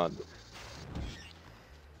we're done?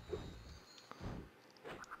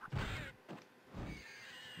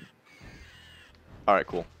 Alright,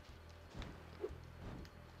 cool.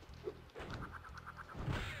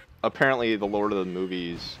 Apparently, the Lord of the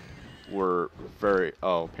movies were very...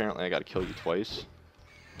 Oh, apparently I gotta kill you twice.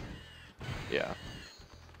 Yeah.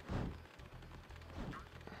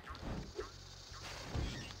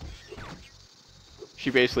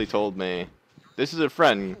 She basically told me, this is a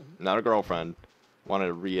friend, not a girlfriend. Wanted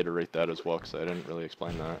to reiterate that as well, because I didn't really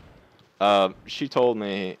explain that. She told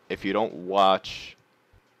me, if you don't watch,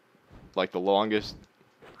 like, the longest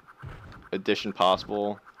edition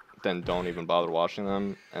possible, then don't even bother watching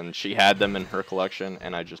them. And she had them in her collection,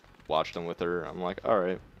 and I just watched them with her. I'm like,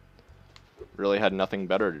 alright. Really had nothing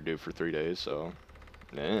better to do for 3 days, so...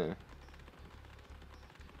 Yeah.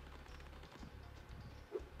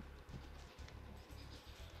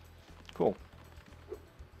 Cool.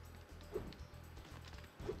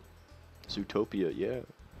 Zootopia, yeah.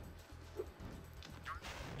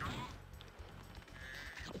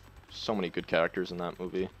 So many good characters in that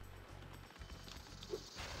movie.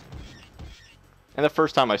 And the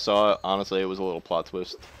first time I saw it, honestly, it was a little plot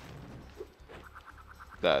twist.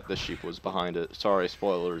 That the sheep was behind it. Sorry,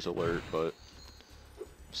 spoilers alert, but...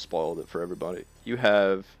 spoiled it for everybody. You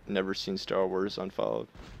have never seen Star Wars Unfollowed?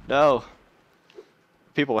 No!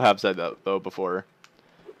 People have said that, though, before.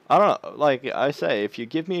 I don't know, like I say, if you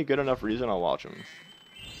give me a good enough reason, I'll watch them.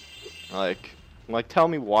 Like, tell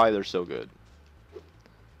me why they're so good.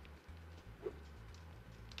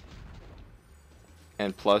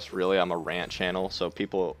 And plus, really, I'm a rant channel, so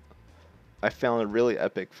people... I found it really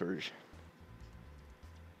epic for...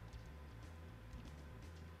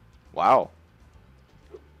 Wow.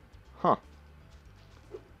 Huh.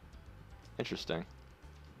 Interesting.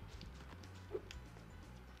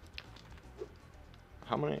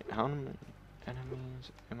 How many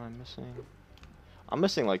enemies am I missing? I'm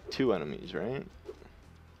missing like 2 enemies, right?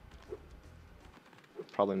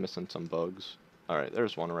 Probably missing some bugs. Alright,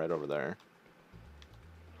 there's one right over there.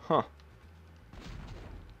 Huh.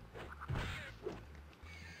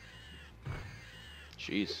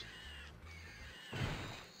 Jeez.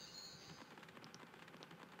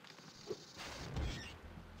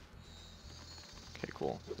 Okay,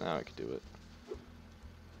 cool. Now I can do it.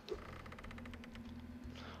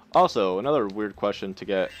 Also, another weird question to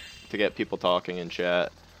get people talking in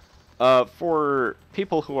chat. For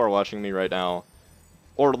people who are watching me right now,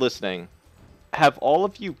 or listening, have all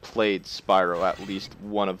of you played Spyro, at least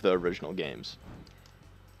one of the original games?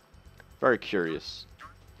 Very curious.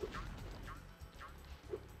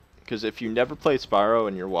 Because if you never played Spyro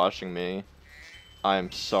and you're watching me, I am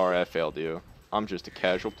sorry I failed you. I'm just a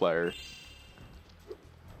casual player.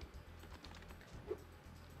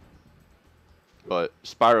 But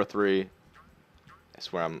Spyro 3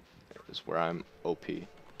 is where I'm OP.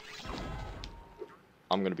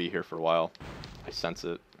 I'm gonna be here for a while. I sense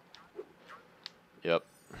it. Yep.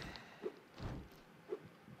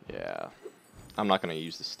 Yeah. I'm not gonna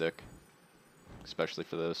use the stick, especially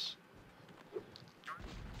for this.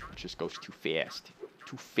 It just goes too fast.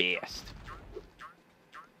 Too fast.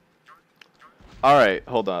 Alright,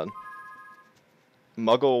 hold on.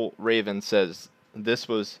 Muggle Raven says this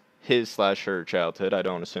was his/her childhood, I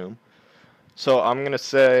don't assume. So I'm gonna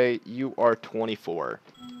say you are 24.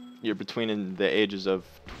 You're between the ages of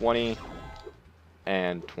 20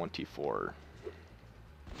 and 24.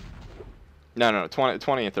 No,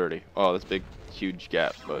 20 and 30. Oh, that's a big, huge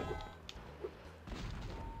gap, but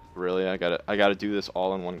really, I gotta do this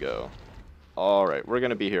all in one go. All right, we're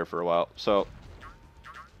gonna be here for a while, so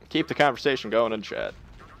keep the conversation going in chat.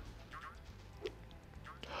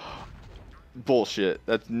 Bullshit.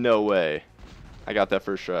 That's no way. I got that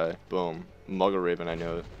first try. Boom. Muggle Raven, I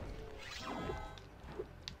know it.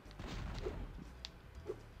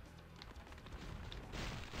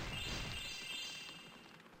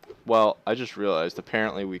 Well, I just realized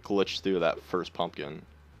apparently we glitched through that first pumpkin.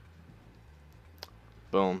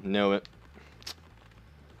 Boom. Knew it.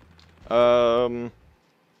 I'm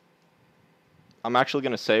actually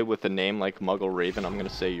going to say with a name like Muggle Raven, I'm going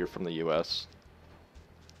to say you're from the US.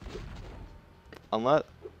 Unless,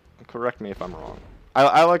 correct me if I'm wrong.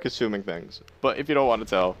 I like assuming things, but if you don't want to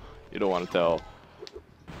tell, you don't want to tell.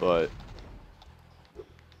 But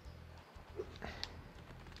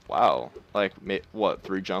wow, like what,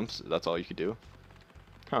 3 jumps? That's all you could do?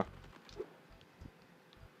 Huh.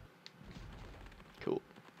 Cool.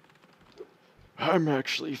 I'm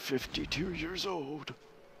actually 52 years old.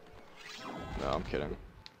 No, I'm kidding.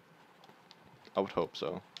 I would hope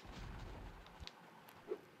so.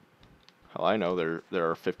 Hell, I know there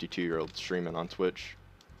are 52-year-olds streaming on Twitch.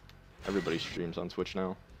 Everybody streams on Twitch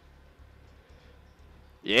now.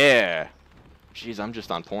 Yeah! Jeez, I'm just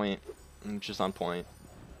on point. I'm just on point.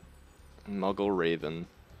 Muggle Raven.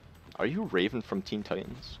 Are you Raven from Teen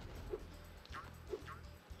Titans?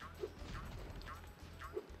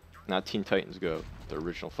 Not Teen Titans Go. The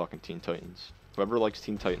original fucking Teen Titans. Whoever likes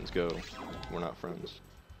Teen Titans Go, we're not friends.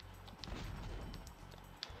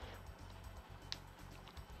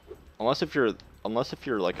 Unless if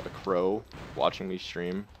you're like a crow watching me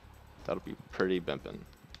stream, that'll be pretty bimpin'.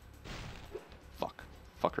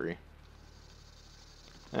 Fuckery.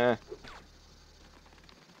 Eh.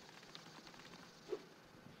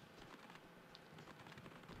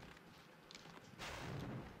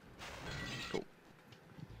 Cool.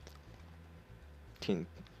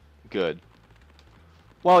 Good.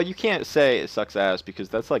 Well, you can't say it sucks ass because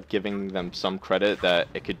that's like giving them some credit that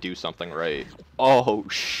it could do something right. Oh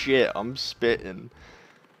shit, I'm spitting.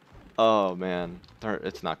 Oh man,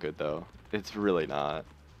 it's not good though. It's really not.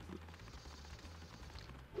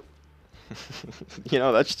 You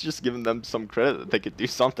know, that's just giving them some credit that they could do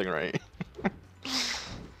something right.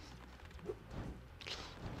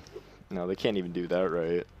 No, they can't even do that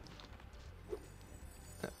right.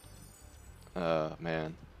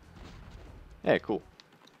 Man. Hey, cool.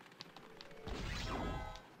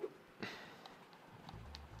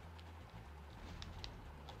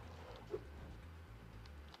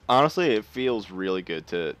 Honestly, it feels really good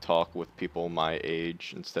to talk with people my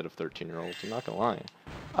age instead of 13-year-olds. I'm not gonna lie.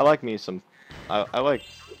 I like me some... I like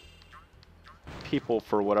people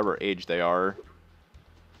for whatever age they are.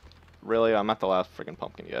 Really, I'm not the last friggin'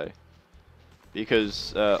 pumpkin guy.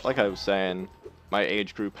 Because, like I was saying, my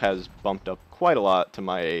age group has bumped up quite a lot to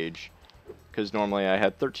my age. Because normally I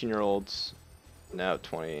had 13-year-olds, now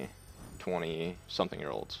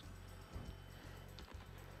 20-something-year-olds.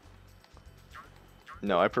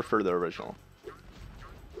 No, I prefer the original.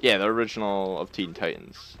 Yeah, the original of Teen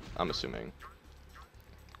Titans, I'm assuming.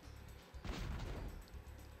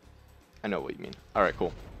 I know what you mean. Alright,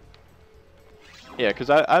 cool. Yeah, because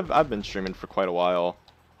I've been streaming for quite a while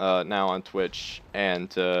now on Twitch,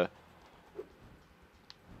 and I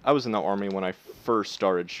was in the army when I first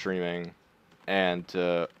started streaming, and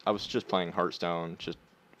I was just playing Hearthstone just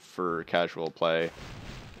for casual play,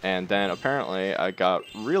 and then apparently I got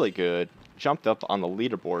really good, jumped up on the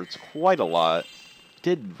leaderboards quite a lot,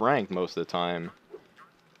 did rank most of the time,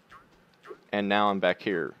 and now I'm back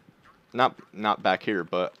here. Not back here,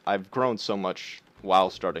 but I've grown so much while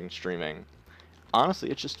starting streaming. Honestly,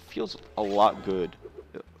 it just feels a lot good.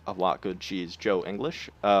 A lot good. Jeez, Joe English.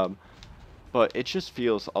 But it just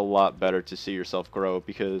feels a lot better to see yourself grow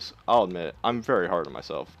because I'll admit, I'm very hard on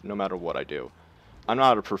myself no matter what I do. I'm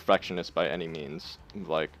not a perfectionist by any means,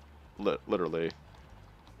 like literally.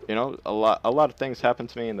 You know, a lot of things happened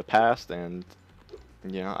to me in the past, and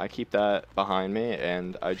you know, I keep that behind me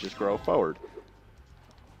and I just grow forward.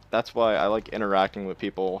 That's why I like interacting with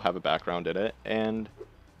people, have a background in it, and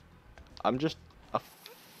I'm just a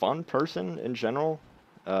fun person in general.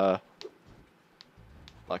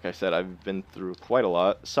 Like I said, I've been through quite a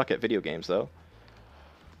lot. Suck at video games, though.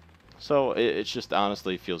 So it just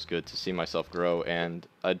honestly feels good to see myself grow and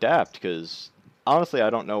adapt, because honestly, I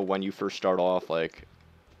don't know when you first start off, like,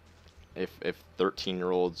 if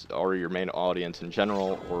 13-year-olds are your main audience in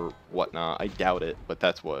general or whatnot. I doubt it, but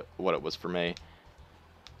that's what it was for me.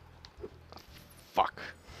 Fuck.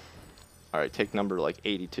 Alright, take number, like,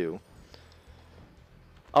 82.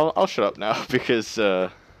 I'll shut up now, because,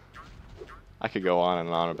 I could go on and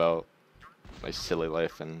on about my silly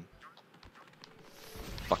life and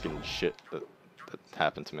fucking shit that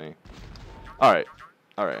happened to me. Alright.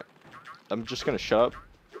 Alright. I'm just gonna shut up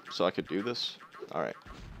so I could do this. Alright.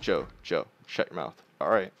 Joe, shut your mouth.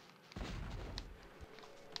 Alright.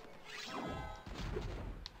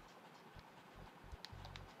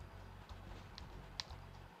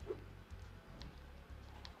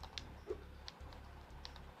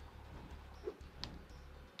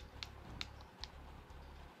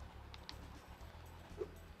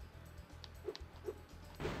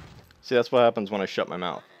 See, that's what happens when I shut my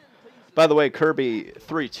mouth. By the way,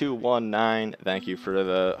 Kirby3219, thank you for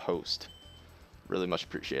the host. Really much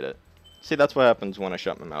appreciate it. See, that's what happens when I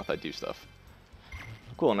shut my mouth. I do stuff.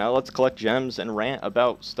 Cool, now let's collect gems and rant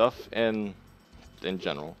about stuff in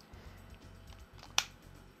general.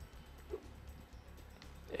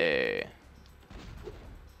 Hey.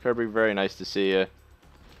 Kirby, very nice to see you.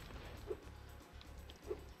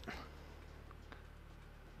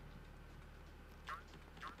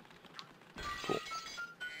 Cool.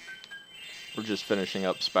 We're just finishing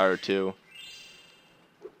up Spyro 2.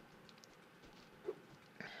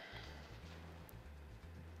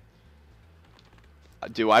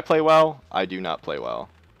 Do I play well? I do not play well.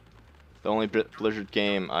 The only Blizzard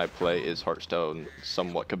game I play is Hearthstone,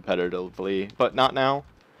 somewhat competitively, but not now.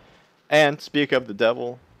 And speak of the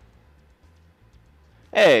devil.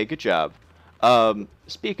 Hey, good job.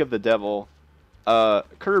 Speak of the devil.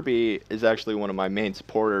 Kirby is actually one of my main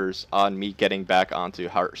supporters on me getting back onto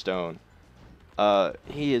Hearthstone.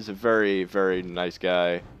 He is a very, very nice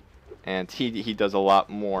guy, and he does a lot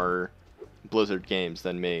more Blizzard games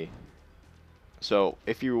than me. So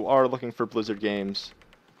if you are looking for Blizzard games,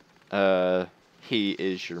 he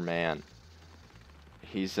is your man.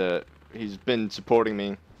 He's been supporting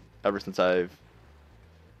me ever since I've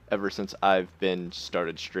been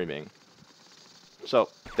started streaming. So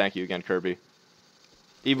thank you again, Kirby.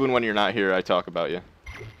 Even when you're not here, I talk about you.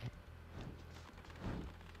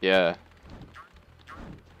 Yeah.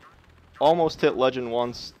 Almost hit Legend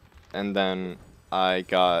once, and then I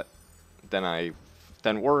got, then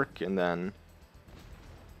work, and then.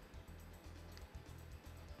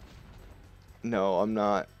 No, I'm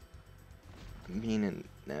not mean and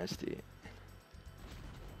nasty.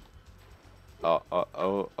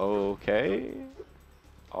 Okay.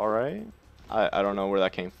 Alright. I don't know where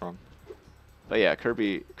that came from. But yeah,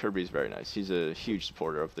 Kirby's very nice. He's a huge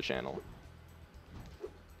supporter of the channel.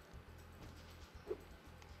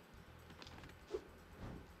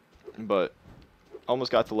 But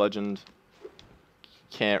almost got to Legend.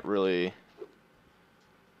 Can't really,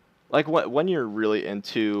 like, when you're really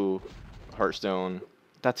into Hearthstone,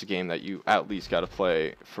 that's a game that you at least gotta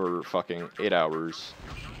play for fucking 8 hours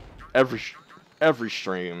every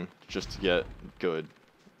stream just to get good.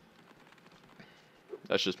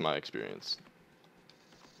 That's just my experience.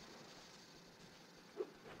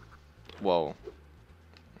 Whoa.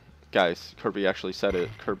 Guys, Kirby actually said it.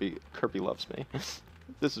 Kirby loves me.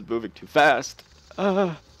 This is moving too fast.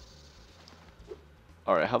 Alright,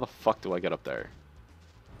 how the fuck do I get up there?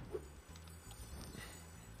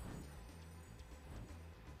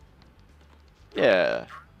 Yeah.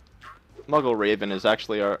 Muggle Raven is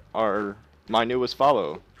actually my newest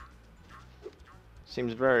follow.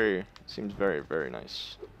 Seems very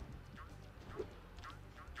nice.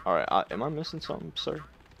 Alright, am I missing something, sir?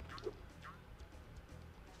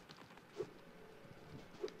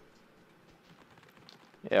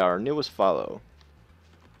 Yeah, our newest follow.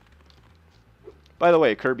 By the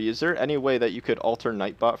way, Kirby, is there any way that you could alter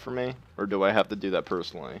Nightbot for me? Or do I have to do that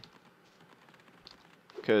personally?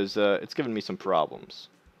 Because it's giving me some problems.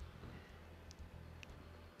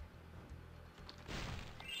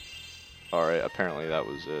 Alright, apparently that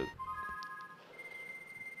was it.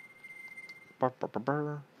 Burr, burr, burr,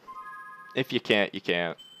 burr. If you can't, you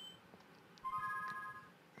can't.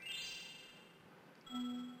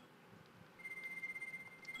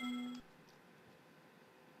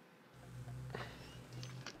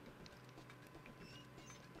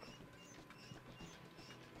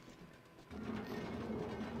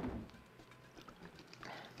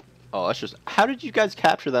 Oh, that's just... How did you guys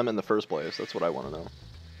capture them in the first place? That's what I want to know.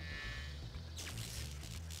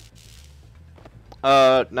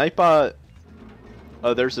 Nightbot...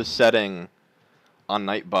 there's a setting on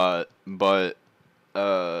Nightbot, but...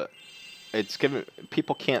 it's given...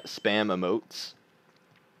 People can't spam emotes.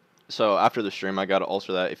 So, after the stream, I gotta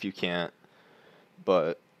alter that if you can't.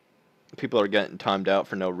 But... People are getting timed out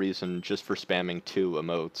for no reason just for spamming 2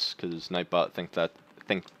 emotes, because Nightbot think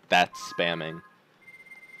that's spamming.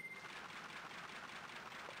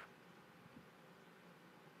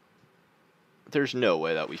 There's no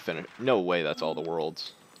way that we finish. No way that's all the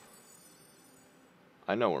worlds.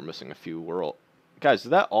 I know we're missing a few world. Guys,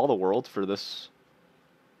 is that all the worlds for this?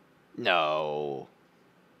 No.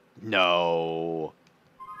 No.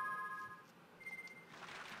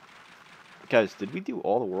 Guys, did we do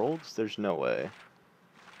all the worlds? There's no way.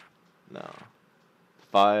 No.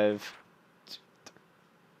 5.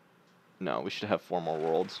 No, we should have 4 more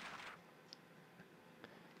worlds.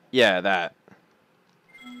 Yeah, that.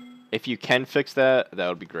 If you can fix that, that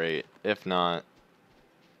would be great. If not,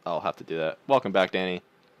 I'll have to do that. Welcome back, Danny.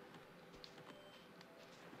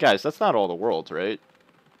 Guys, that's not all the worlds, right?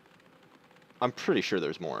 I'm pretty sure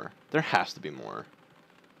there's more. There has to be more.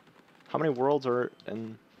 How many worlds are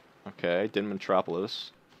in... Okay, Dimond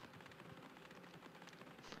Metropolis.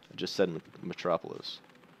 I just said Metropolis.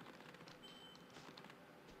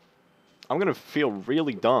 I'm gonna feel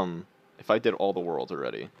really dumb if I did all the worlds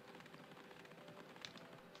already.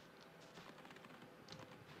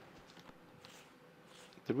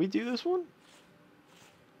 Did we do this one?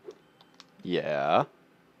 Yeah.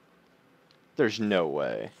 There's no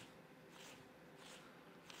way.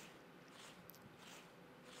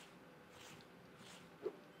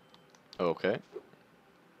 Okay.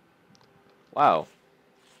 Wow.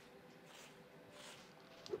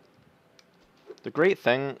 The great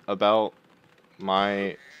thing about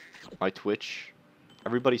my Twitch,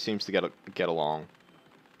 everybody seems to get along.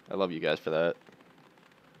 I love you guys for that.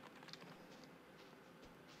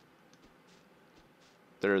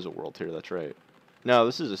 There is a world here, that's right. No,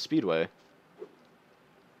 this is a speedway.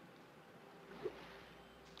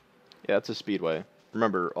 Yeah, it's a speedway.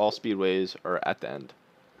 Remember, all speedways are at the end.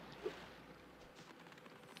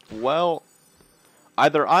 Well,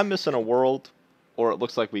 either I'm missing a world, or it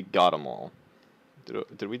looks like we got them all.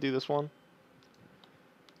 Did we do this one?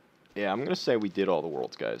 Yeah, I'm going to say we did all the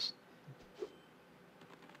worlds, guys.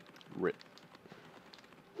 Rip.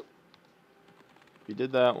 We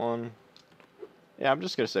did that one. Yeah, I'm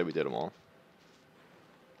just going to say we did them all.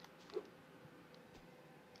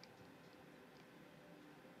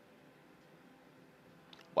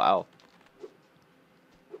 Wow.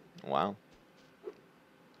 Wow.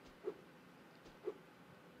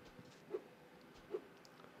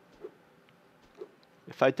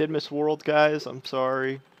 If I did miss world, guys, I'm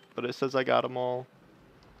sorry. But it says I got them all.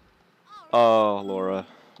 Oh, Laura.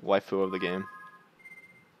 Waifu of the game.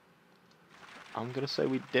 I'm going to say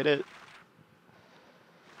we did it.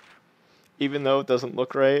 Even though it doesn't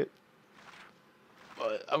look right.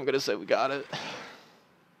 But I'm going to say we got it.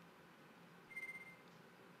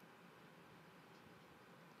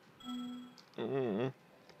 Mm.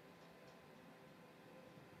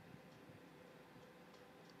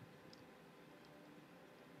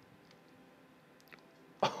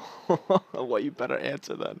 Well, you better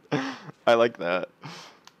answer then. I like that.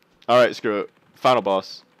 Alright, screw it. Final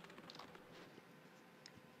boss.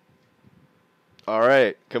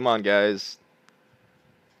 Alright, come on, guys.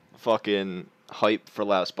 Fucking hype for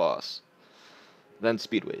last boss. Then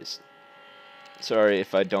speedways. Sorry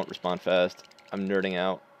if I don't respond fast. I'm nerding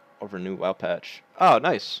out over new WoW patch. Oh,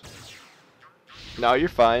 nice. No, you're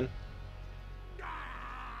fine.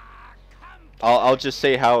 I'll just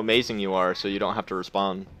say how amazing you are so you don't have to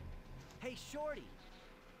respond. Hey, Shorty.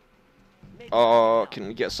 Oh, can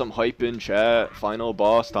we get some hype in chat? Final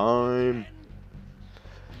boss time.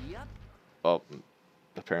 Yep. Oh,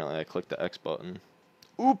 apparently I clicked the X button.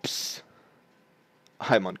 Oops.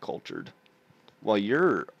 I'm uncultured. Well,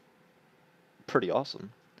 you're pretty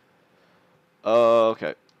awesome.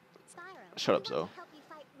 Okay. Shut up, Zoe.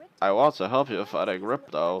 I want to help you fighting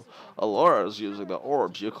Ripto. Alora is using the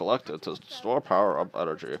orbs you collected to store power-up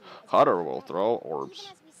energy. Hunter will throw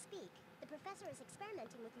orbs. The professor is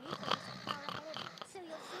experimenting with new forms of power energy, so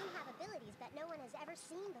you'll soon have abilities that no one has ever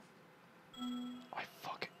seen before. I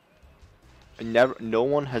fucking... no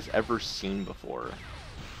one has ever seen before.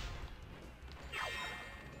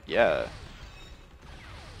 Yeah.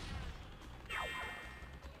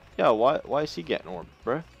 Yeah, why is he getting orbed,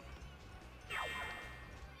 bruh?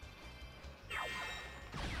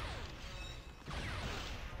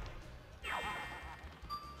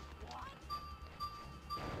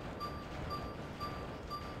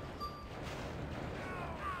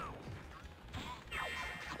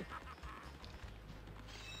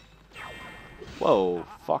 Whoa,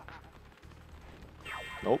 fuck.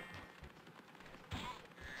 Nope.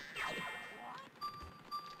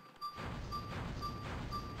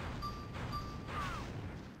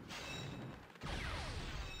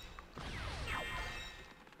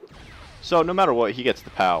 So no matter what, he gets the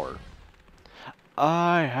power.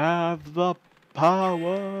 I have the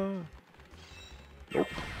power. Nope.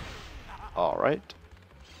 Alright.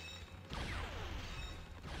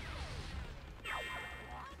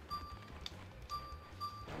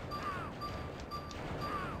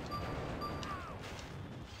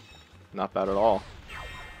 Not bad at all.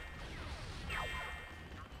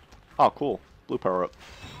 Oh, cool. Blue power up.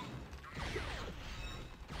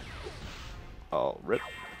 Oh, rip.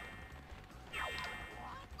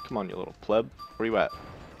 Come on, you little pleb. Where you at?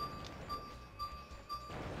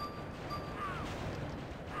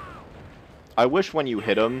 I wish when you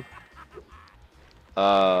hit him,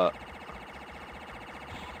 like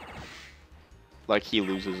he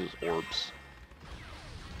loses his orbs.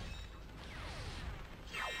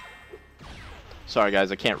 Sorry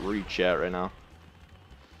guys, I can't read chat right now.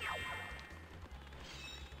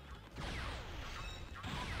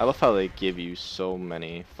 I love how they give you so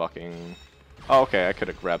many fucking... Oh, okay, I could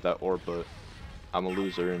have grabbed that orb, but I'm a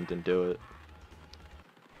loser and didn't do it.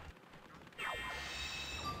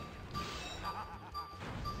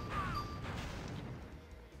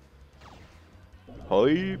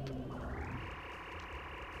 Hype.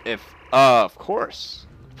 Of course,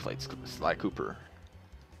 played Sly Cooper.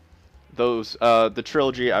 Those, the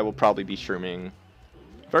trilogy I will probably be streaming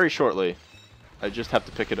very shortly. I just have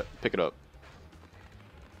to pick it up.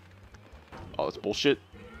 Oh, it's bullshit.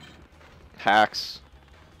 Hacks.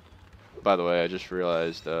 By the way, I just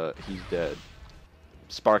realized he's dead.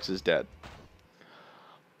 Sparks is dead.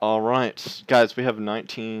 Alright, guys, we have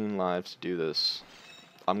 19 lives to do this.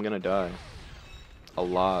 I'm gonna die. A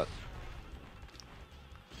lot.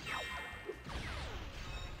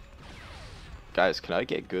 Guys, can I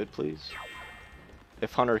get good, please?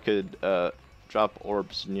 If Hunter could drop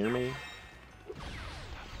orbs near me.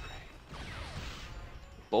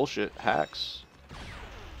 Bullshit. Hacks.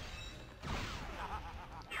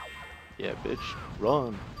 Yeah, bitch.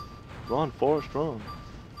 Run. Run, Forrest, run.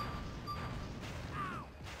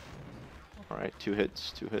 Alright, 2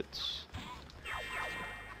 hits, 2 hits.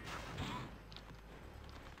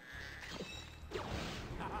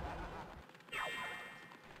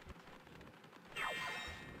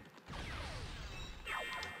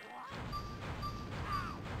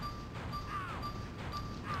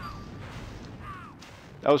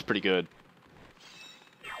 That was pretty good.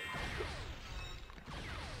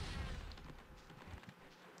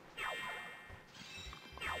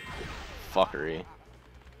 Fuckery.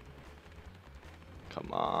 Come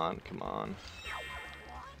on, come on.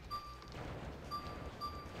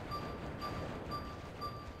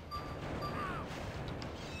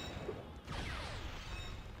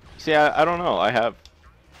 See, I don't know. I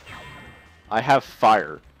have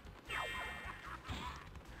fire.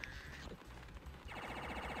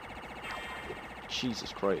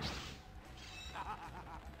 Jesus Christ.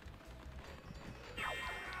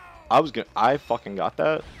 I fucking got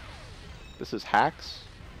that. This is hacks.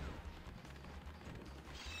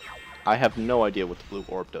 I have no idea what the blue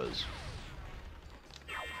orb does.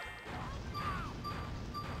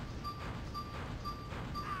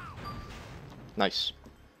 Nice.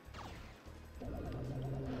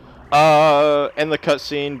 And the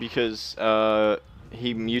cutscene because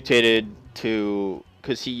he mutated to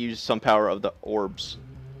because he used some power of the orbs.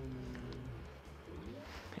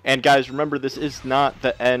 And guys, remember this is not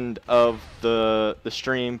the end of the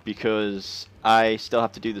stream because I still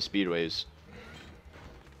have to do the speedways.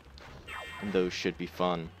 And those should be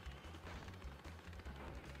fun.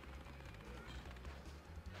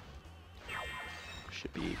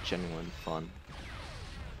 Should be genuine fun.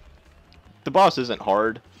 The boss isn't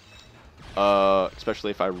hard. Especially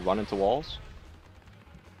if I run into walls.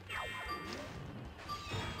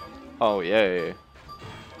 Oh, yay.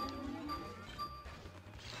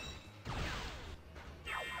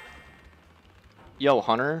 Yo,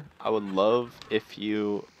 Hunter, I would love if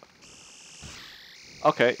you...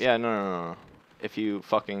 Okay, yeah, no. If you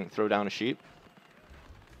fucking throw down a sheep.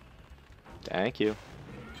 Thank you.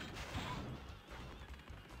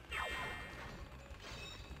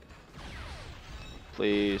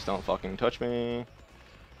 Please don't fucking touch me.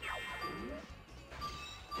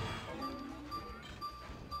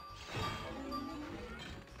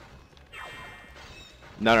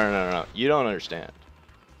 No, no, no, no, no. You don't understand.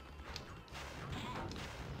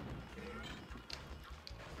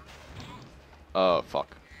 Oh,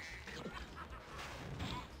 fuck.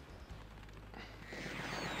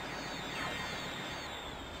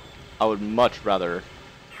 I would much rather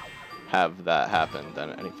have that happen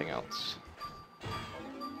than anything else.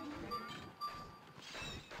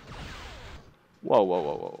 Whoa, whoa,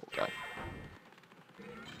 whoa, whoa, okay.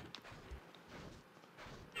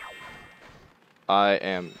 I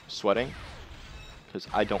am sweating because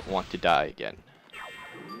I don't want to die again.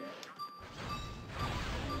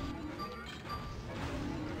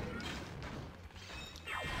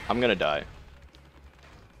 I'm gonna die.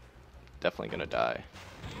 Definitely gonna die.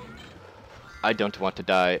 I don't want to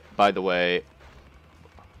die. By the way,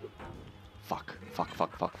 fuck, fuck,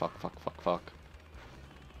 fuck, fuck, fuck, fuck, fuck, fuck.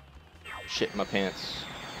 Shit in my pants.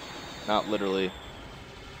 Not literally.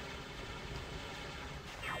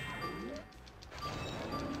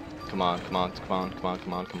 Come on, come on, come on, come on,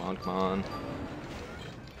 come on, come on, come on.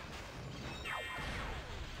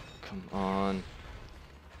 Come on.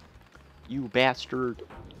 You bastard.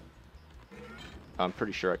 I'm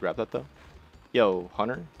pretty sure I grabbed that though. Yo,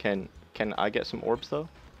 Hunter, can I get some orbs though?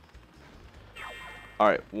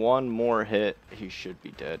 Alright, one more hit. He should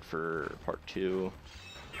be dead for part 2.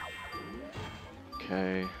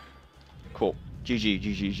 Okay. Cool. GG,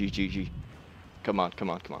 GG, GG, GG. Come on, come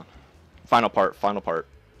on, come on. Final part, final part.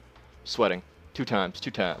 Sweating. 2 times,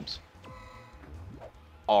 2 times.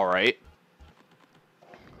 Alright.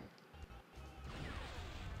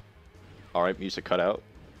 Alright, music cut out.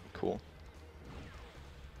 Cool.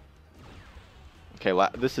 Okay,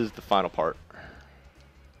 this is the final part.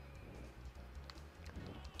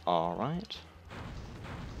 Alright.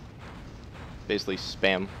 Basically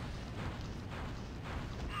spam.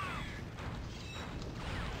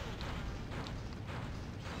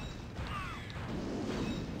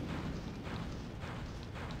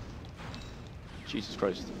 Jesus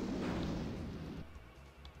Christ.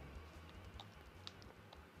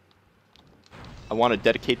 I want to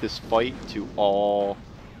dedicate this fight to all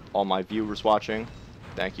my viewers watching.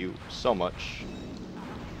 Thank you so much.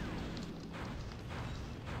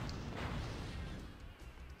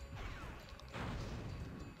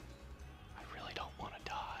 I really don't want to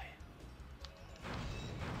die.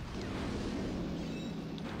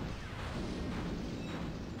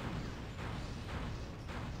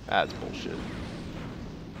 That's bullshit.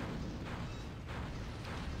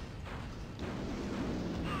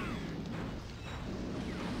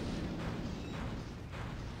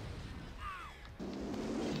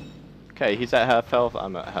 Okay, he's at half health,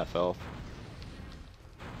 I'm at half health.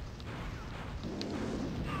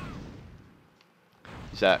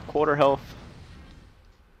 He's at quarter health.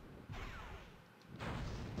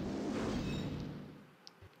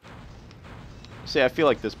 See, I feel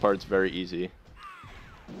like this part's very easy.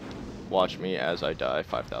 Watch me as I die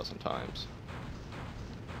 5,000 times.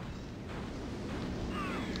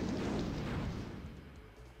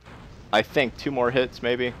 I think 2 more hits,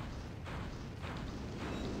 maybe.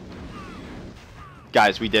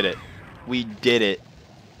 Guys, we did it. We did it.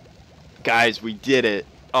 Guys, we did it.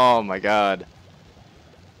 Oh my god.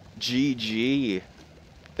 GG.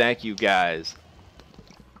 Thank you, guys.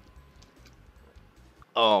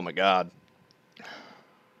 Oh my god.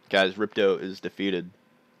 Guys, Ripto is defeated.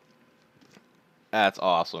 That's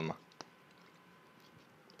awesome.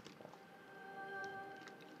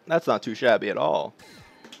 That's not too shabby at all.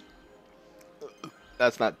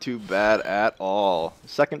 That's not too bad at all.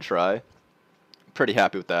 Second try. Pretty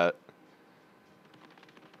happy with that.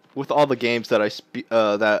 With all the games that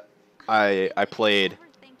I played.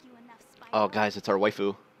 Oh, guys, it's our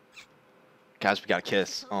waifu. Guys, we got a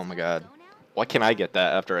kiss. Oh my god. Why can't I get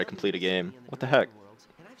that after I complete a game? What the heck?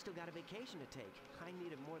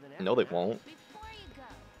 No, they won't. Before you go,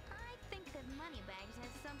 I think that Moneybags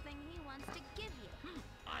has something he wants to give you.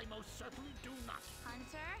 I most certainly do not.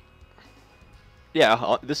 Hunter?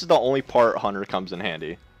 Yeah, this is the only part Hunter comes in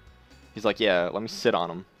handy. He's like, yeah, let me sit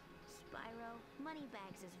on him. Spyro,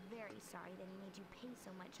 Moneybags is very sorry that he made you pay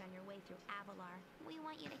so much on your way through Avalar. We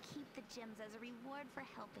want you to keep the gems as a reward for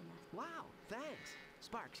helping us. Wow, thanks.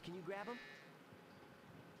 Sparks, can you grab him?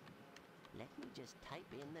 Let me just type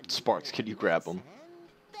in the Sparks, can you grab him? And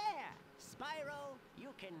there! Spyro, you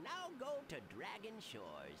can now go to Dragon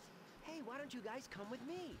Shores. Hey, why don't you guys come with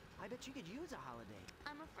me? I bet you could use a holiday.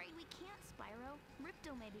 I'm afraid we can't, Spyro.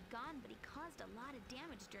 Ripto may be gone, but he caused a lot of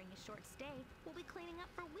damage during his short stay. We'll be cleaning up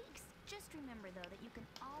for weeks. Just remember, though, that you can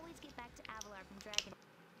always get back to Avalar from Dragon.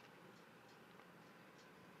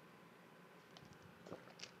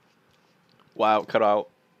 Wow, cut out.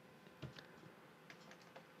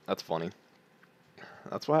 That's funny.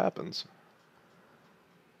 That's what happens.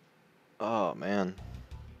 Oh, man.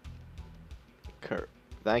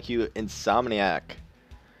 Thank you, Insomniac.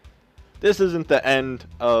 This isn't the end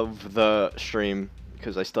of the stream,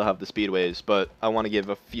 because I still have the speedways, but I want to give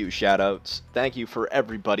a few shout-outs. Thank you for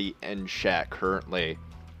everybody in chat currently.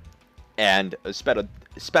 And a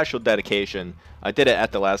special dedication. I did it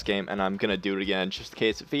at the last game, and I'm going to do it again, just in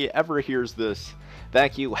case if he ever hears this.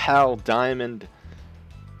 Thank you, Hal Dimond,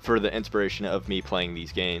 for the inspiration of me playing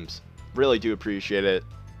these games. Really do appreciate it.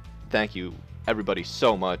 Thank you, everybody,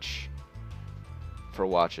 so much for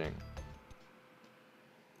watching.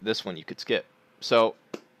 This one you could skip. So,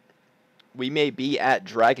 we may be at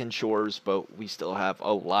Dragon Shores, but we still have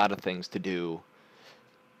a lot of things to do.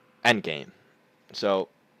 Endgame. So,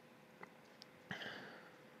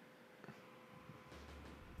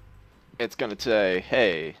 it's going to say,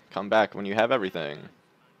 hey, come back when you have everything.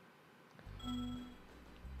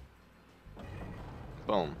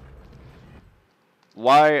 Boom.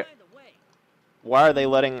 Why are they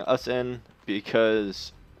letting us in?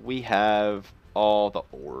 Because we have all the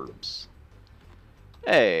orbs.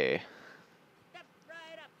 Hey.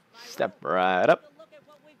 Step right up. Look at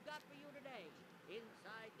what we've got for you today.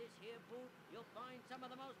 Inside this here booth, you'll find some of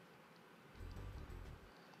the most...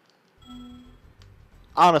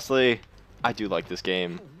 Honestly, I do like this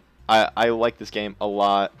game. I like this game a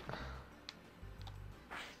lot.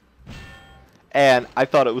 And I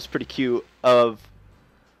thought it was pretty cute of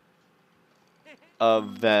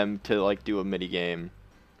them to like do a mini game.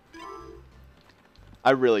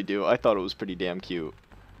 I really do. I thought it was pretty damn cute.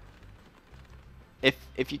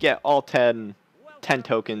 If you get all 10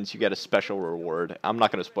 tokens, you get a special reward. I'm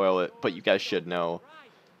not going to spoil it, but you guys should know.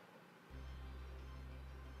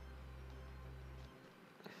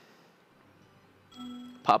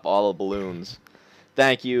 Pop all the balloons.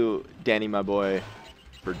 Thank you, Danny, my boy,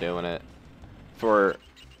 for doing it. For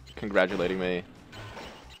congratulating me.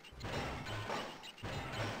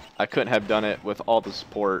 I couldn't have done it with all the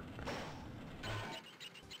support.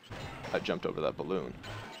 I jumped over that balloon.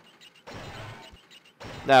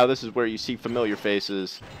 Now this is where you see familiar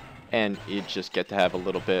faces and you just get to have a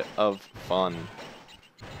little bit of fun.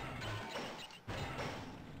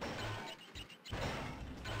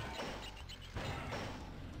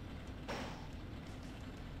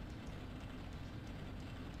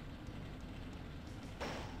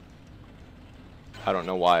 I don't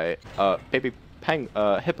know why. Baby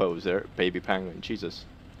hippo's there. Baby penguin. Jesus.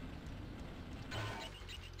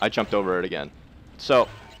 I jumped over it again. So,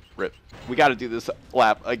 rip. We got to do this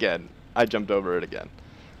lap again. I jumped over it again.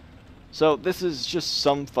 So, this is just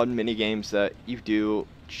some fun mini games that you do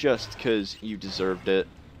just because you deserved it.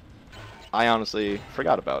 I honestly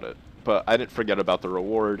forgot about it. But I didn't forget about the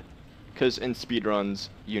reward. Because in speedruns,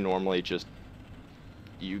 you normally just...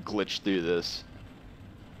 you glitch through this.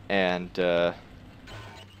 And,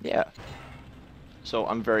 yeah. So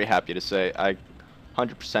I'm very happy to say I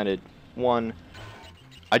 100%ed one.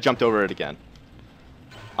 I jumped over it again.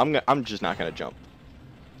 I'm just not gonna jump.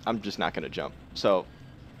 I'm just not gonna jump. So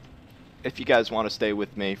if you guys want to stay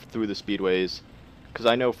with me through the speedways, because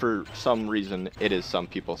I know for some reason it is some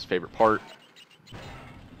people's favorite part.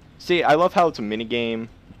 See, I love how it's a mini game,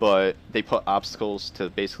 but they put obstacles to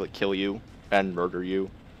basically kill you and murder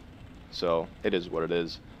you. So it is what it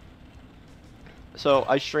is. So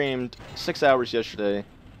I streamed 6 hours yesterday,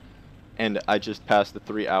 and I just passed the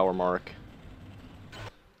 3-hour mark.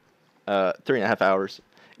 3.5 hours.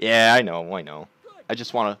 Yeah, I know. I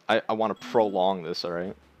just wanna, I wanna prolong this,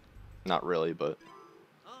 alright? Not really, but.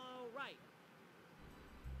 All right.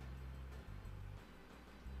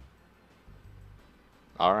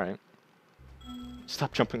 Alright.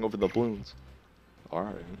 Stop jumping over the balloons.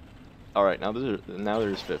 Alright. Alright, now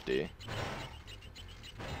there's 50.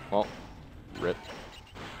 Well. Rip.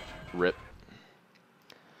 Rip.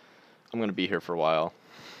 I'm gonna be here for a while.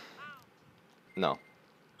 No.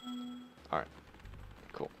 Alright.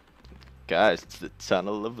 Cool. Guys, it's the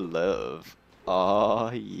Tunnel of Love.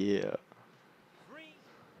 Oh yeah.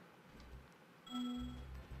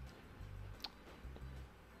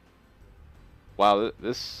 Wow,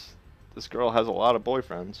 this girl has a lot of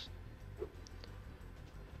boyfriends.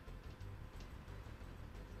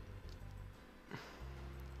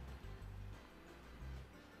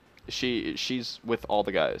 She's with all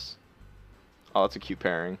the guys. Oh, that's a cute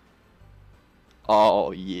pairing.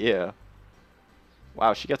 Oh, yeah.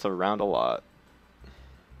 Wow, she gets around a lot.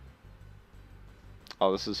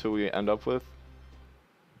 Oh, this is who we end up with?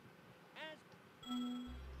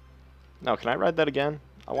 No, can I ride that again?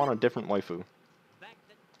 I want a different waifu.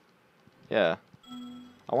 Yeah.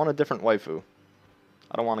 I want a different waifu.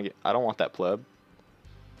 I don't want that pleb.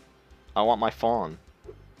 I want my fawn.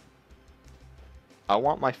 I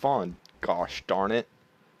want my fawn. Gosh darn it.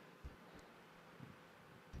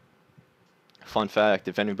 Fun fact,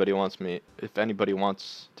 if anybody wants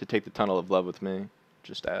to take the tunnel of love with me,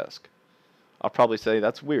 just ask. I'll probably say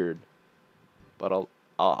that's weird, but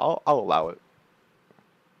I'll allow it.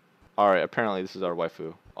 All right, apparently this is our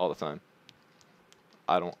waifu all the time.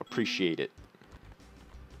 I don't appreciate it.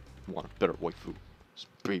 Want a better waifu. This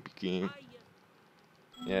baby game.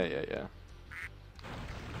 Yeah.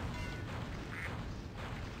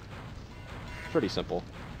 Pretty simple.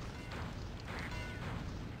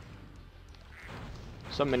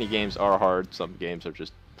 Some mini games are hard, some games are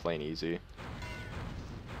just plain easy.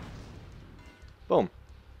 Boom.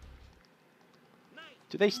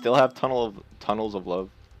 Do they still have tunnels of love?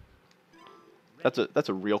 That's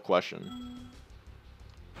a real question.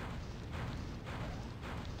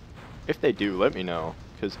 If they do, let me know,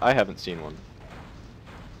 because I haven't seen one.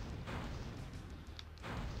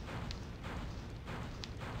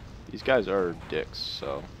 These guys are dicks,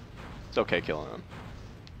 so it's okay killing them.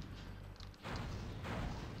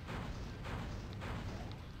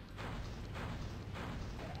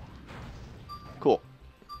 Cool.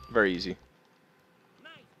 Very easy.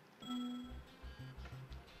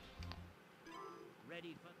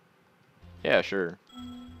 Yeah, sure.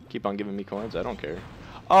 Keep on giving me coins. I don't care.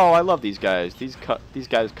 Oh, I love these guys. These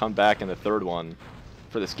guys come back in the third one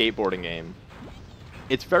for the skateboarding game.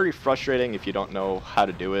 It's very frustrating if you don't know how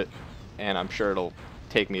to do it, and I'm sure it'll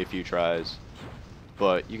take me a few tries.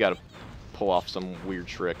 But you gotta pull off some weird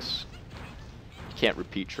tricks. You can't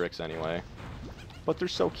repeat tricks anyway. But they're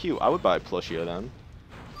so cute. I would buy a plushie of them.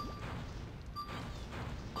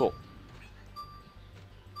 Cool.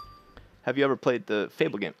 Have you ever played the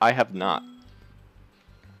Fable game? I have not.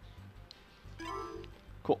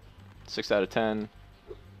 Cool. 6 out of 10.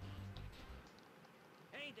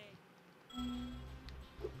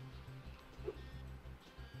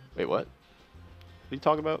 Wait, what? What are you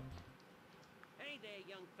talking about? Hey there,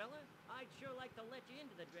 young fella. I'd sure like to let you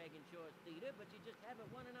into the Dragon Shores Theater, but you just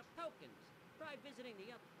haven't won enough tokens. Try visiting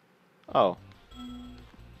the other. Oh.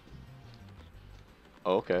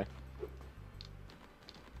 Oh, okay.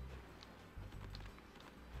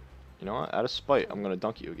 You know what? Out of spite, I'm gonna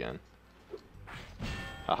dunk you again.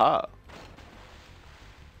 Haha.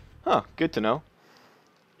 Huh, good to know.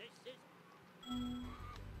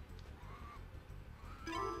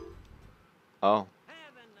 Oh.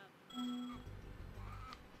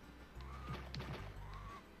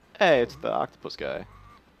 Hey, it's the octopus guy.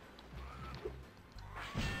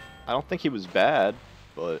 I don't think he was bad,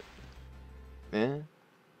 but eh.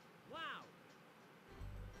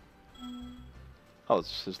 Oh,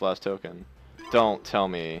 it's his last token. Don't tell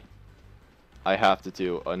me I have to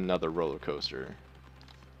do another roller coaster.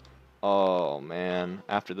 Oh man,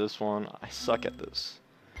 after this one, I suck at this.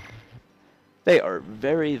 They are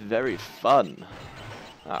very, very fun.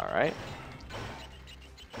 Alright.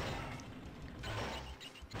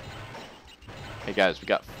 Hey guys, we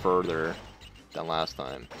got further than last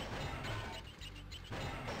time.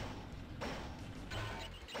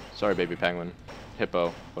 Sorry, baby penguin.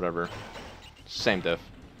 Hippo, whatever. Same diff.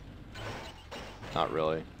 Not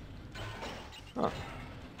really. Huh.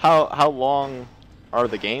 How long are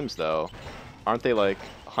the games though? Aren't they like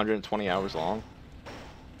 120 hours long?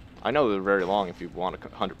 I know they're very long if you want to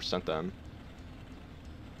 100% them.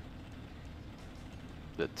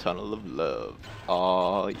 The Tunnel of Love.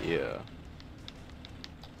 Oh yeah.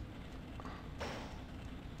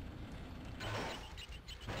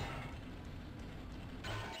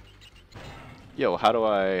 Yo, how do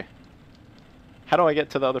I get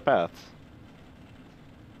to the other path?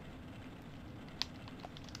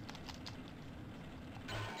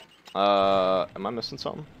 Am I missing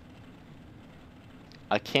something?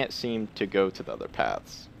 I can't seem to go to the other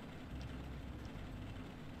paths.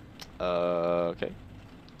 Okay.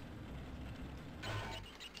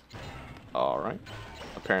 Alright.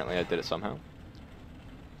 Apparently I did it somehow.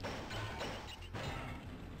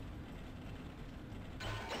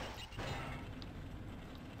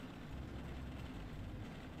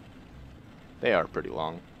 They are pretty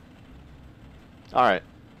long. Alright.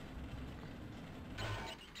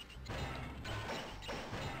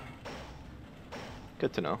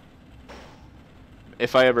 Good to know.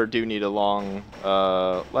 If I ever do need a long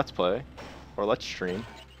Let's Play, or Let's Stream,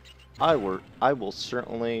 I will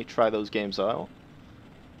certainly try those games out.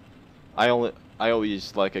 I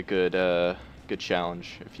always like a good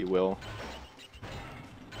challenge, if you will.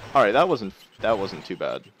 All right, that wasn't too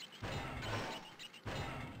bad.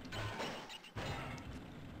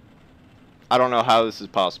 I don't know how this is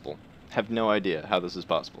possible. Have no idea how this is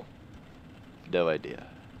possible. No idea.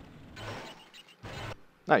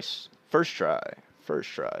 Nice. First try. First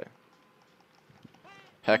try.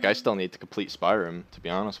 Heck, I still need to complete Spyro, to be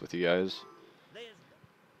honest with you guys.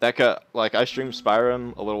 That got, like, I streamed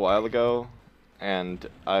Spyro a little while ago, and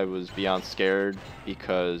I was beyond scared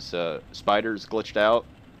because spiders glitched out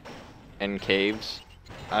in caves.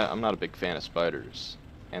 I'm not a big fan of spiders,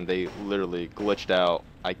 and they literally glitched out.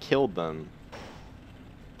 I killed them,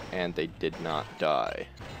 and they did not die.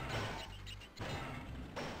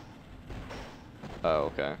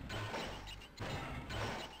 Oh, okay.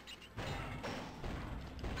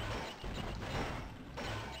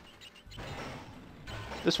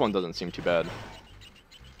 This one doesn't seem too bad.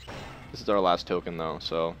 This is our last token though,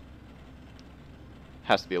 so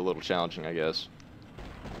has to be a little challenging, I guess.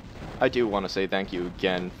 I do want to say thank you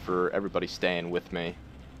again for everybody staying with me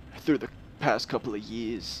through the past couple of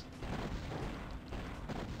years.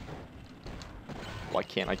 Why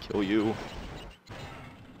can't I kill you?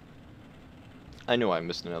 I knew I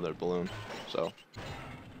missed another balloon, so.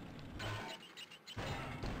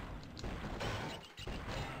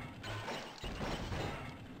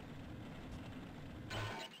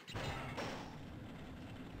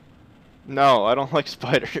 No, I don't like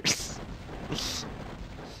spiders.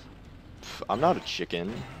 I'm not a chicken.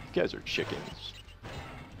 You guys are chickens.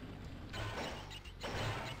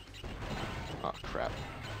 Oh, crap.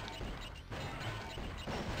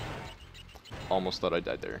 Almost thought I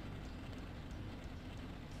died there.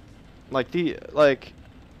 Like,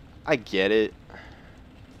 I get it.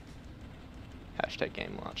 Hashtag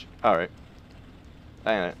game launch. Alright.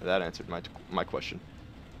 That answered my question.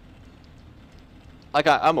 Like,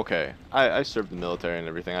 I'm okay. I served the military and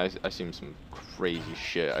everything. I seen some crazy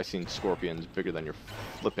shit. I seen scorpions bigger than your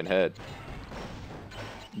flipping head.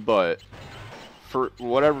 But for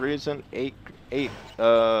whatever reason,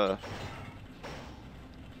 eight-legged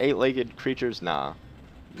creatures, nah.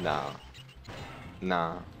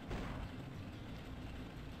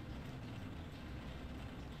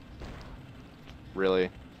 Really?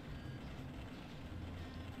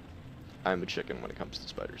 I'm a chicken when it comes to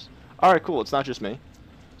spiders. Alright, cool. It's not just me.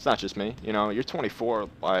 It's not just me. You know, you're 24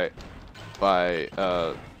 I'm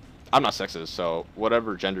not sexist, so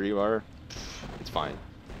whatever gender you are, it's fine.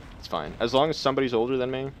 It's fine. As long as somebody's older than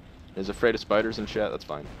me, is afraid of spiders and shit, that's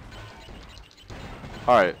fine.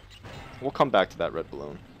 Alright. We'll come back to that red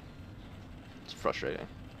balloon. It's frustrating.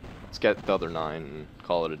 Let's get the other 9 and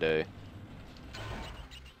call it a day.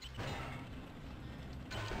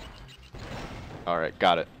 Alright,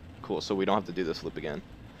 got it. Cool, so we don't have to do this loop again.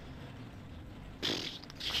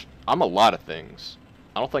 I'm a lot of things.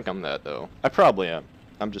 I don't think I'm that, though. I probably am.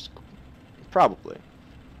 I'm just... Probably.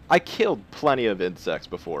 I killed plenty of insects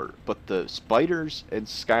before, but the spiders in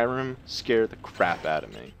Skyrim scare the crap out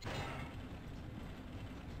of me.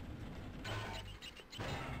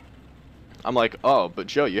 I'm like, oh, but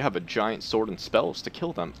Joe, you have a giant sword and spells to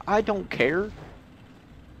kill them. I don't care.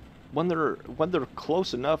 When they're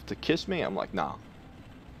close enough to kiss me, I'm like, nah.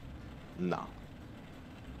 Nah.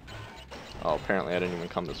 Oh, apparently I didn't even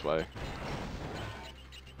come this way.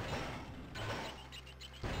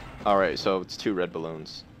 Alright, so it's 2 red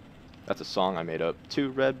balloons. That's a song I made up. 2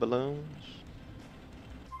 red balloons.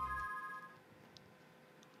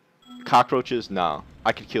 Cockroaches? Nah.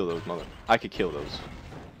 I could kill those, I could kill those.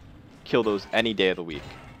 Kill those any day of the week.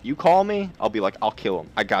 You call me, I'll be like, I'll kill them.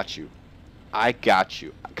 I got you. I got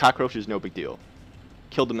you. Cockroaches, no big deal.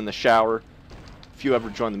 Killed them in the shower. If you ever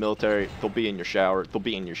join the military, they'll be in your shower. They'll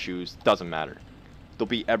be in your shoes. Doesn't matter. They'll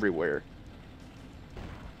be everywhere.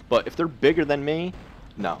 But if they're bigger than me,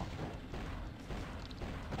 no.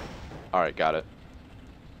 Alright, got it.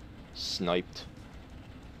 Sniped.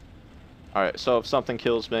 Alright, so if something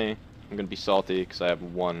kills me, I'm going to be salty because I have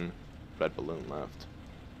 1 red balloon left.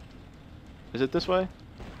 Is it this way?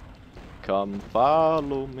 Come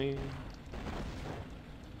follow me.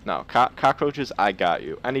 No, cockroaches, I got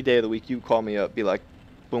you. Any day of the week, you call me up, be like,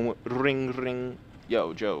 boom, ring, ring,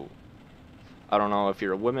 yo, Joe. I don't know if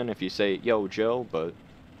you're a woman, if you say, yo, Joe, but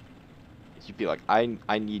you'd be like, I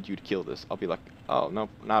need you to kill this. I'll be like, oh, no,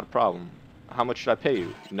 not a problem. How much should I pay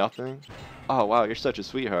you? Nothing? Oh, wow, you're such a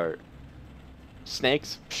sweetheart.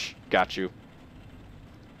 Snakes? Psh, got you.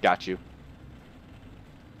 Got you.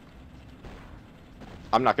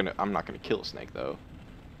 I'm not gonna kill a snake, though.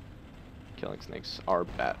 Killing snakes are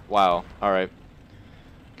bad. Wow. Alright.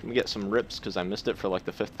 Can we get some rips because I missed it for like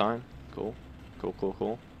the 5th time? Cool. Cool, cool,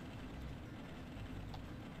 cool.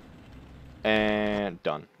 And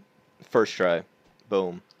done. First try.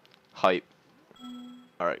 Boom. Hype.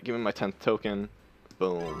 Alright, give me my 10th token.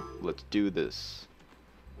 Boom. Let's do this.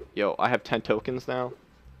 Yo, I have 10 tokens now.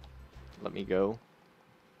 Let me go.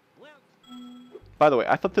 By the way,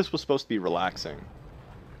 I thought this was supposed to be relaxing.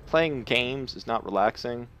 Playing games is not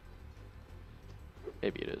relaxing.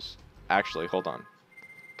 Maybe it is. Actually, hold on.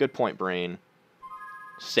 Good point, brain.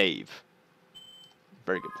 Save.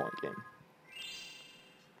 Very good point, game.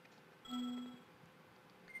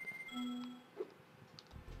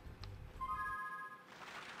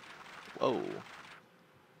 Whoa.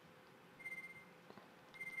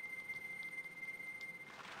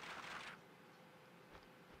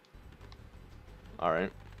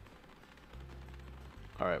 Alright.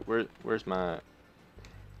 Alright, where's my...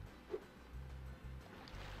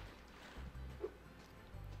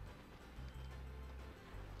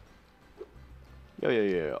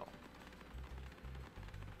 Yo.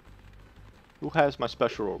 Who has my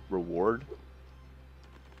special reward?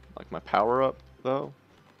 Like my power-up, though?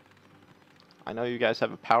 I know you guys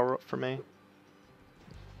have a power-up for me.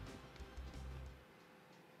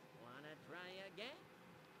 Wanna try again?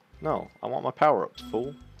 No, I want my power-ups,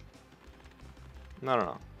 fool.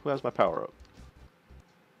 No. Who has my power-up?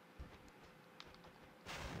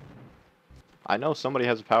 I know somebody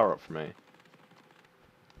has a power-up for me.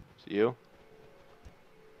 Is it you?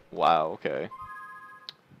 Wow, okay.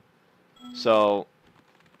 So,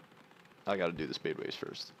 I gotta do the speedways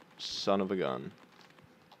first. Son of a gun.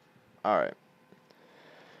 Alright.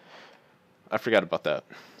 I forgot about that.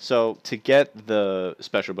 So, to get the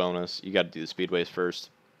special bonus, you gotta do the speedways first.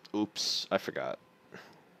 Oops, I forgot.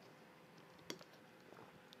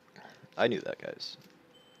 I knew that, guys.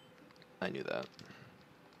 I knew that.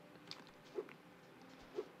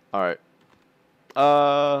 Alright.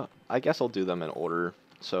 I guess I'll do them in order.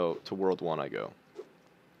 So, to World 1 I go.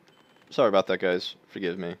 Sorry about that, guys.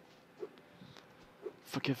 Forgive me.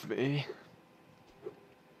 Forgive me.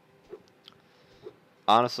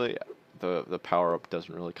 Honestly, the power-up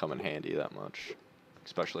doesn't really come in handy that much.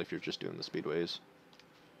 Especially if you're just doing the speedways.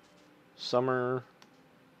 Summer,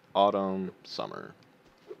 autumn, summer.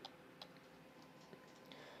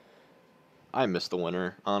 I miss the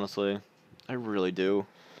winter, honestly. I really do.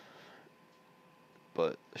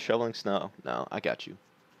 But shoveling snow? No, I got you.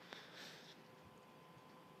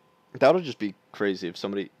 That would just be crazy if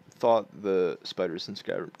somebody thought the spiders in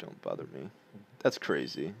Skyrim don't bother me. That's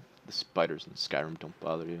crazy. The spiders in Skyrim don't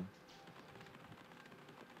bother you.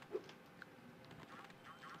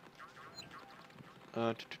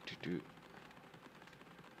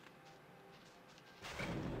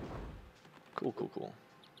 Cool.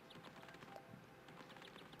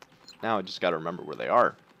 Now I just gotta remember where they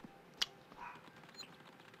are.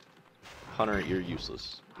 Hunter, you're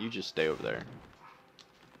useless. You just stay over there.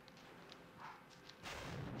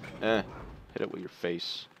 Hit it with your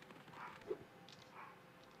face.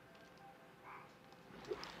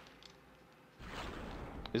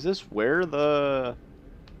 Is this where the...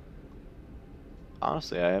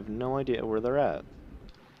 Honestly, I have no idea where they're at.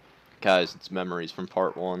 Guys, it's memories from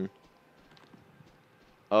part 1.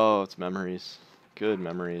 Oh, it's memories. Good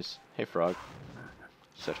memories. Hey, frog.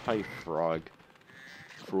 Said hi, frog.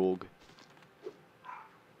 Frog.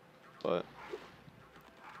 But...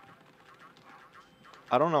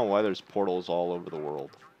 I don't know why there's portals all over the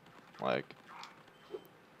world. Like...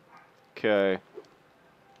 Okay.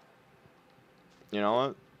 You know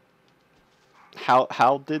what?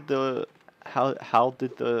 How did the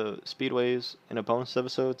speedways in a bonus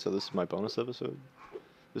episode? So this is my bonus episode.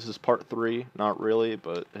 This is part 3, not really,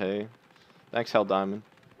 but hey, thanks Hal Dimond.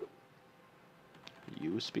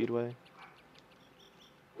 You a speedway?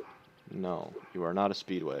 No, you are not a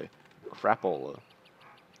speedway. Crapola.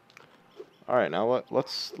 All right, now what?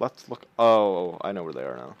 Let's look. Oh, I know where they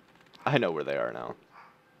are now. I know where they are now.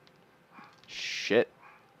 Shit.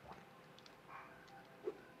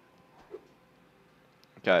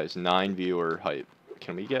 Guys, 9 viewer hype.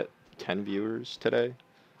 Can we get 10 viewers today?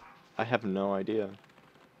 I have no idea.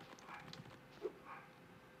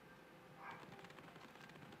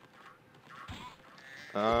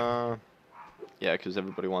 Yeah, because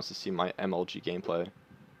everybody wants to see my MLG gameplay.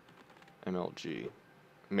 MLG.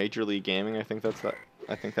 Major League Gaming, I think that's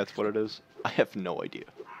what it is. I have no idea.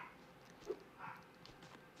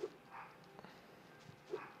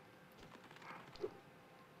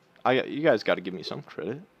 You guys got to give me some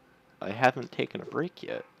credit. I haven't taken a break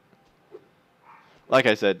yet. Like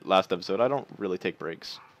I said last episode, I don't really take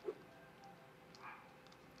breaks.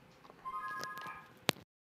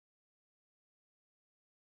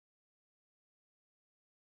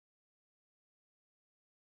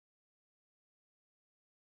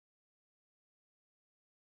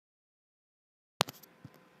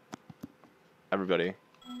 Everybody.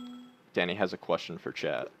 Danny has a question for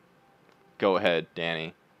chat. Go ahead,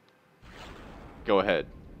 Danny. Go ahead.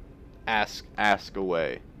 Ask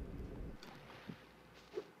away.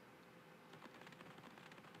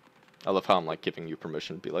 I love how I'm like giving you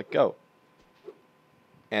permission to be like, go.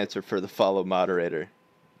 Answer for the follow moderator.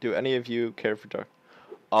 Do any of you care for dark?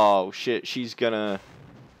 Oh shit, she's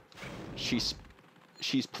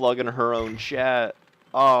plugging her own chat.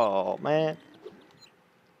 Oh man.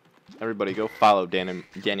 Everybody go follow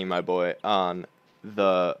Danny my boy on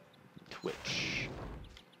the Twitch.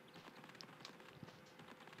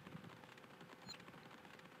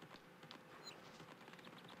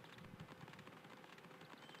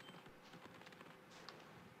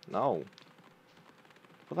 No.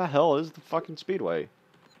 What the hell is the fucking speedway?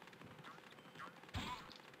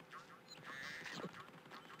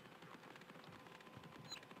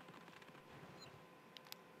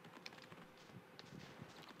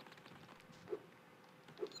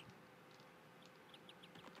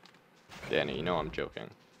 Danny, you know I'm joking.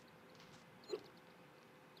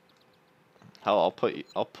 Hell,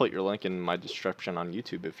 I'll put your link in my description on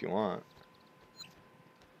YouTube if you want.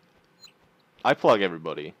 I plug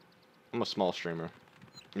everybody. I'm a small streamer.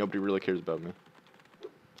 Nobody really cares about me.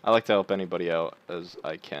 I like to help anybody out as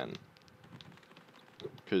I can.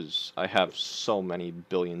 Because I have so many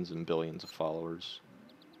billions and billions of followers.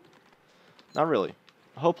 Not really.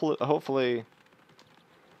 Hopefully...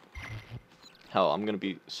 Hell, I'm going to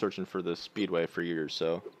be searching for the Speedway for years,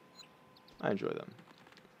 so... I enjoy them.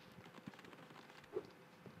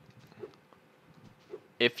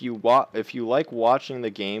 If you like watching the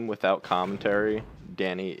game without commentary,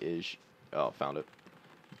 Danny is... Oh, found it.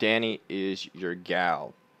 Danny is your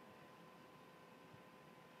gal.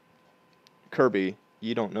 Kirby,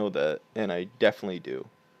 you don't know that, and I definitely do.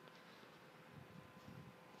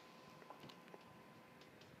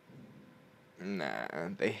 Nah,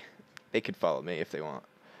 they could follow me if they want.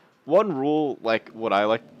 One rule, like, what I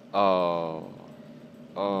like... Oh...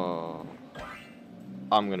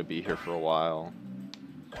 I'm gonna be here for a while.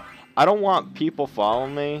 I don't want people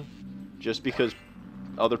following me just because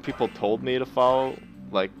other people told me to follow.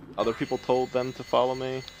 Like, other people told them to follow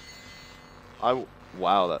me.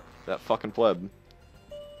 Wow, that fucking pleb.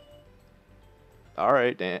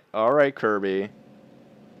 Alright, Dan. Alright, Kirby.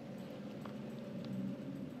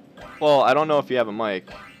 Well, I don't know if you have a mic.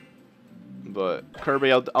 But,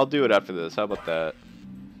 Kirby, I'll do it after this. How about that?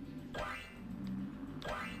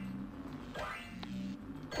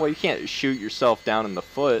 Well, you can't shoot yourself down in the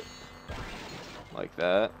foot like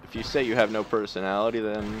that. If you say you have no personality,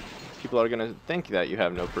 then people are gonna think that you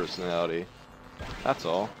have no personality. That's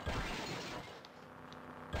all.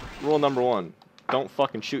 Rule number 1. Don't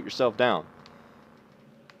fucking shoot yourself down.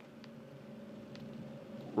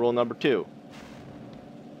 Rule number 2.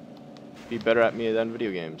 Be better at me than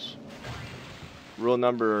video games. Rule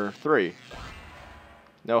number 3.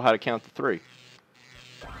 Know how to count to 3.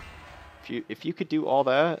 If you could do all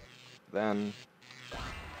that, then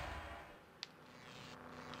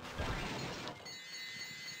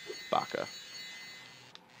Baka.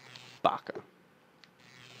 Baka.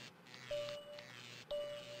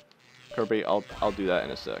 Kirby, I'll do that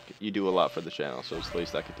in a sec. You do a lot for the channel, so it's the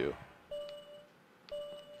least I could do.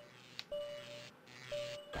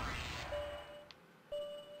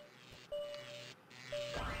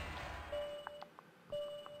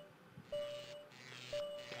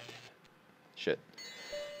 Shit.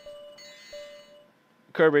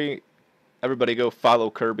 Kirby, everybody go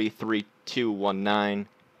follow Kirby3219.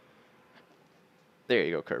 There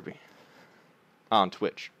you go, Kirby. On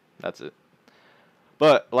Twitch. That's it.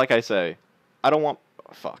 But, like I say, I don't want...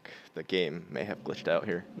 Oh, fuck. The game may have glitched out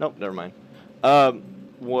here. Nope, never mind.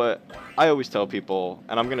 What I always tell people,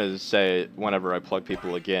 and I'm gonna say it whenever I plug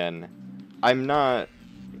people again, I'm not...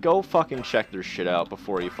 Go fucking check their shit out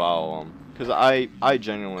before you follow them. Because I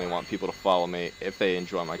genuinely want people to follow me if they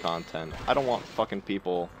enjoy my content. I don't want fucking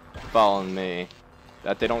people following me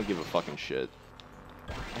that they don't give a fucking shit.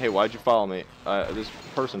 Hey, why'd you follow me? This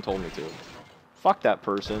person told me to. Fuck that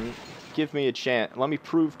person. Give me a chance. Let me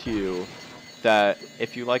prove to you that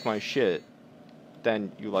if you like my shit,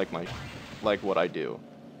 then you like what I do.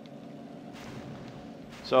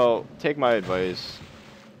 So, take my advice.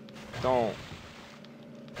 Don't...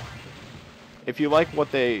 If you like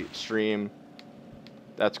what they stream,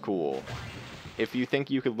 that's cool. If you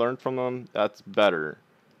think you could learn from them, that's better.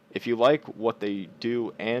 If you like what they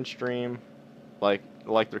do and stream, like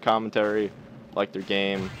their commentary, like their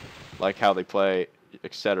game, like how they play,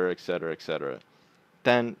 etc., etc., etc.,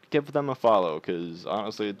 then give them a follow, because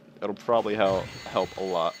honestly, it'll probably help a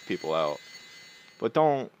lot of people out. But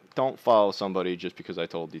don't don't follow somebody just because I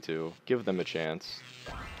told you to. Give them a chance.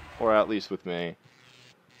 Or at least with me.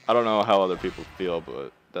 I don't know how other people feel,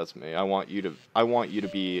 but that's me. I want you to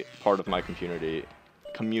be part of my community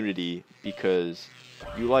because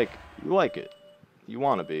you like it. You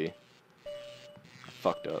want to be. I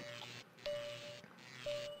fucked up.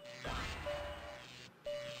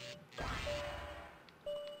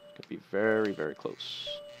 Could be very, very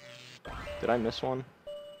close. Did I miss one?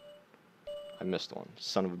 I missed one.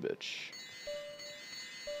 Son of a bitch.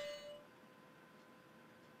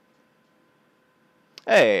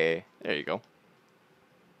 Hey, there you go.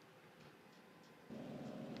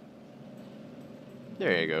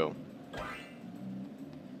 There you go.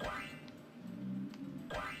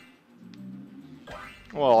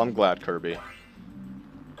 Well, I'm glad, Kirby.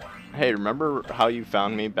 Hey, remember how you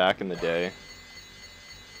found me back in the day?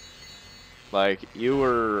 Like, you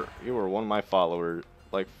were one of my followers,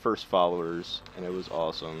 like first followers, and it was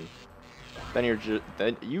awesome. Then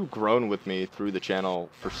you've grown with me through the channel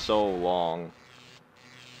for so long.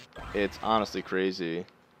 It's honestly crazy.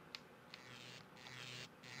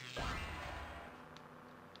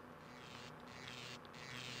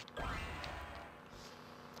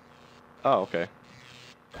 Oh, okay.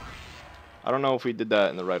 I don't know if we did that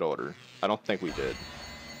in the right order. I don't think we did.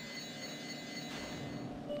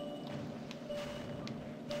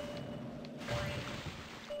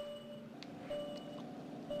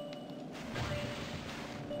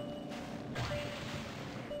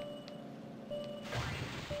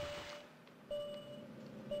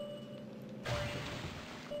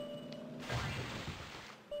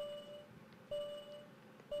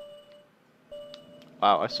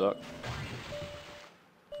 Wow, I suck.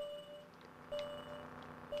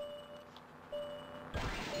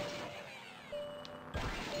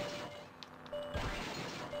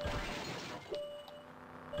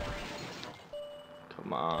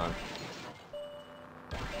 Come on.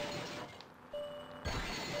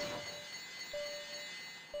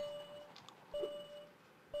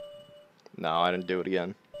 No, I didn't do it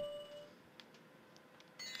again.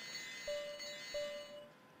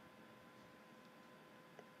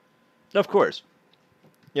 Of course.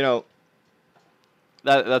 You know,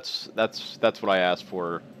 that's what I asked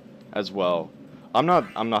for as well. I'm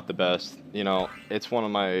not the best, you know. It's one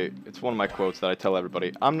of my quotes that I tell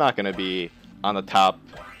everybody. I'm not going to be on the top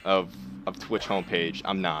of Twitch homepage.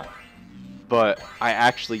 I'm not. But I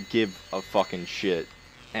actually give a fucking shit,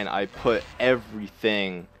 and I put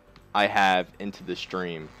everything I have into the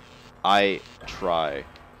stream. I try.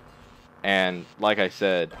 And like I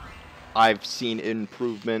said, I've seen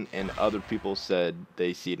improvement, and other people said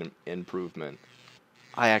they see an improvement.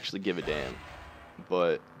 I actually give a damn.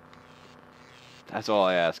 But that's all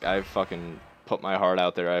I ask. I fucking put my heart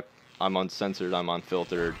out there. I'm uncensored, I'm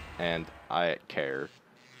unfiltered, and I care.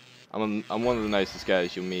 I'm one of the nicest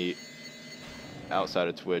guys you'll meet outside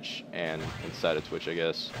of Twitch and inside of Twitch, I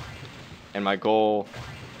guess. And my goal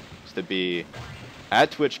is to be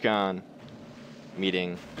at TwitchCon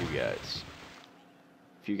meeting you guys.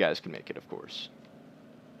 If you guys can make it, of course.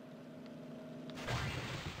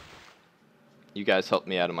 You guys helped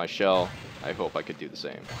me out of my shell. I hope I could do the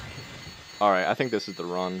same. Alright, I think this is the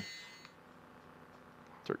run.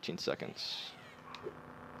 13 seconds.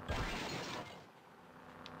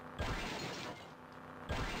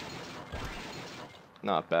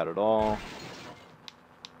 Not bad at all.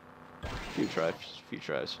 Few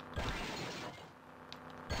tries.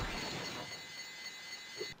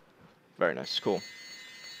 Very nice, cool.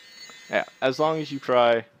 Yeah, as long as you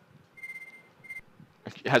cry,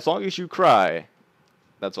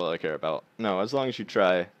 that's all I care about. No, as long as you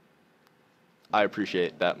try, I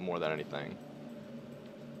appreciate that more than anything.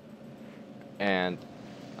 And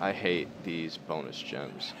I hate these bonus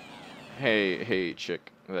gems. Hey,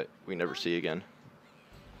 chick that we never see again.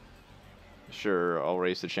 Sure, I'll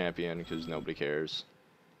race the champion because nobody cares.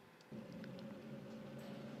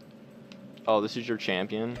 Oh, this is your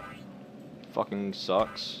champion? Fucking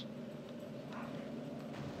sucks.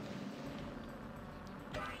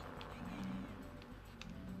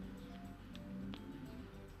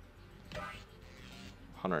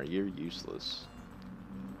 Hunter, you're useless.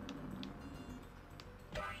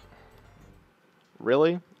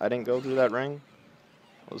 Really? I didn't go through that ring?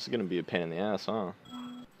 Well, this is gonna be a pain in the ass, huh?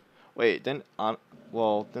 Wait,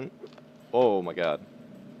 oh my god.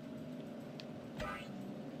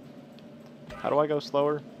 How do I go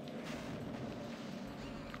slower?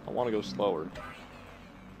 I want to go slower.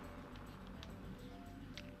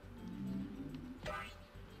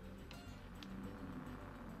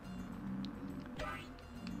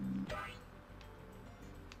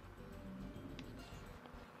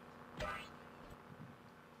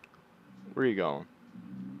 Where are you going?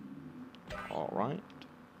 Alright.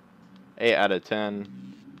 8 out of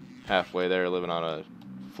 10. Halfway there, living on a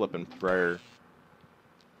flippin' prayer.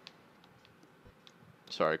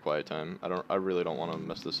 Sorry, quiet time. I really don't want to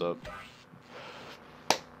mess this up.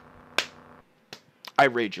 I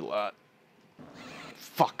rage a lot.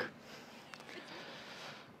 Fuck.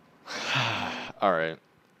 Alright.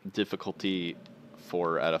 Difficulty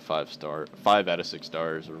 4 out of 5 star. 5 out of 6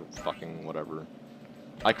 stars, or fucking whatever.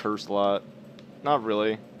 I curse a lot. Not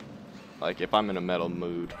really. Like, if I'm in a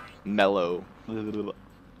mellow. It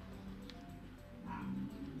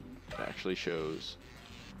actually shows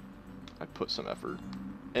I put some effort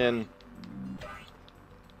in.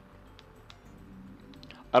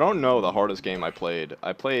 I don't know the hardest game I played.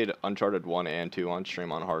 I played Uncharted 1 and 2 on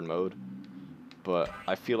stream on hard mode, but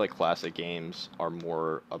I feel like classic games are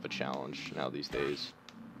more of a challenge now these days.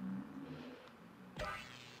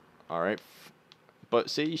 Alright. But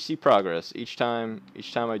see, you see progress. Each time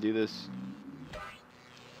I do this.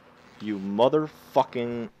 You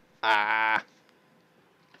motherfucking... Ah!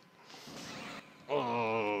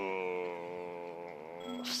 Oh,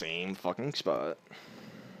 same fucking spot.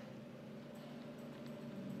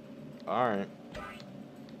 Alright.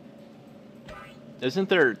 Isn't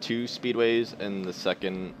there 2 speedways in the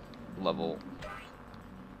second level?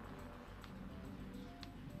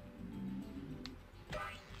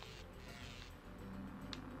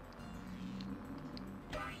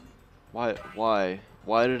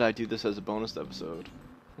 Why did I do this as a bonus episode?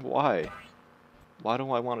 Why? Why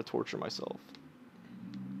do I want to torture myself?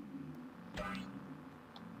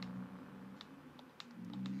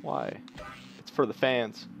 Why? It's for the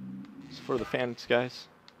fans. It's for the fans, guys.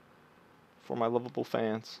 For my lovable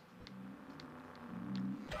fans.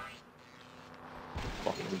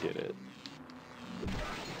 Fucking get it.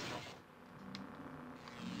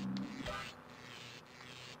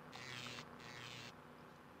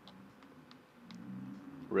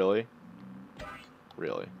 Really?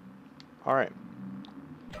 Really? Alright.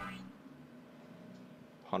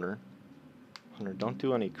 Hunter, don't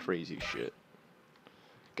do any crazy shit.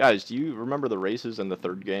 Guys, do you remember the races in the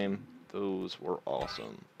third game? Those were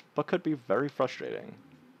awesome, but could be very frustrating.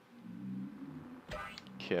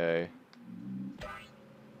 Okay.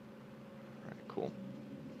 Alright, cool.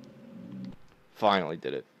 Finally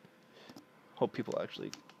did it. Hope people are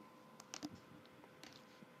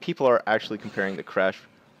actually comparing the crash.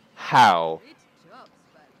 How?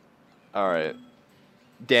 Alright.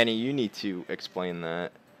 Danny, you need to explain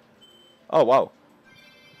that. Oh, wow.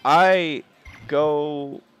 I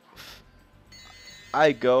go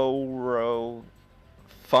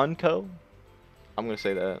Funko. I'm gonna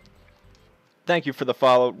say that. Thank you for the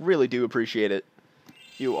follow. Really do appreciate it.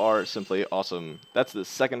 You are simply awesome. That's the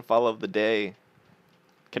second follow of the day.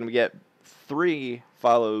 Can we get 3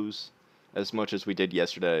 follows as much as we did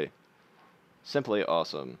yesterday? Simply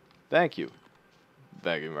awesome. Thank you.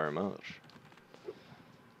 Thank you very much.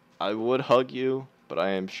 I would hug you, but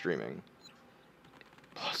I am streaming.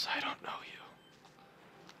 Plus, I don't know you.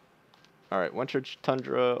 Alright, winter,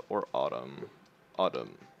 tundra, or autumn?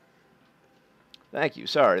 Autumn. Thank you.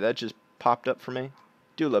 Sorry, that just popped up for me.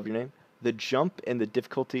 Do love your name. The jump and the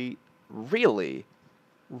difficulty. Really?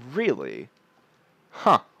 Really?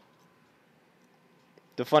 Huh.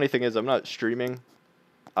 The funny thing is, I'm not streaming.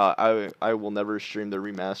 I will never stream the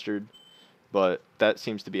remastered. But that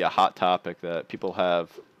seems to be a hot topic that people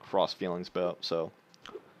have cross feelings about. So,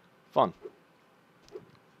 fun.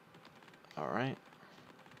 Alright.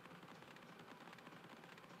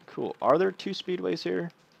 Cool. Are there 2 speedways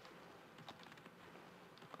here?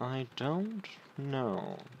 I don't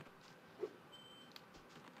know.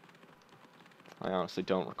 I honestly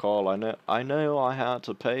don't recall. I know I had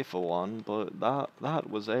to pay for one, but that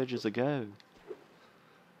was ages ago.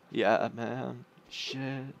 Yeah, man.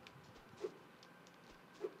 Shit.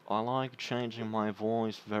 I like changing my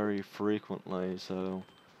voice very frequently, so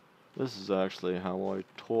this is actually how I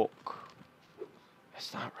talk.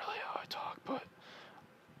 It's not really how I talk, but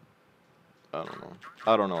I don't know.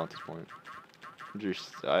 I don't know at this point.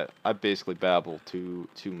 Just I basically babble too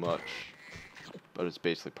much, but it's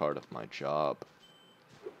basically part of my job.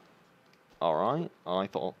 Alright, I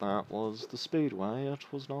thought that was the speedway.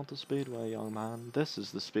 It was not the speedway, young man. This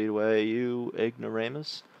is the speedway, you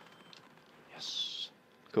ignoramus. Yes.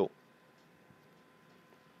 Cool.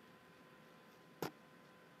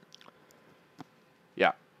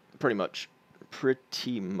 Yeah, pretty much.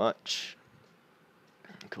 Pretty much.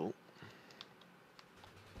 Cool.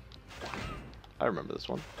 I remember this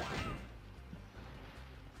one.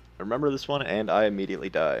 I remember this one, and I immediately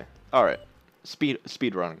die. Alright.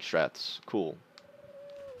 Speedrunning strats. Cool.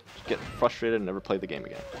 Just get frustrated and never play the game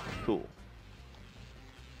again. Cool.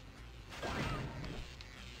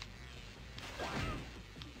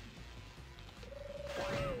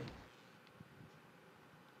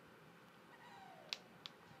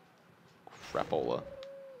 Crapola.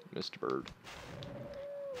 Mr. Bird.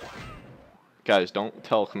 Guys, don't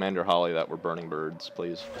tell Commander Holly that we're burning birds,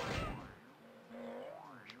 please.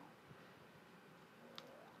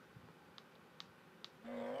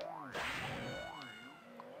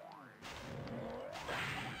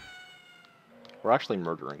 We're actually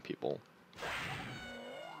murdering people.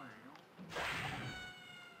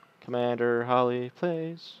 Commander Holly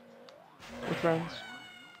plays with friends.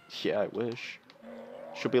 Yeah, I wish.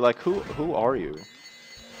 She'll be like, who are you?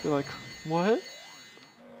 Be like, what?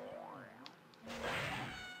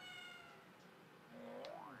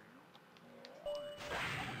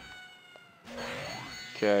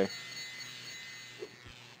 Okay.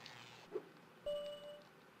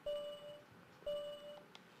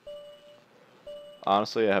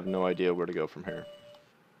 Honestly, I have no idea where to go from here.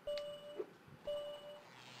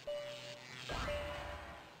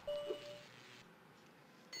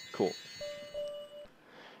 Cool.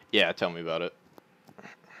 Yeah, tell me about it.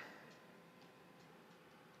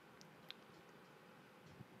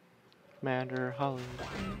 Commander Holly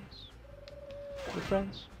with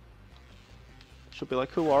friends. She'll be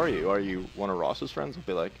like, who are you? Are you one of Ross's friends? I'll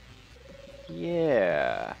be like,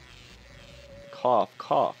 yeah. Cough,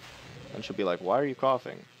 cough. And she'll be like, why are you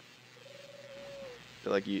coughing? Be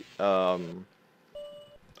like, I'm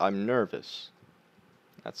nervous.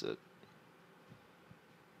 That's it.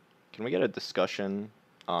 Can we get a discussion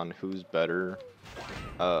on who's better?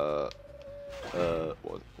 What?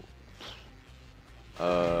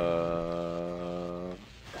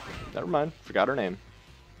 Never mind. Forgot her name.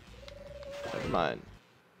 Never mind.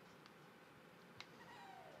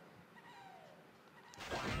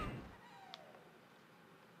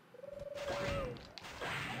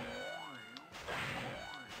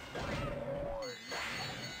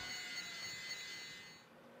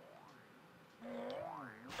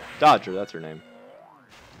 Dodger, that's her name.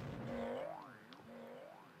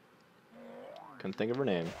 Couldn't think of her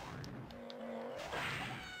name.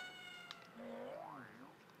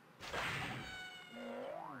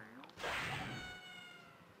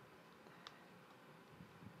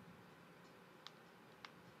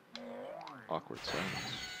 Awkward silence.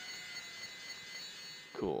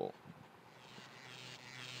 Cool.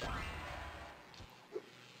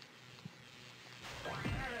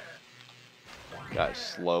 Guys,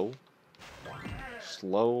 slow.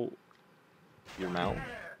 Slow your mouth.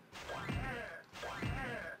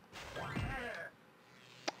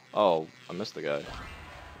 Oh, I missed the guy.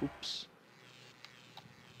 Oops.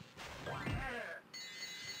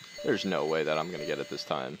 There's no way that I'm gonna get it this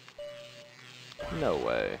time. No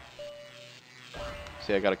way.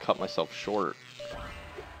 See, I gotta cut myself short.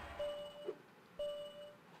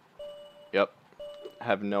 Yep. I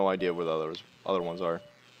have no idea where the other ones are.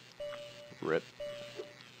 Rip.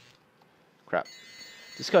 Crap.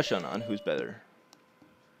 Discussion on who's better.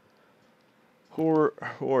 Who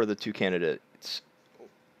are the two candidates?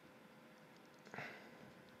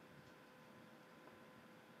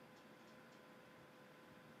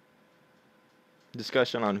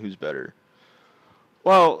 Discussion on who's better.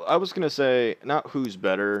 Well, I was gonna say not who's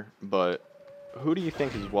better, but who do you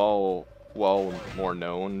think is well more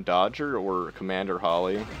known, Dodger or Commander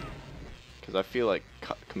Holly? Because I feel like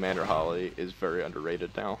Commander Holly is very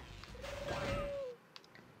underrated now.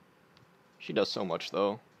 She does so much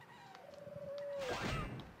though.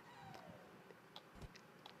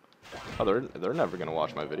 Oh, they're never gonna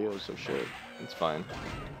watch my videos, so shit. It's fine.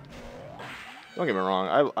 Don't get me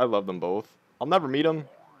wrong, I love them both. I'll never meet them,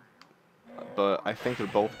 but I think they're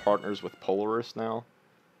both partners with Polaris now.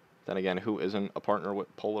 Then again, who isn't a partner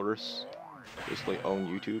with Polaris? Basically own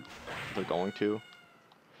YouTube. They're going to.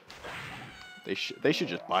 They should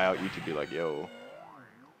just buy out YouTube. Be like, yo.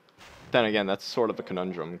 Then again, that's sort of a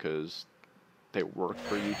conundrum because they work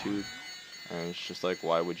for YouTube, and it's just like,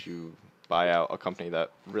 why would you buy out a company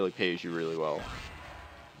that really pays you really well?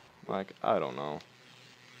 Like, I don't know.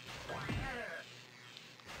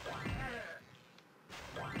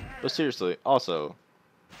 But seriously, also,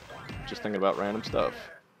 just thinking about random stuff.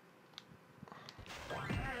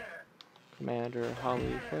 Commander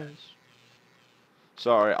Holly plays.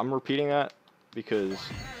 Sorry, I'm repeating that because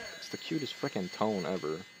it's the cutest freaking tone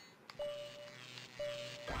ever.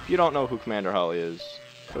 If you don't know who Commander Holly is,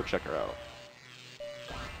 go check her out.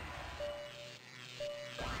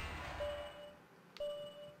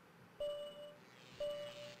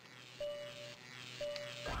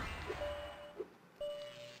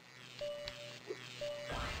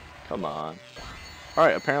 Come on.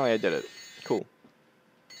 Alright, apparently I did it. Cool.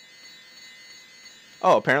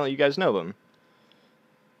 Oh, apparently you guys know them.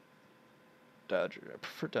 Dodger. I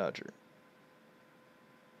prefer Dodger.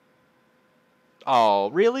 Oh,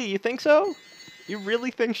 really? You think so? You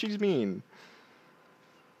really think she's mean?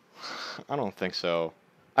 I don't think so.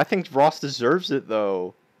 I think Ross deserves it,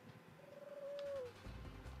 though.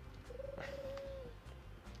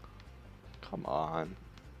 Come on.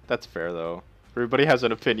 That's fair, though. Everybody has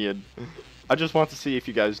an opinion. I just want to see if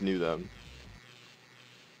you guys knew them.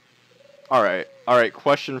 Alright,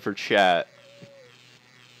 question for chat.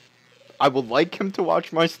 I would like him to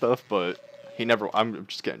watch my stuff, but he never... I'm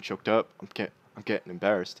just getting choked up. I'm getting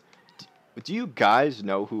embarrassed. Do you guys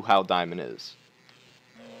know who Hal Dimond is?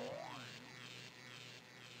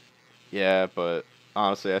 Yeah, but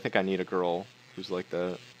honestly, I think I need a girl who's like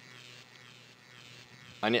that.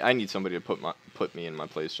 I need somebody to put me in my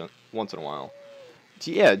place once in a while.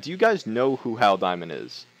 Yeah, do you guys know who Hal Dimond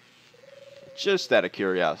is? Just out of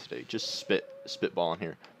curiosity, just spitballing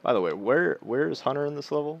here. By the way, where is Hunter in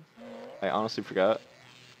this level? I honestly forgot.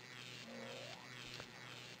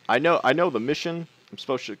 I know the mission. I'm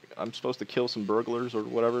supposed to kill some burglars or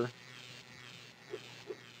whatever.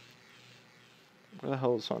 Where the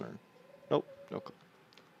hell is Hunter? Nope, no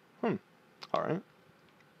clue. All right.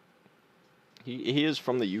 He is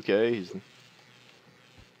from the UK. He's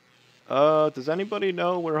does anybody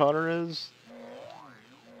know where Hunter is?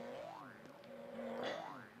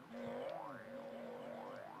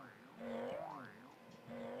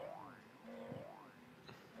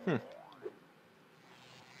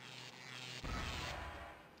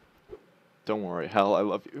 Don't worry, Hal, I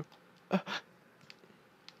love you.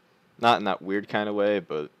 Not in that weird kind of way,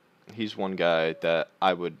 but he's one guy that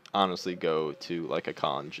I would honestly go to like a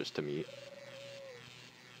con just to meet.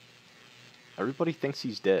 Everybody thinks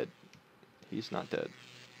he's dead. He's not dead.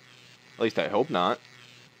 At least I hope not.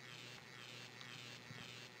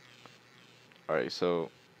 Alright, so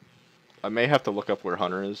I may have to look up where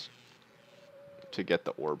Hunter is to get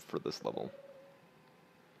the orb for this level.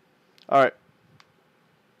 Alright.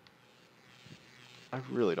 I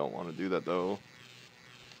really don't want to do that though.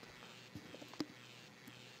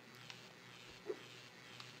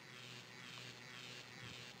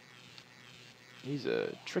 He's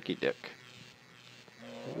a tricky dick.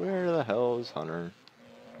 Where the hell is Hunter?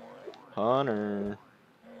 Hunter.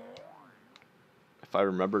 If I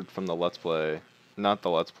remembered from the Let's Play, not the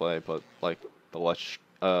Let's Play, but like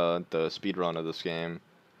the speed run of this game,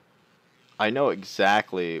 I know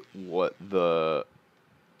exactly what the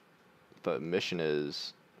mission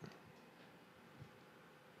is.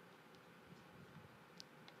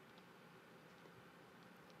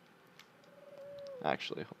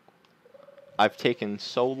 Actually, I've taken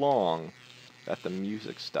so long that the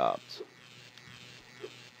music stopped.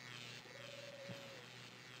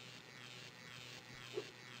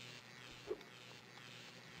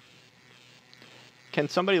 Can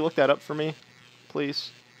somebody look that up for me,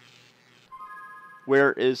 please?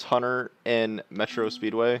 Where is Hunter in Metro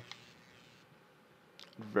Speedway?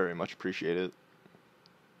 Very much appreciate it.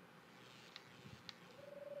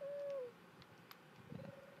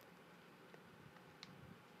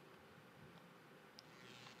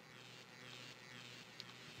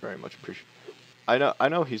 Very much appreciate. I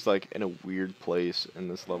know he's like in a weird place in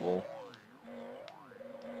this level,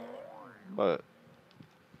 but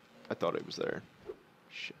I thought he was there.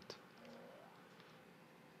 Shit.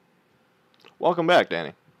 Welcome back,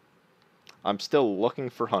 Danny. I'm still looking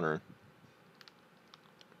for Hunter.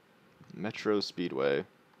 Metro Speedway.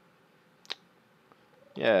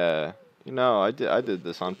 Yeah, you know, I did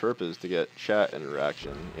this on purpose to get chat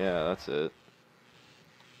interaction. Yeah, that's it.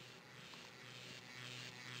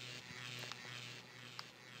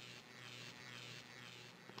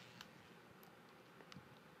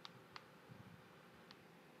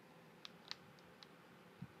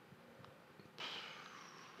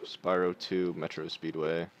 Spyro 2 Metro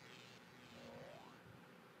Speedway.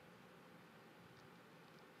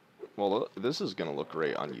 Well, this is gonna look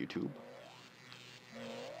great on YouTube.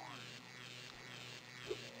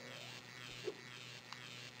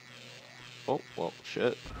 Oh, well,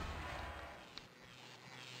 shit.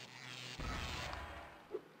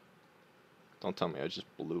 Don't tell me I just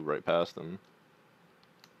blew right past them.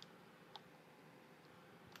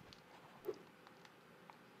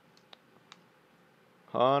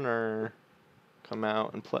 Hunter, come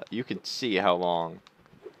out and play. You can see how long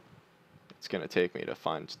it's gonna take me to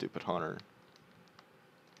find stupid Hunter.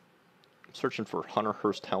 I'm searching for Hunter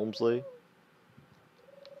Hurst Helmsley.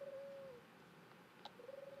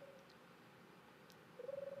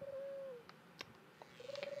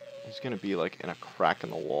 He's gonna be like in a crack in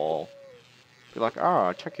the wall. Be like, oh,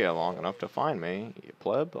 it took you long enough to find me, you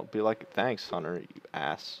pleb. I'll be like, thanks, Hunter, you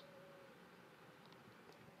ass.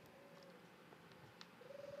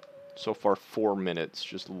 So far, 4 minutes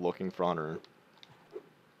just looking for Hunter.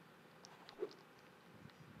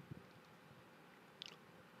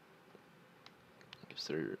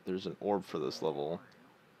 there's an orb for this level.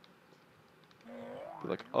 Be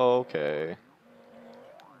like, oh, okay.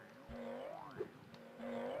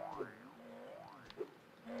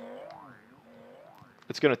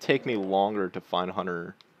 It's gonna take me longer to find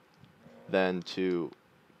Hunter than to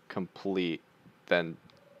complete the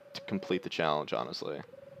challenge, honestly.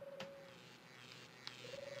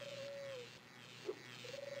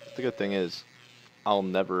 The good thing is, I'll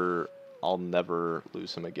never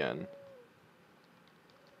lose him again.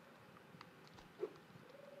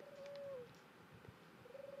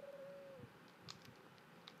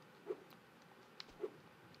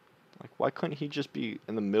 Like, why couldn't he just be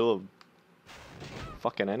in the middle of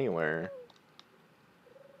fucking anywhere?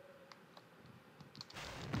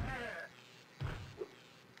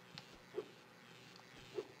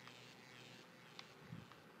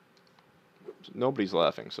 Nobody's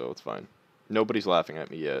laughing, so it's fine. Nobody's laughing at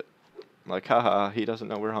me yet. I'm like, haha, he doesn't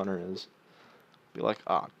know where Hunter is. Be like,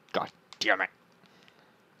 ah, oh, god damn it.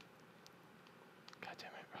 God damn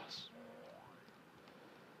it, Ross.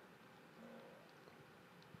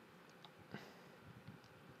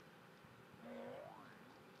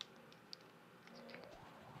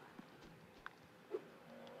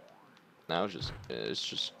 Now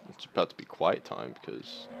it's about to be quiet time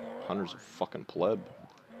because Hunter's a fucking pleb.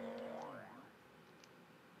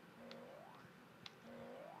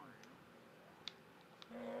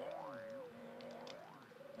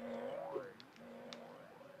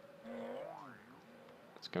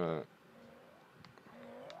 It's gonna...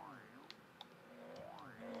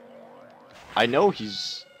 I know he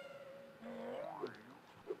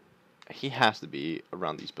has to be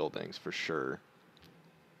around these buildings for sure.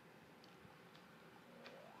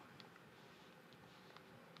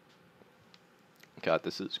 God,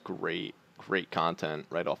 this is great content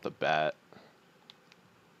right off the bat.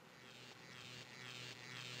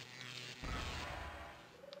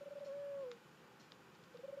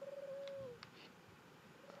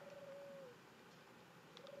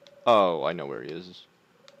 Oh, I know where he is.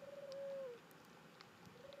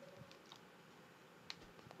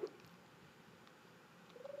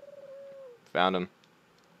 Found him.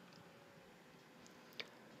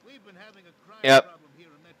 We've been having a crime Yep. problem here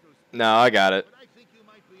in Metro City, No, I got it. but I think you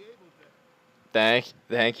might be able to.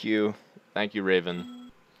 Thank you. Thank you,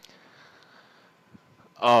 Raven.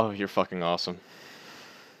 Oh, you're fucking awesome.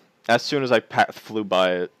 As soon as I flew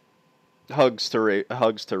by it, hugs to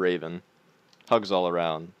Raven. Hugs all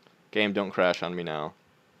around. Game, don't crash on me now.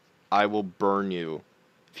 I will burn you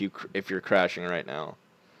if you're crashing right now.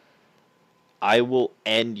 I will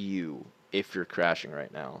end you if you're crashing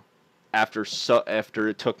right now. After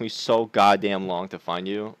it took me so goddamn long to find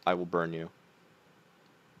you, I will burn you.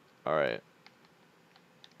 All right.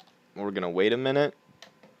 We're gonna wait a minute.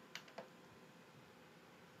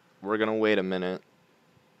 We're gonna wait a minute.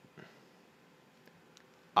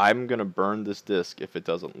 I'm gonna burn this disc if it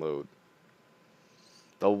doesn't load.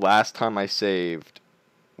 The last time I saved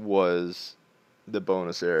was the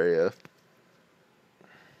bonus area.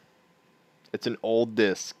 It's an old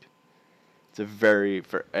disc. It's a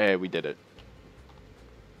hey, we did it.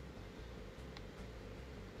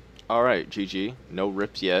 Alright, GG. No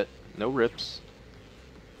rips yet. No rips.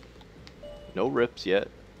 No rips yet.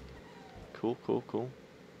 Cool, cool, cool.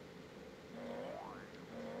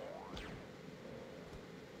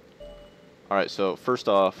 Alright, so first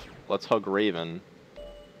off, let's hug Raven.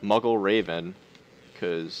 Muggle Raven.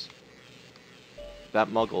 Because that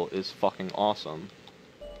Muggle is fucking awesome.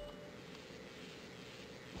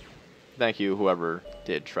 Thank you, whoever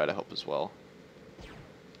did try to help as well.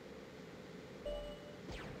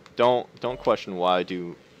 Don't question why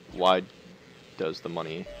does the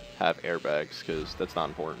money have airbags, because that's not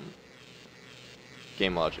important.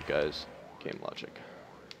 Game logic, guys. Game logic.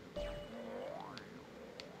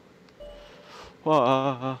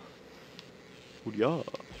 Wah. Yeah.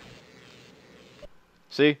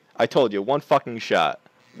 See? I told you, one fucking shot.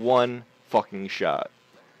 One fucking shot.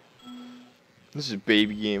 This is a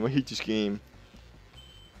baby game. I hate this game.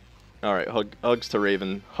 Alright, hugs to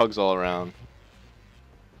Raven. Hugs all around.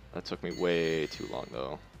 That took me way too long,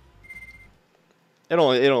 though. It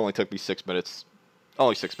only took me 6 minutes.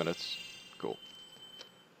 Only 6 minutes. Cool.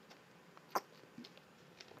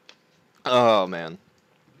 Oh, man.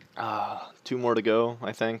 2 more to go,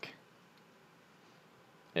 I think.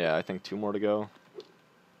 Yeah, I think 2 more to go.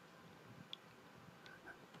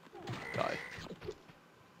 Die.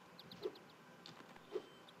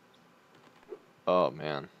 Oh,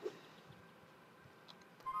 man.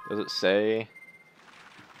 Does it say?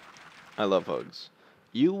 I love hugs.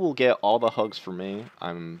 You will get all the hugs from me.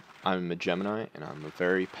 I'm a Gemini, and I'm a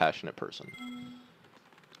very passionate person.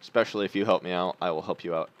 Especially if you help me out, I will help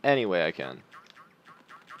you out any way I can.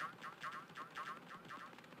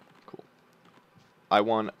 Cool. I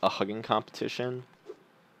won a hugging competition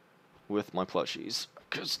with my plushies.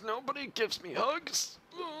 Because nobody gives me hugs.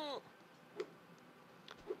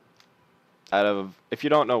 If you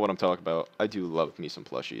don't know what I'm talking about, I do love me some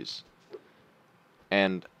plushies.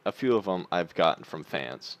 And a few of them I've gotten from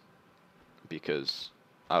fans. Because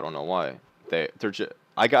I don't know why. They're just,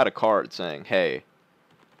 I got a card saying, hey,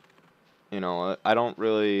 you know, I don't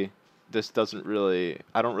really like this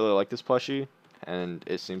plushie, and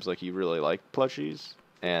it seems like you really like plushies,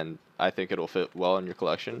 and I think it'll fit well in your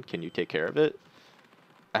collection. Can you take care of it?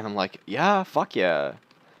 And I'm like, yeah, fuck yeah.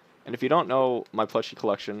 And if you don't know my plushie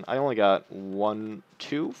collection, I only got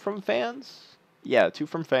two from fans. Yeah, 2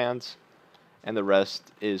 from fans, and the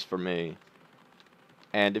rest is for me.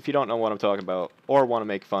 And if you don't know what I'm talking about, or want to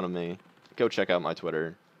make fun of me, go check out my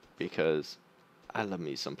Twitter, because I love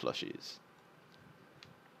me some plushies.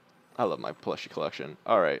 I love my plushie collection.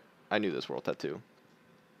 Alright, I knew this world tattoo.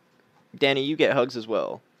 Danny, you get hugs as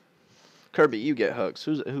well. Kirby, you get hugs.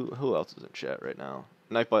 Who else is in chat right now?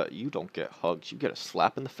 Nightbot, you don't get hugs. You get a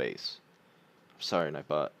slap in the face. I'm sorry,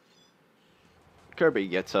 Nightbot. Kirby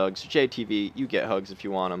gets hugs. JTV, you get hugs if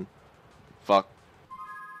you want them. Fuck.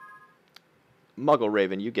 Muggle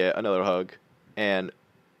Raven, you get another hug. And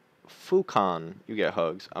Fukan, you get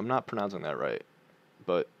hugs. I'm not pronouncing that right,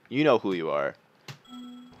 but you know who you are.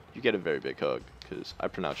 You get a very big hug, because I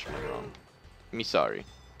pronounced your name wrong. Me sorry.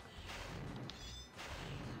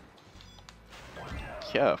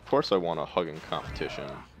 Yeah, of course I won a hugging competition.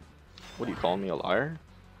 What are you calling me, a liar?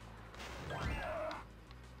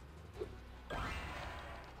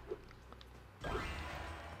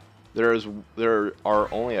 There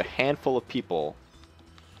are only a handful of people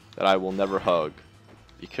that I will never hug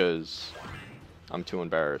because I'm too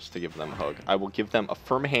embarrassed to give them a hug. I will give them a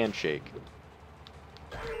firm handshake.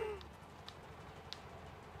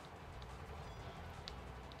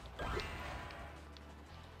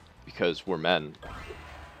 Because we're men.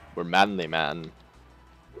 We're manly men.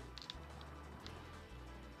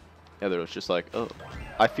 Yeah, they're just like, oh.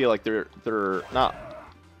 I feel like they're not.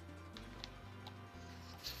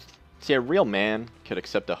 See, a real man could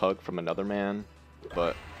accept a hug from another man,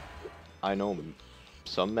 but I know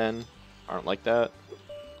some men aren't like that.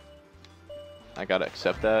 I gotta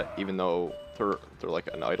accept that, even though they're like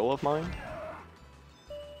an idol of mine.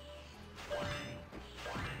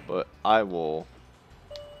 But I will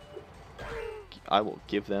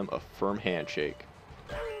give them a firm handshake.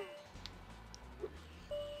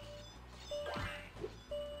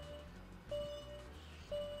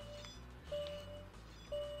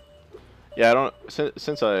 Yeah, I don't.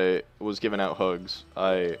 Since I was giving out hugs,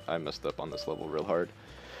 I messed up on this level real hard.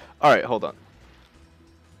 All right, hold on.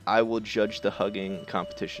 I will judge the hugging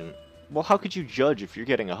competition. Well, how could you judge if you're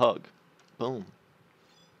getting a hug? Boom.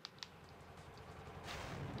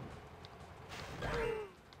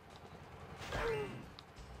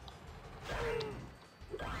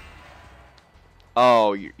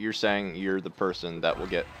 Oh, you're saying you're the person that will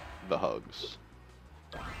get the hugs.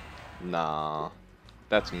 Nah,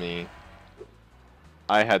 that's me.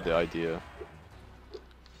 I had the idea.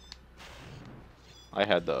 I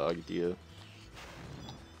had the idea.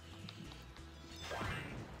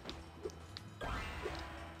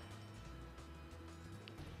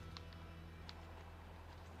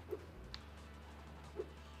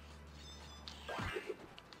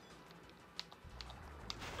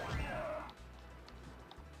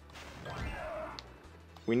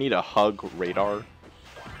 We need a hug radar.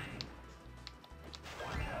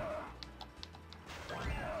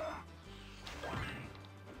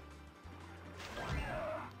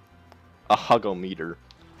 A hugometer.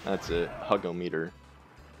 That's it. Hugometer.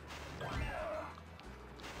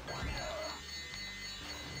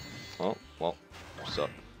 Oh, well, suck.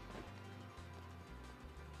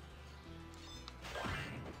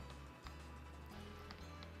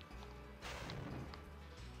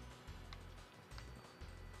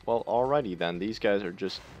 Well, alrighty then. These guys are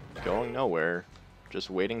just going nowhere. Just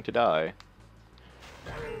waiting to die.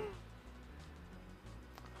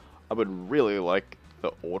 I would really like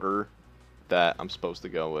the order that I'm supposed to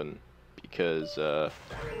go in, because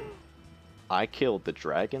I killed the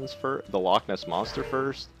dragons first, the Loch Ness Monster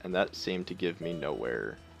first, and that seemed to give me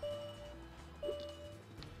nowhere.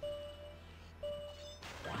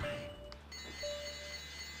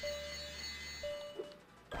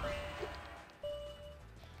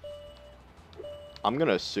 I'm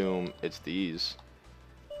gonna assume it's these.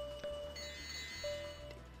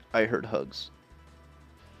 I heard hugs.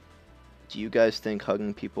 Do you guys think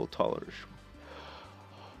hugging people taller?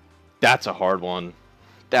 That's a hard one.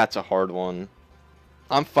 That's a hard one.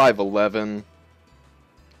 I'm 5'11",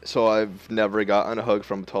 so I've never gotten a hug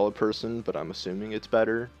from a taller person, but I'm assuming it's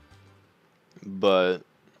better. But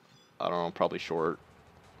I don't know, probably short.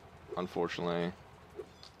 Unfortunately.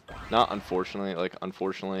 Not unfortunately, like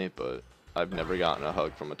unfortunately, but I've never gotten a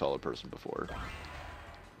hug from a taller person before.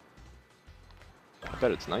 I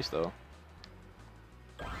bet it's nice though.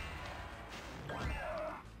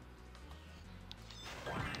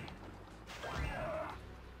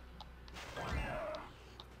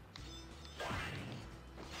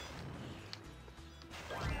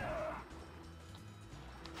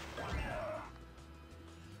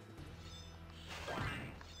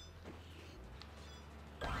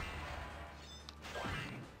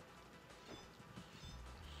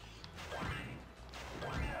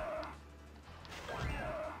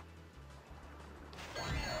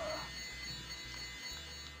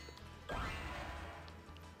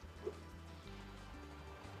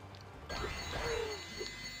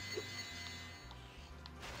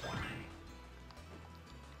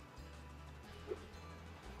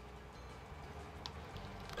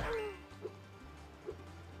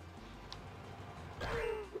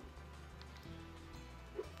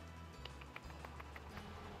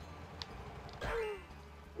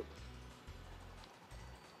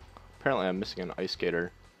 Apparently I'm missing an ice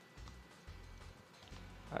skater.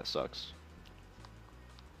 That sucks.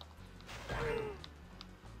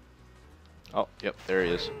 Oh, yep, there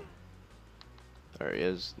he is. There he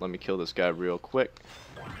is. Let me kill this guy real quick.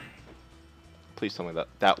 Please tell me that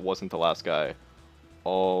that wasn't the last guy.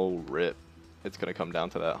 Oh, rip. It's gonna come down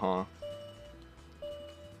to that, huh?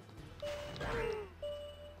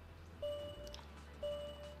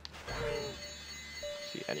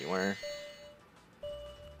 See anywhere?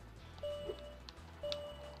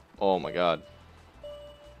 Oh my god.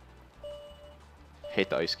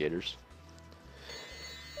 Hate the ice skaters.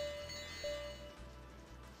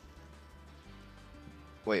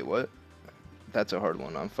 Wait, what? That's a hard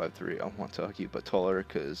one. I'm 5'3". I want to hug you, but taller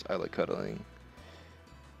because I like cuddling.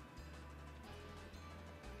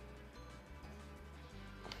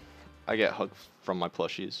 I get hugged from my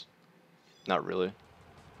plushies. Not really.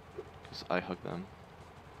 Because I hug them.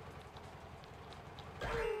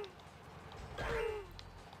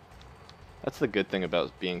 That's the good thing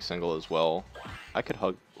about being single as well. I could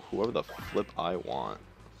hug whoever the flip I want.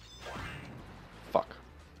 Fuck.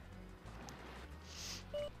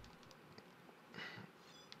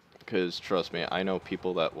 Because, trust me, I know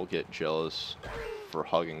people that will get jealous for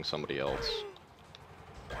hugging somebody else.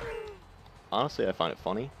 Honestly, I find it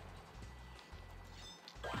funny.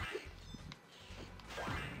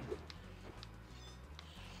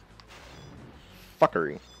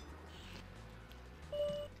 Fuckery.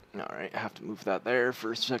 Alright, I have to move that there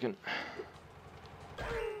for a second.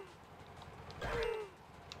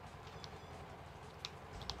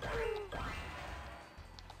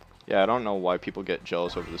 Yeah, I don't know why people get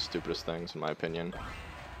jealous over the stupidest things, in my opinion.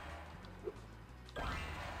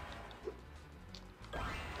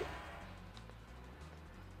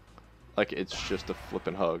 Like, it's just a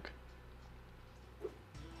flippin' hug.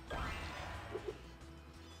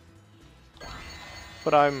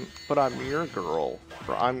 But I'm your girl,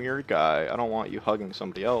 or I'm your guy. I don't want you hugging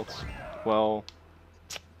somebody else. Well,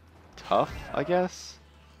 tough, I guess?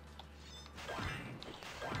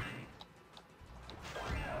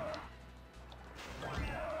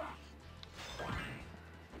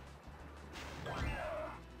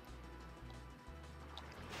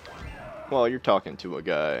 Well, you're talking to a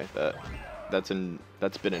guy that's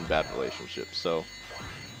been in bad relationships, so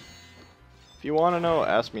if you want to know,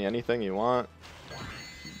 ask me anything you want,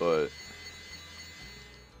 but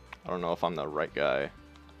I don't know if I'm the right guy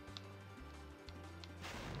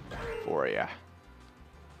for ya.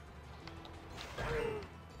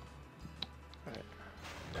 Alright.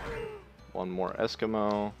 One more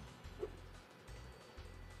Eskimo.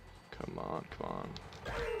 Come on, come on.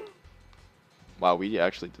 Wow, we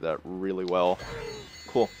actually did that really well.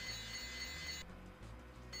 Cool.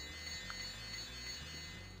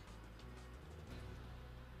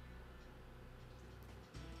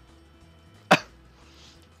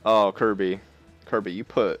 Oh, Kirby. Kirby, you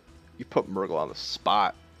put Murgle on the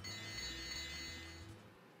spot.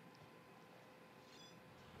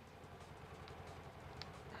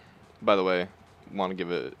 By the way, want to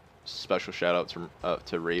give a special shout out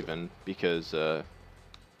to Raven because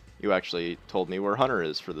you actually told me where Hunter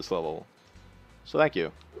is for this level. So thank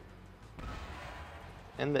you.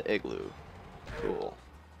 And the igloo. Cool.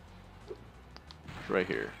 It's right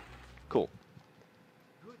here. Cool.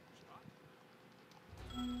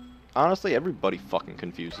 Honestly, everybody fucking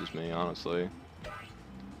confuses me, honestly.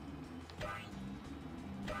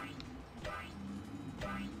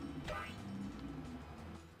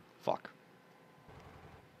 Fuck.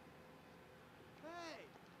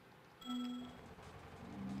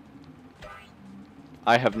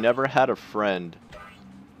 I have never had a friend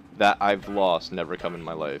that I've lost never come in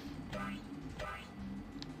my life.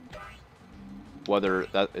 Whether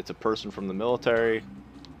that it's a person from the military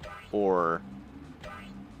or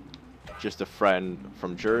just a friend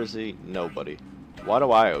from Jersey, nobody. Why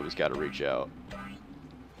do I always gotta reach out?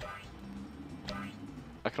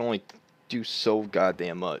 I can only do so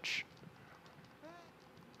goddamn much.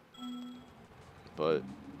 But,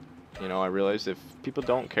 you know, I realize if people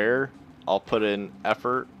don't care, I'll put in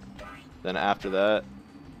effort. Then after that,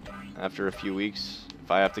 after a few weeks,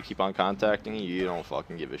 if I have to keep on contacting you, you don't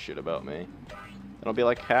fucking give a shit about me. And I'll be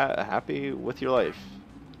like, happy with your life.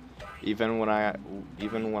 Even when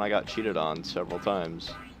I got cheated on several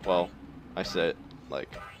times. Well, I said,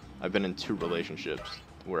 like, I've been in two relationships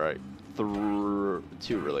where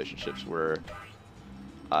two relationships where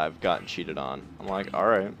I've gotten cheated on. I'm like,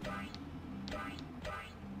 alright.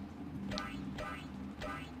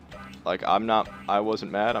 Like, I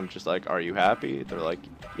wasn't mad. I'm just like, are you happy? They're like,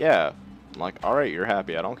 yeah. I'm like, alright, you're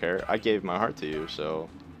happy. I don't care. I gave my heart to you, so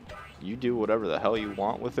you do whatever the hell you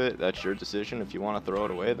want with it. That's your decision. If you want to throw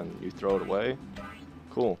it away, then you throw it away.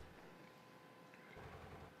 Cool.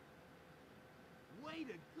 Way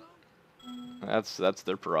to go. That's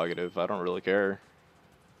their prerogative. I don't really care.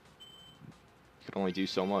 You can only do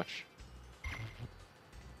so much.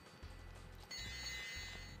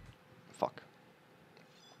 Fuck.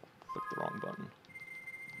 Clicked the wrong button.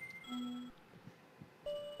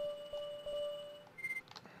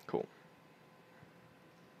 Cool.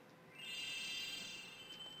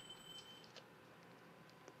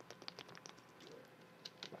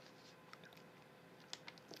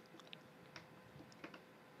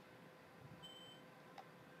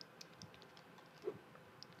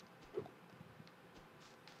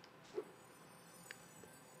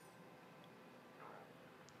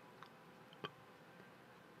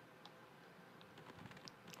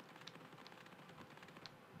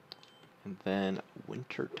 And then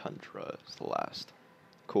Winter Tundra is the last.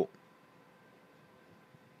 Cool.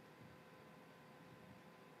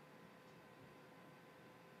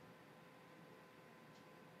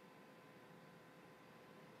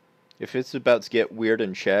 If it's about to get weird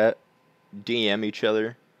in chat, DM each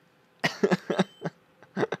other.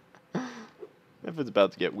 If it's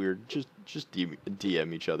about to get weird, just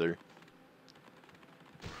DM each other.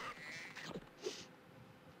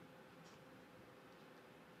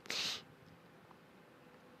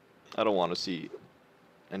 I don't want to see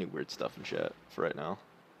any weird stuff in chat for right now.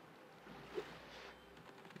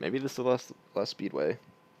 Maybe this is the last speedway.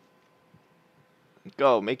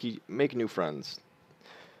 Go, make new friends.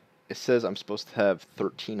 It says I'm supposed to have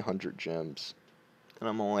 1,300 gems, and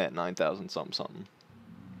I'm only at 9,000 something.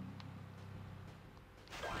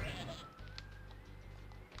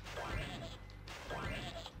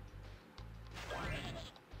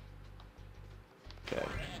 Okay.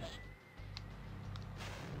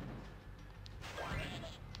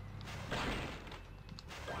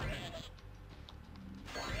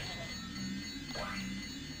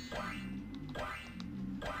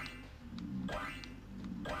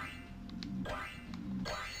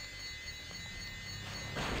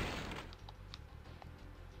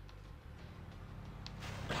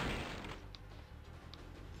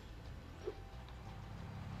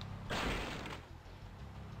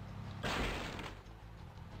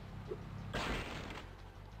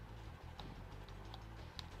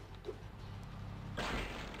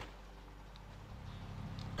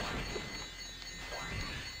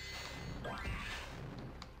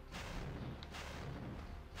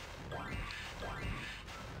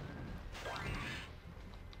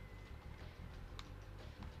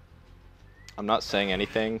 I'm not saying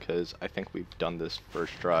anything because I think we've done this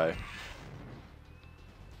first try.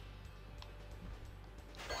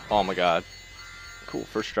 Oh my god. Cool,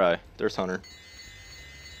 first try. There's Hunter.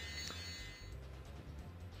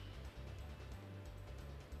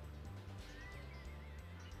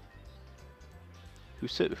 Who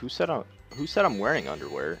said I'm wearing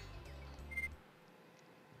underwear?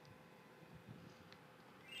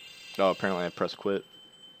 Oh, apparently I pressed quit.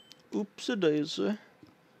 Oops-a-daisy.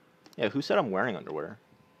 Yeah, who said I'm wearing underwear?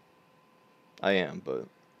 I am, but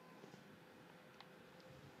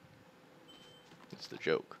it's the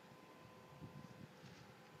joke.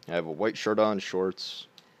 I have a white shirt on, shorts.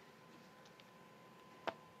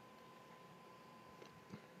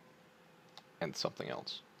 And something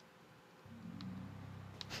else.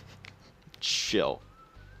 Chill.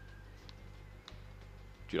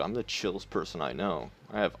 Dude, I'm the chillest person I know.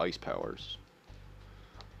 I have ice powers.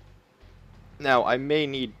 Now, I may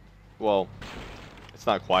need well, it's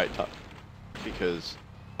not quiet time because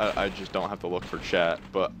I just don't have to look for chat,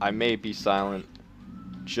 but I may be silent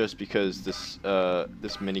just because this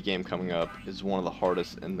mini game coming up is one of the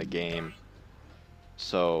hardest in the game.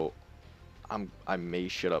 So I may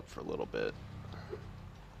shut up for a little bit.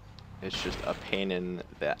 It's just a pain in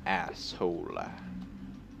the asshole.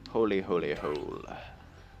 Holy holy hole.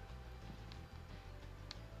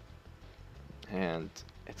 And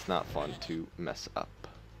it's not fun to mess up.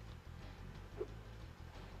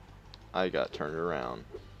 I got turned around.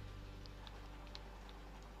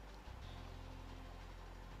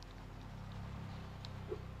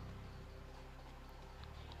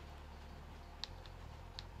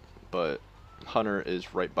 But Hunter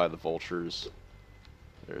is right by the vultures.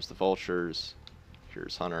 There's the vultures.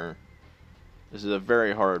 Here's Hunter. This is a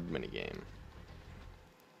very hard minigame.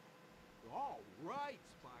 All right,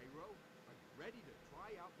 Spyro. Are you ready to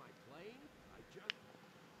try out my plane?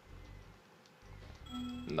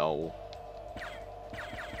 No.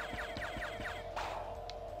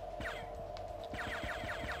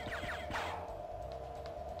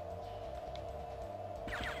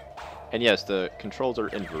 And yes, the controls are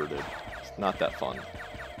inverted. It's not that fun.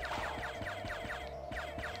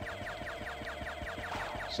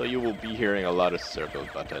 So you will be hearing a lot of circle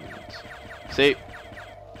buttons. See?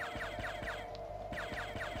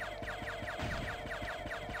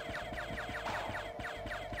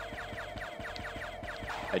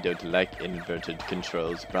 I don't like inverted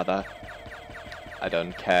controls, brother. I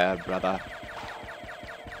don't care, brother.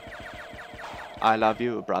 I love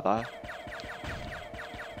you, brother.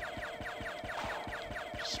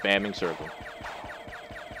 Spamming circle.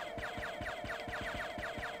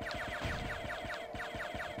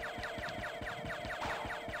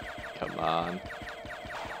 Come on.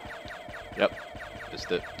 Yep.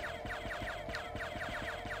 Missed it.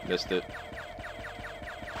 Missed it.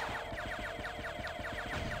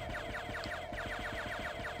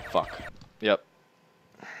 Fuck. Yep.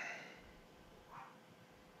 Hey,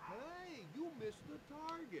 you missed the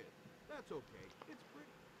target. That's okay. It's pretty.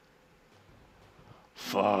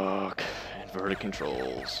 Fuck. Inverted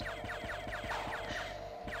controls.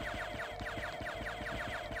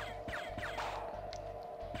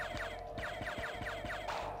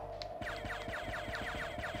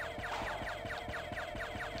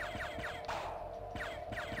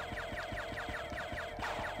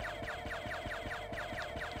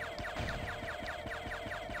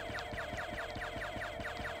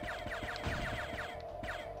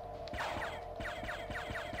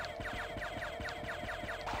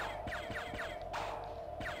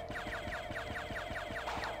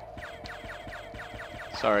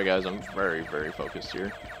 Sorry guys, I'm very, very focused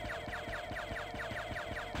here.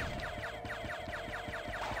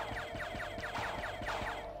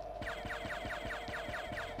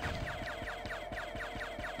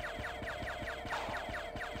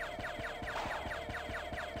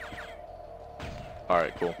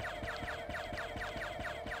 Alright, cool.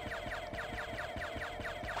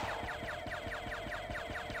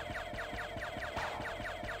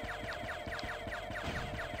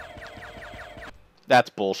 That's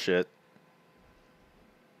bullshit.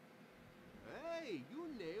 Hey, you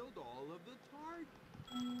nailed all of the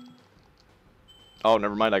targets. Oh,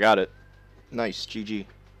 never mind, I got it. Nice, GG.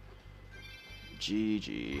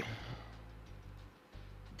 GG.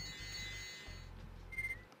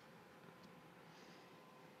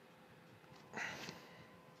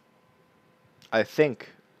 I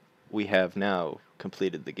think we have now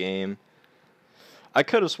completed the game. I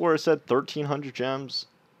could have swore it said 1,300 gems.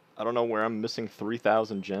 I don't know where I'm missing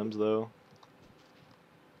 3,000 gems, though.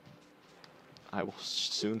 I will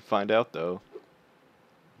soon find out, though.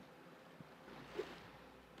 It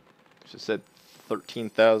just said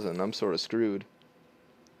 13,000. I'm sort of screwed.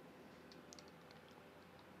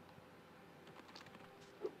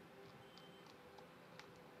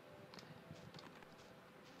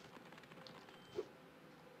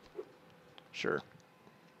 Sure.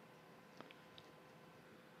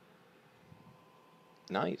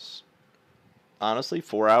 Nice. Honestly,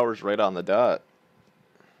 4 hours right on the dot.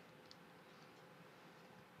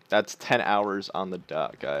 That's 10 hours on the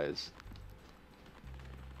dot, guys.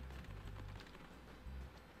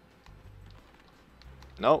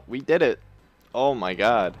 No, we did it. Oh my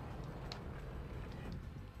god.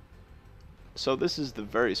 So this is the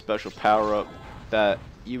very special power-up that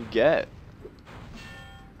you get.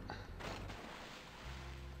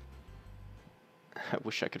 I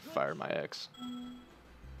wish I could fire my ex.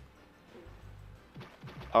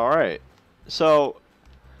 Alright, so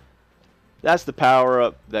that's the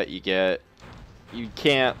power-up that you get. You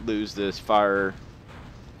can't lose this fire.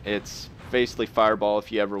 It's basically Fireball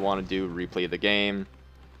if you ever want to do replay the game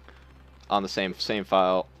on the same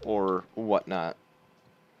file or whatnot.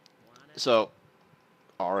 So,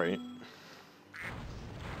 alright.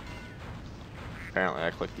 Apparently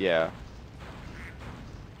I clicked yeah.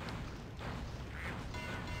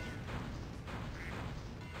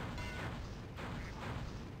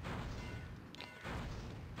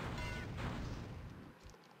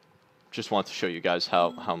 Just want to show you guys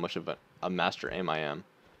how much of a master aim I am.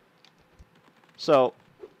 So,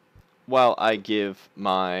 while I give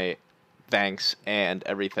my thanks and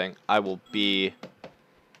everything, I will be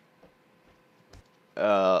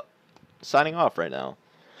signing off right now.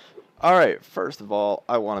 Alright, first of all,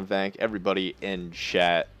 I want to thank everybody in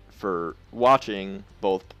chat for watching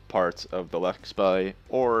both parts of the Let's Play,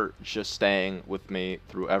 or just staying with me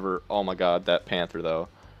through ever. Oh my god, that panther though.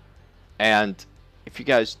 And if you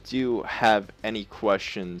guys do have any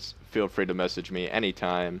questions, feel free to message me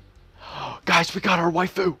anytime. Guys, we got our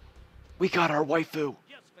waifu! We got our waifu!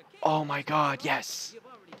 Oh my god, yes!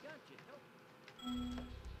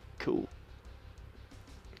 Cool.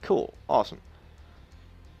 Cool, awesome.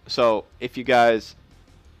 So, if you guys,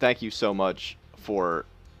 thank you so much for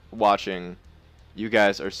watching. You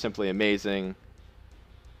guys are simply amazing.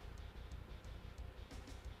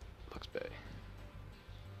 Lux Bay.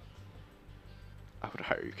 I would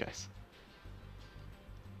hire you guys.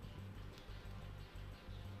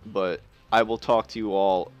 But I will talk to you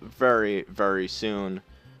all very, very soon.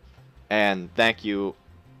 And thank you.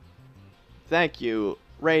 Thank you,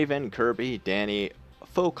 Raven, Kirby, Danny,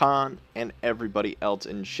 Focon, and everybody else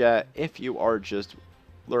in chat. If you are just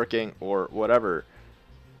lurking or whatever,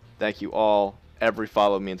 thank you all. Every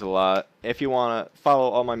follow means a lot. If you want to follow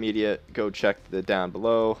all my media, go check the down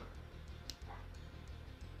below.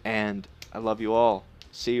 And I love you all.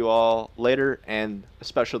 See you all later. And a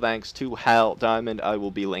special thanks to Hal Dimond. I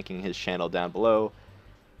will be linking his channel down below.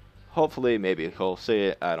 Hopefully, maybe he'll see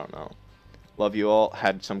it. I don't know. Love you all.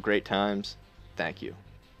 Had some great times. Thank you.